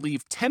do and they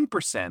leave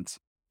 10%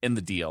 in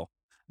the deal,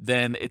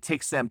 then it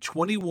takes them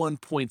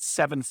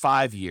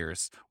 21.75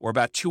 years, or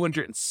about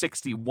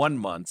 261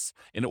 months,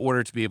 in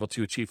order to be able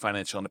to achieve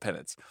financial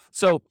independence.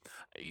 So,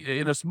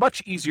 it's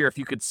much easier if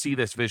you could see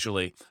this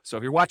visually. So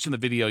if you're watching the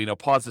video,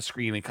 pause the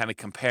screen and kind of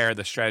compare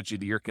the strategy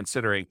that you're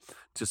considering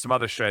to some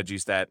other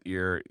strategies that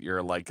you're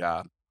like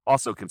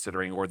also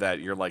considering, or that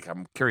you're like,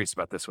 I'm curious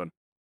about this one.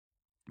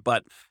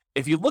 But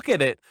if you look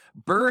at it,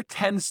 BRRRR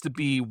tends to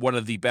be one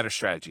of the better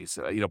strategies,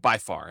 by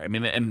far. I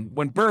mean, and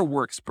when BRRRR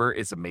works, BRRRR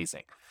is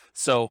amazing.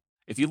 So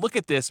if you look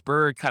at this,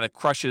 BRRRR kind of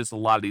crushes a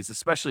lot of these,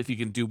 especially if you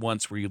can do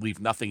ones where you leave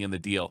nothing in the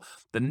deal.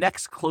 The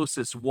next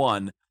closest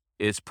one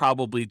is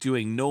probably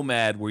doing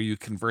Nomad, where you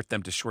convert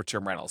them to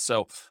short-term rentals.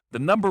 So the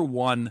number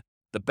one,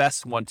 the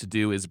best one to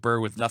do is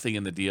BRRRR with nothing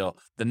in the deal.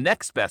 The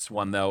next best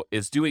one, though,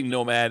 is doing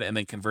Nomad and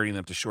then converting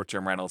them to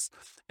short-term rentals.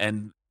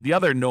 And the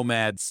other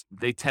Nomads,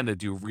 they tend to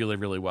do really,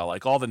 really well.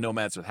 Like all the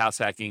Nomads with house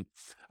hacking,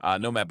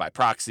 Nomad by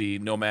proxy,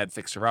 Nomad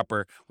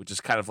fixer-upper, which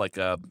is kind of like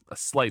a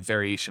slight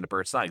variation of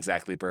BRRRR. It's not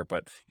exactly BRRRR,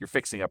 but you're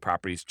fixing up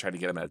properties, trying to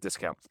get them at a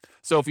discount.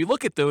 So if you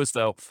look at those,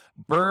 though,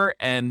 BRRRR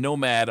and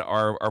Nomad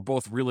are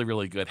both really,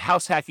 really good.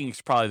 House hacking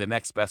is probably the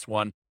next best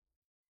one.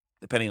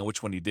 depending on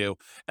which one you do.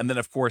 And then,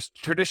 of course,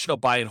 traditional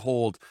buy and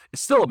hold is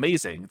still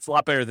amazing. It's a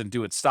lot better than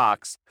doing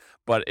stocks,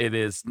 but it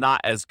is not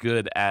as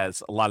good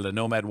as a lot of the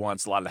nomad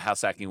ones, a lot of the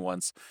house hacking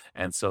ones.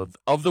 And so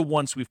of the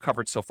ones we've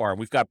covered so far, and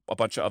we've got a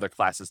bunch of other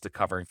classes to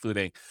cover,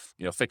 including,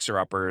 fixer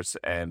uppers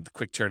and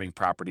quick turning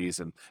properties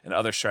and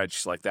other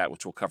strategies like that,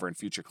 which we'll cover in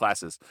future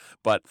classes.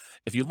 But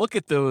if you look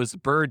at those,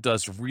 BRRRR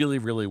does really,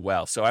 really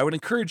well. So I would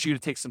encourage you to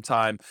take some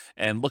time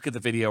and look at the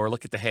video or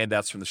look at the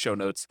handouts from the show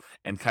notes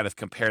and kind of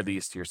compare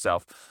these to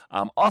yourself.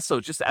 Also,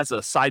 just as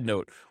a side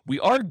note, we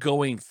are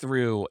going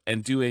through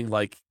and doing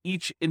like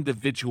each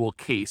individual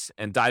case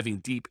and diving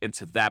deep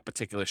into that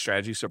particular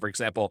strategy. So, for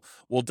example,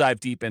 we'll dive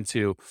deep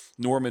into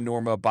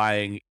Norma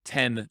buying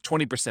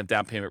 20%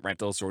 down payment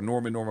rentals, or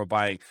Norma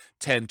buying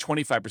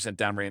 25%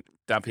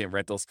 down payment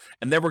rentals.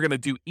 And then we're going to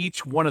do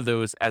each one of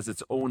those as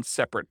its own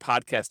separate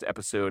podcast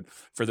episode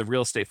for the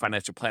Real Estate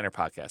Financial Planner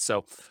podcast.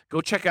 So go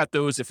check out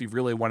those if you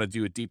really want to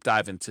do a deep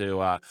dive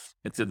into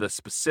the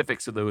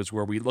specifics of those,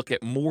 where we look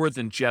at more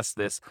than just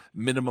this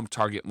minimum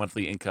target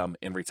monthly income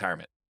in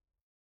retirement.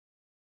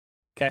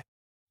 Okay.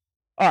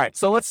 All right.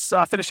 So let's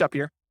finish up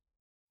here.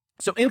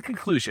 So in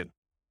conclusion,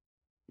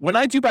 when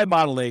I do my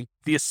modeling,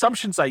 the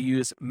assumptions I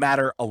use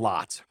matter a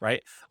lot,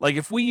 right? Like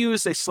if we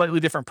use a slightly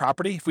different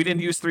property, if we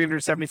didn't use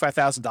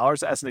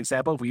 $375,000 as an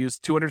example, if we use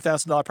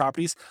 $200,000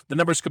 properties, the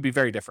numbers could be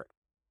very different.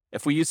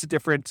 If we use a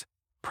different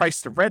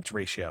price to rent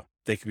ratio,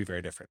 they could be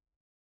very different.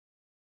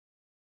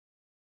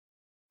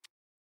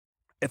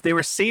 If they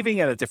were saving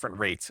at a different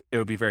rate, it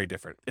would be very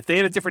different. If they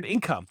had a different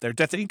income, their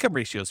debt to income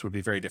ratios would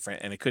be very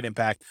different, and it could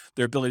impact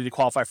their ability to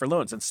qualify for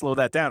loans and slow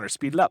that down or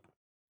speed it up.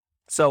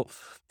 So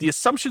the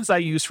assumptions I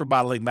use for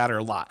modeling matter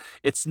a lot.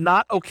 It's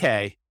not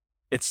okay.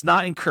 It's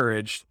not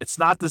encouraged. It's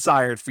not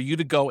desired for you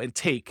to go and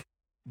take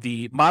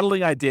the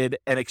modeling I did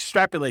and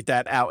extrapolate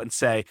that out and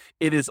say,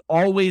 it is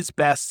always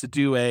best to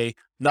do a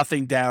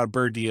nothing down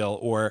BRRRR deal,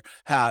 or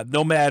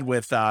nomad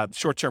with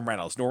short-term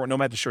rentals,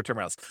 nomad to short-term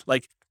rentals.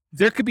 Like,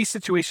 there could be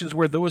situations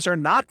where those are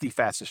not the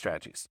fastest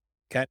strategies.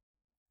 Okay.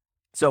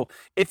 So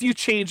if you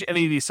change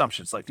any of the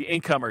assumptions, like the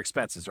income or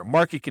expenses or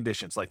market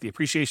conditions, like the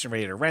appreciation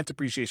rate or rent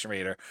appreciation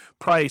rate or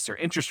price or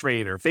interest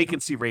rate or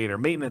vacancy rate or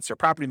maintenance or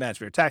property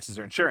management or taxes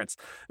or insurance,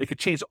 it could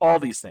change all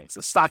these things.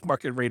 The stock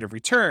market rate of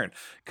return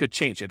could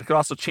change it. It could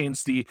also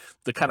change the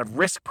kind of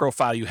risk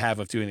profile you have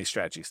of doing these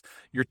strategies.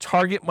 Your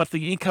target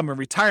monthly income in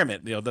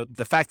retirement,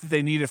 the fact that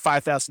they needed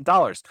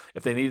 $5,000,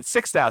 if they needed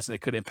 $6,000,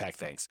 it could impact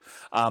things.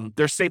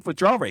 Their safe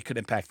withdrawal rate could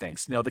impact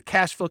things. The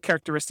cash flow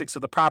characteristics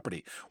of the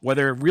property,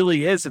 whether it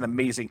really is an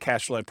amazing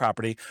cash flowing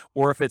property,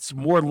 or if it's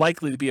more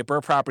likely to be a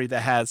BRRRR property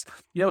that has,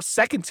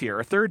 second tier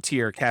or third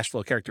tier cash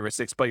flow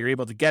characteristics, but you're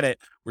able to get it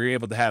where you're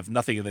able to have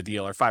nothing in the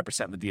deal or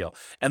 5% in the deal.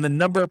 And the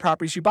number of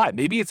properties you buy.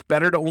 Maybe it's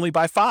better to only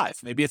buy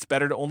 5. Maybe it's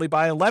better to only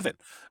buy 11.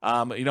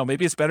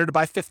 Maybe it's better to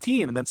buy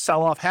 15 and then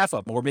sell off half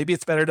of them, or maybe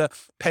it's better to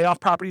pay off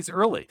properties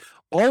early.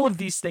 All of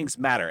these things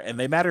matter, and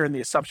they matter in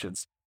the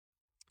assumptions.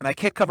 And I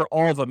can't cover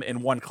all of them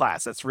in one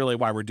class. That's really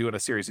why we're doing a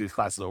series of these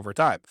classes over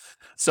time.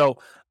 So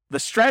the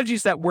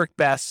strategies that work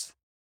best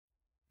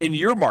in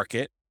your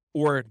market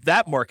or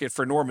that market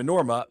for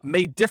Norma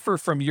may differ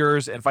from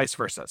yours and vice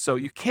versa. So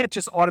you can't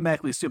just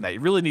automatically assume that.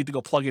 You really need to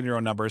go plug in your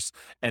own numbers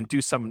and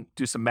do some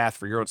math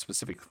for your own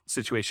specific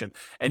situation.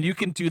 And you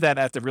can do that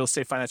at the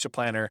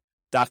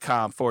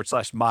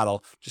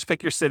realestatefinancialplanner.com/model. Just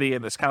pick your city,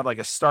 and it's kind of like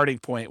a starting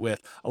point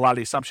with a lot of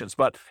the assumptions.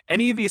 But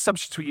any of the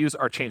assumptions we use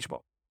are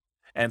changeable.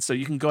 And so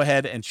you can go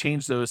ahead and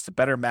change those to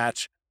better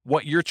match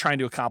what you're trying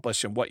to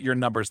accomplish and what your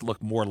numbers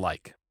look more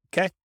like.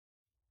 Okay?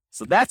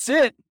 So that's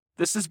it.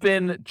 This has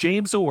been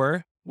James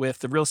Orr with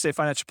the Real Estate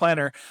Financial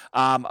Planner.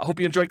 I hope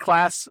you enjoyed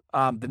class.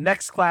 The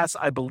next class,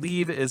 I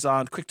believe, is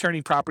on quick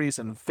turning properties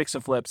and fix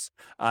and flips.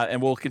 And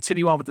we'll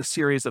continue on with the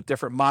series of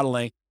different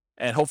modeling.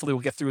 And hopefully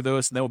we'll get through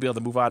those, and then we'll be able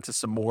to move on to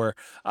some more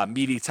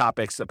meaty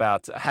topics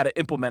about how to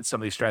implement some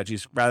of these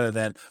strategies, rather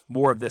than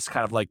more of this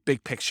kind of like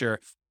big picture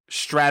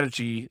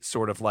strategy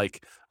sort of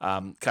like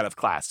kind of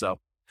class. So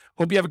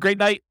hope you have a great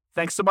night.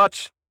 Thanks so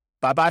much.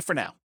 Bye-bye for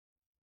now.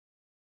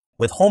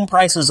 With home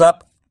prices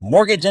up,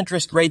 mortgage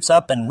interest rates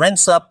up, and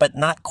rents up, but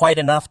not quite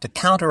enough to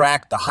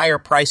counteract the higher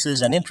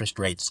prices and interest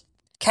rates,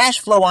 cash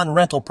flow on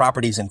rental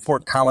properties in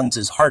Fort Collins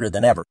is harder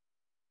than ever.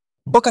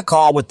 Book a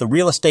call with the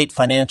Real Estate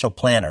Financial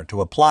Planner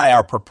to apply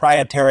our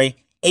proprietary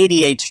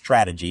 88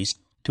 strategies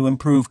to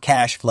improve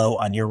cash flow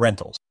on your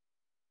rentals.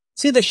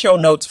 See the show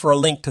notes for a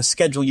link to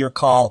schedule your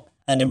call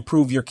and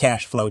improve your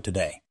cash flow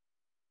today.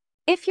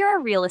 If you're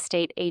a real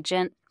estate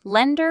agent,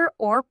 lender,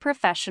 or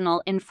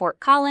professional in Fort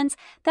Collins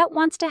that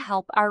wants to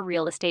help our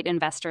real estate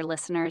investor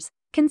listeners,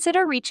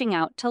 consider reaching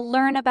out to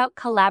learn about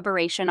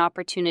collaboration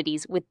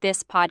opportunities with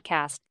this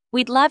podcast.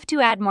 We'd love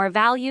to add more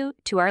value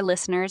to our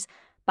listeners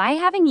by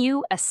having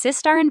you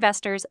assist our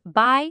investors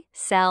buy,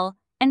 sell,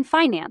 and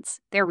finance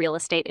their real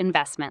estate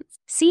investments.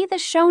 See the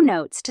show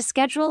notes to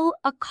schedule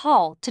a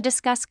call to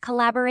discuss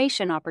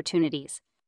collaboration opportunities.